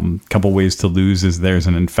 Couple ways to lose is there's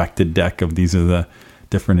an infected deck of these are the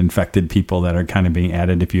different infected people that are kind of being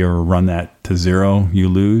added. If you ever run that to 0, you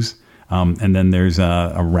lose. And then there's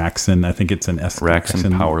a Raxon, I think it's an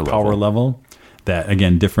Raxon power level. That,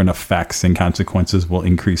 again, different effects and consequences will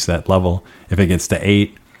increase that level. If it gets to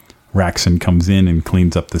 8, Raxon comes in and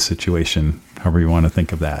cleans up the situation, however you want to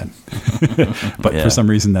think of that. But for some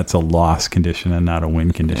reason, that's a loss condition and not a win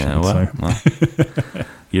condition. Yeah, well,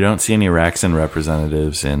 you don't see any Raxon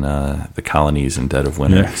representatives in the colonies in Dead of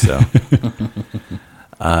Winter. Yeah. So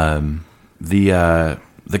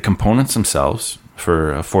the components themselves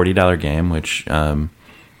for a $40 game, which...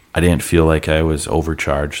 I didn't feel like I was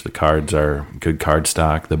overcharged. The cards are good card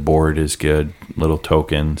stock. The board is good. Little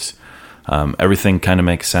tokens. Everything kind of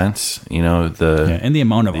makes sense. And the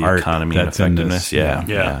amount of art economy and effectiveness.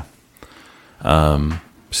 Yeah.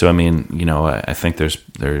 So I mean, I think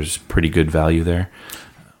there's pretty good value there.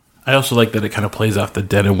 I also like that it kind of plays off the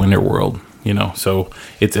Dead of Winter world. So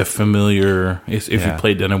it's a familiar. If you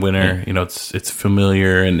play Dead of Winter, it's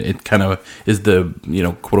familiar, and it kind of is the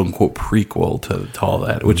quote unquote prequel to all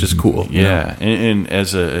that, which is cool. Yeah, and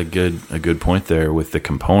as a good point there with the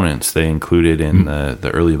components they included in the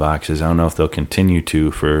early boxes. I don't know if they'll continue to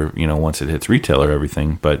for once it hits retail or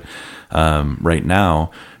everything, but right now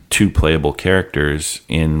 2 playable characters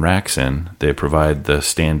in Raxon. They provide the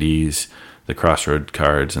standees, the crossroad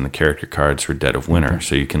cards, and the character cards for Dead of Winter. Okay.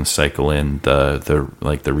 So you can cycle in the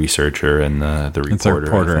researcher and the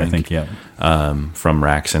reporter. I think. From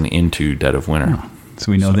Raxon into Dead of Winter. Oh,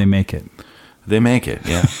 so we know they make it. They make it,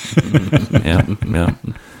 yeah.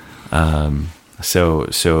 Yeah.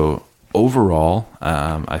 So overall,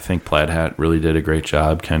 I think Plaid Hat really did a great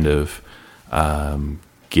job kind of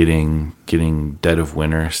getting Dead of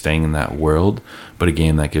Winter, staying in that world, but a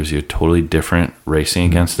game that gives you a totally different racing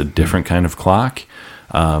against a different kind of clock,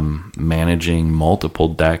 managing multiple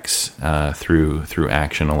decks through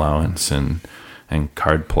action allowance and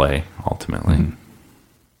card play ultimately.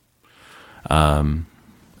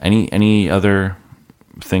 Any other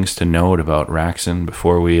things to note about Raxon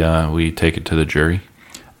before we take it to the jury?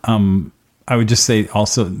 I would just say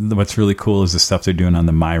also what's really cool is the stuff they're doing on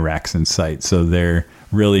the My Raxon site. So they're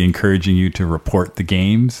really encouraging you to report the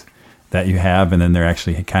games that you have, and then they're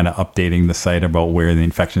actually kind of updating the site about where the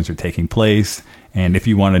infections are taking place. And if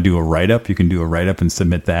you want to do a write-up, you can do a write-up and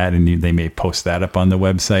submit that, and they may post that up on the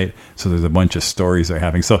website. So there's a bunch of stories they're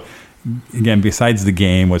having. So again, besides the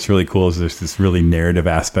game, what's really cool is there's this really narrative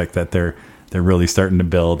aspect that they're really starting to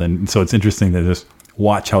build. And so it's interesting to just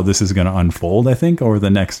watch how this is going to unfold, I think, over the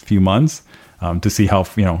next few months, to see how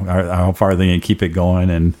far they're going to keep it going,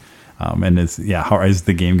 and how is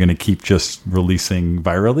the game going to keep just releasing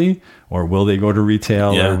virally, or will they go to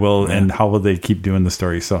retail, and how will they keep doing the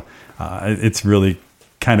story? So it's really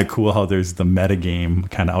kind of cool how there's the meta game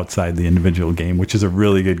kind of outside the individual game, which is a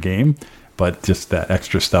really good game, but just that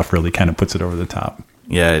extra stuff really kind of puts it over the top.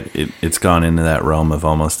 Yeah, it's gone into that realm of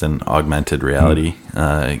almost an augmented reality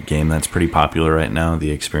game that's pretty popular right now,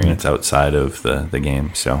 the experience outside of the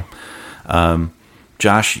game. So,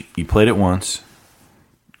 Josh, you played it once.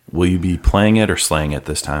 Will you be playing it or slaying it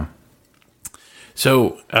this time?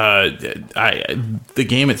 So, the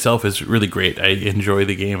game itself is really great. I enjoy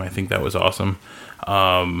the game. I think that was awesome.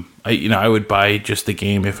 I would buy just the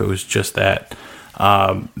game if it was just that.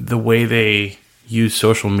 the way they use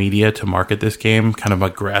social media to market this game, kind of a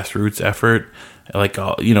grassroots effort. Like,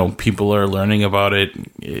 people are learning about it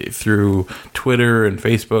through Twitter and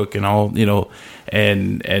Facebook and all,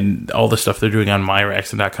 and all the stuff they're doing on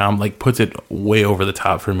myraxon.com, like, puts it way over the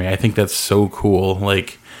top for me. I think that's so cool.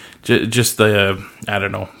 Like, just the, I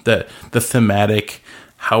don't know, the thematic,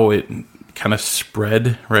 how it kind of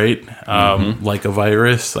spread, right? Like a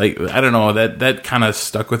virus. Like, I don't know, that kind of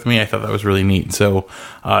stuck with me. I thought that was really neat. So,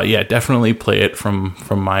 yeah, definitely play it from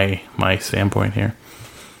my standpoint here.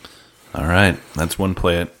 All right. That's one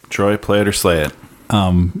play it. Troy, play it or slay it.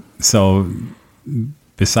 So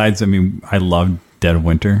besides, I loved Dead of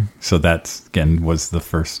Winter. So that's, again, was the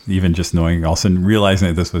first, even just knowing, also realizing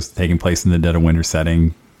that this was taking place in the Dead of Winter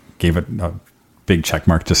setting, gave it a big check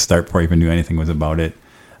mark to start before I even knew anything was about it.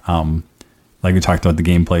 Like we talked about, the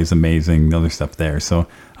gameplay is amazing, the other stuff there. So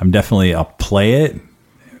I'm definitely a play it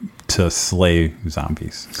to slay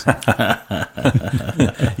zombies. You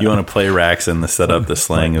want to play Raxon to set up the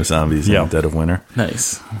slaying of zombies in Dead of Winter?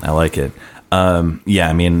 Nice. I like it.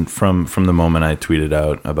 Yeah, from the moment I tweeted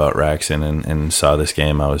out about Raxon and saw this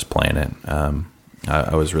game, I was playing it.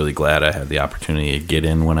 I was really glad I had the opportunity to get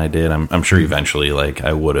in when I did. I'm sure eventually, like,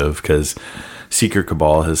 I would have, because Secret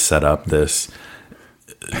Cabal has set up this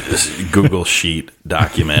Google Sheet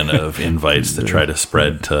document of invites to try to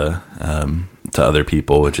spread to other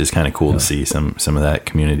people, which is kind of cool to see some of that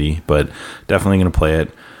community. But definitely going to play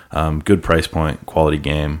it. Good price point, quality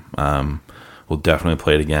game. We'll definitely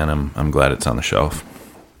play it again. I'm glad it's on the shelf.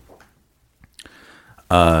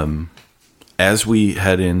 As we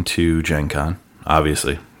head into Gen Con,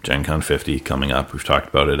 obviously Gen Con 50 coming up. We've talked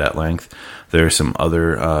about it at length. There are some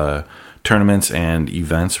other tournaments and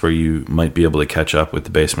events where you might be able to catch up with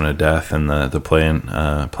the Basement of Death and the playing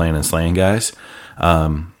and slaying guys.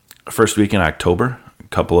 First week in October, a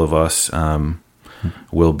couple of us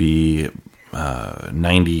will be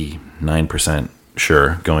 99%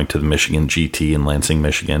 sure going to the Michigan GT in Lansing,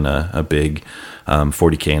 Michigan, a big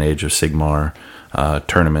 40K and Age of Sigmar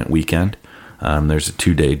tournament weekend. There's a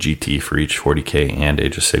 2-day GT for each 40K and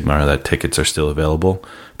Age of Sigmar. That tickets are still available,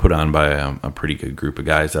 put on by a pretty good group of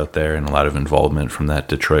guys out there, and a lot of involvement from that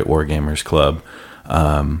Detroit Wargamers Club.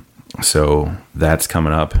 So that's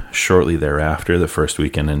coming up shortly thereafter, the first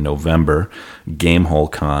weekend in November. Gamehole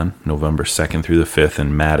Con, November 2nd through the 5th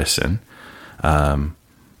in Madison.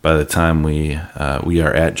 By the time we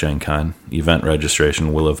are at Gen Con, event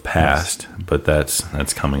registration will have passed, but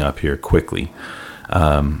that's coming up here quickly.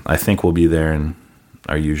 I think we'll be there in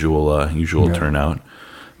our usual turnout.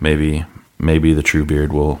 Maybe the True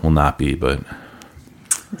Beard will not be, but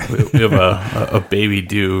we have a baby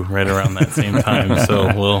due right around that same time,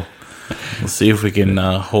 so we'll see if we can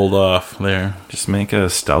hold off there. Just make a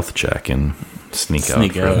stealth check and sneak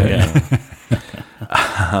out. Yeah.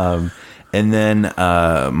 And then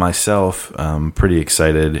myself, pretty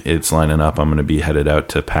excited. It's lining up. I'm going to be headed out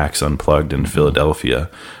to PAX Unplugged in Philadelphia,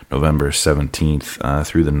 November 17th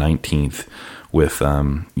through the 19th with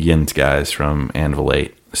Yin's guys from Anvil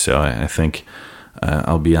 8. So I think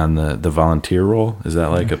I'll be on the volunteer roll. Is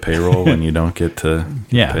that like a payroll when you don't get to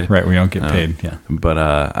pay? Right, we don't get paid. Yeah. But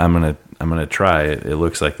I'm gonna try it. It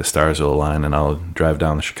looks like the stars will align, and I'll drive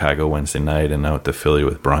down to Chicago Wednesday night and out to Philly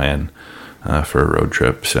with Brian for a road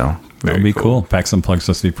trip. So that'll be cool. PAX Unplugged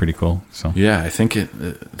supposed to be pretty cool. So yeah, I think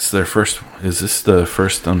it's their first. Is this the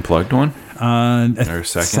first Unplugged one? Or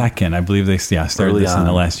second? I believe they started early this in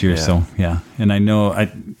the last year. Yeah. So yeah, and I know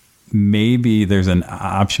maybe there's an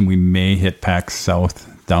option we may hit PAX South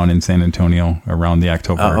down in San Antonio around the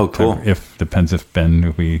October. Oh, cool. Depends if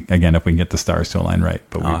we can get the stars to align right.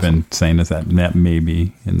 But awesome. We've been saying is that may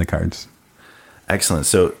be in the cards. Excellent.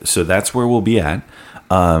 So that's where we'll be at.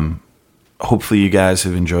 Hopefully you guys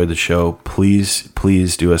have enjoyed the show.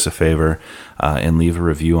 Please do us a favor and leave a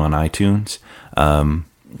review on iTunes.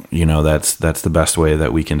 That's the best way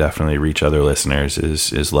that we can definitely reach other listeners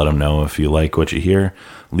is let them know if you like what you hear.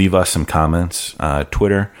 Leave us some comments.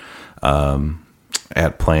 Twitter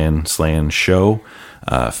at Playin' Slayin' Show,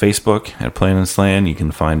 Facebook at Playin' and Slayin'. You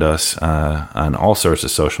can find us on all sorts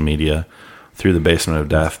of social media through the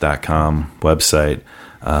basementofdeath.com website.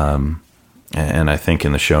 And I think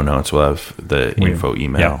in the show notes we'll have the info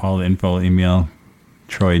email. Yeah, all the info email.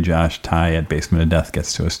 Troy, Josh, Ty at Basement of Death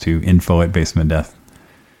gets to us too. Info at Basement of Death.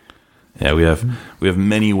 Yeah, we have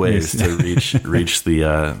many ways to reach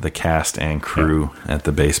the cast and crew at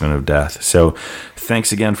the Basement of Death. So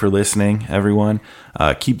thanks again for listening, everyone.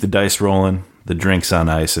 Keep the dice rolling, the drinks on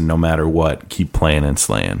ice, and no matter what, keep playing and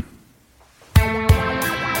slaying.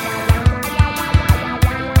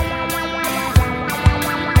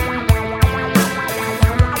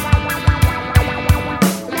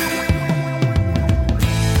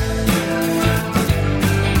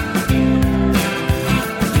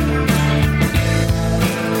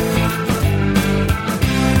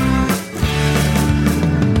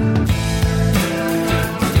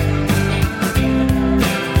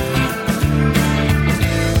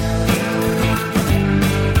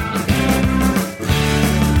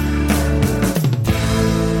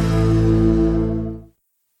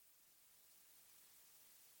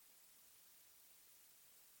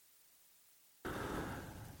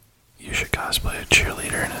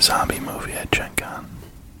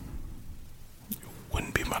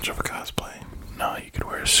 much of a cosplay. No, you could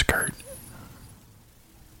wear a skirt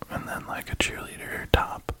and then like a cheerleader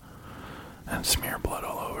top and smear blood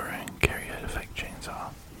all over and carry a fake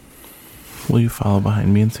chainsaw. Will you follow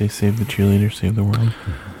behind me and say, save the cheerleader, save the world?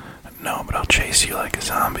 No, but I'll chase you like a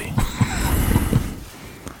zombie.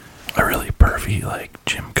 A really pervy, like,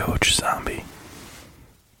 gym coach zombie.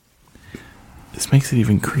 This makes it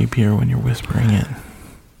even creepier when you're whispering it.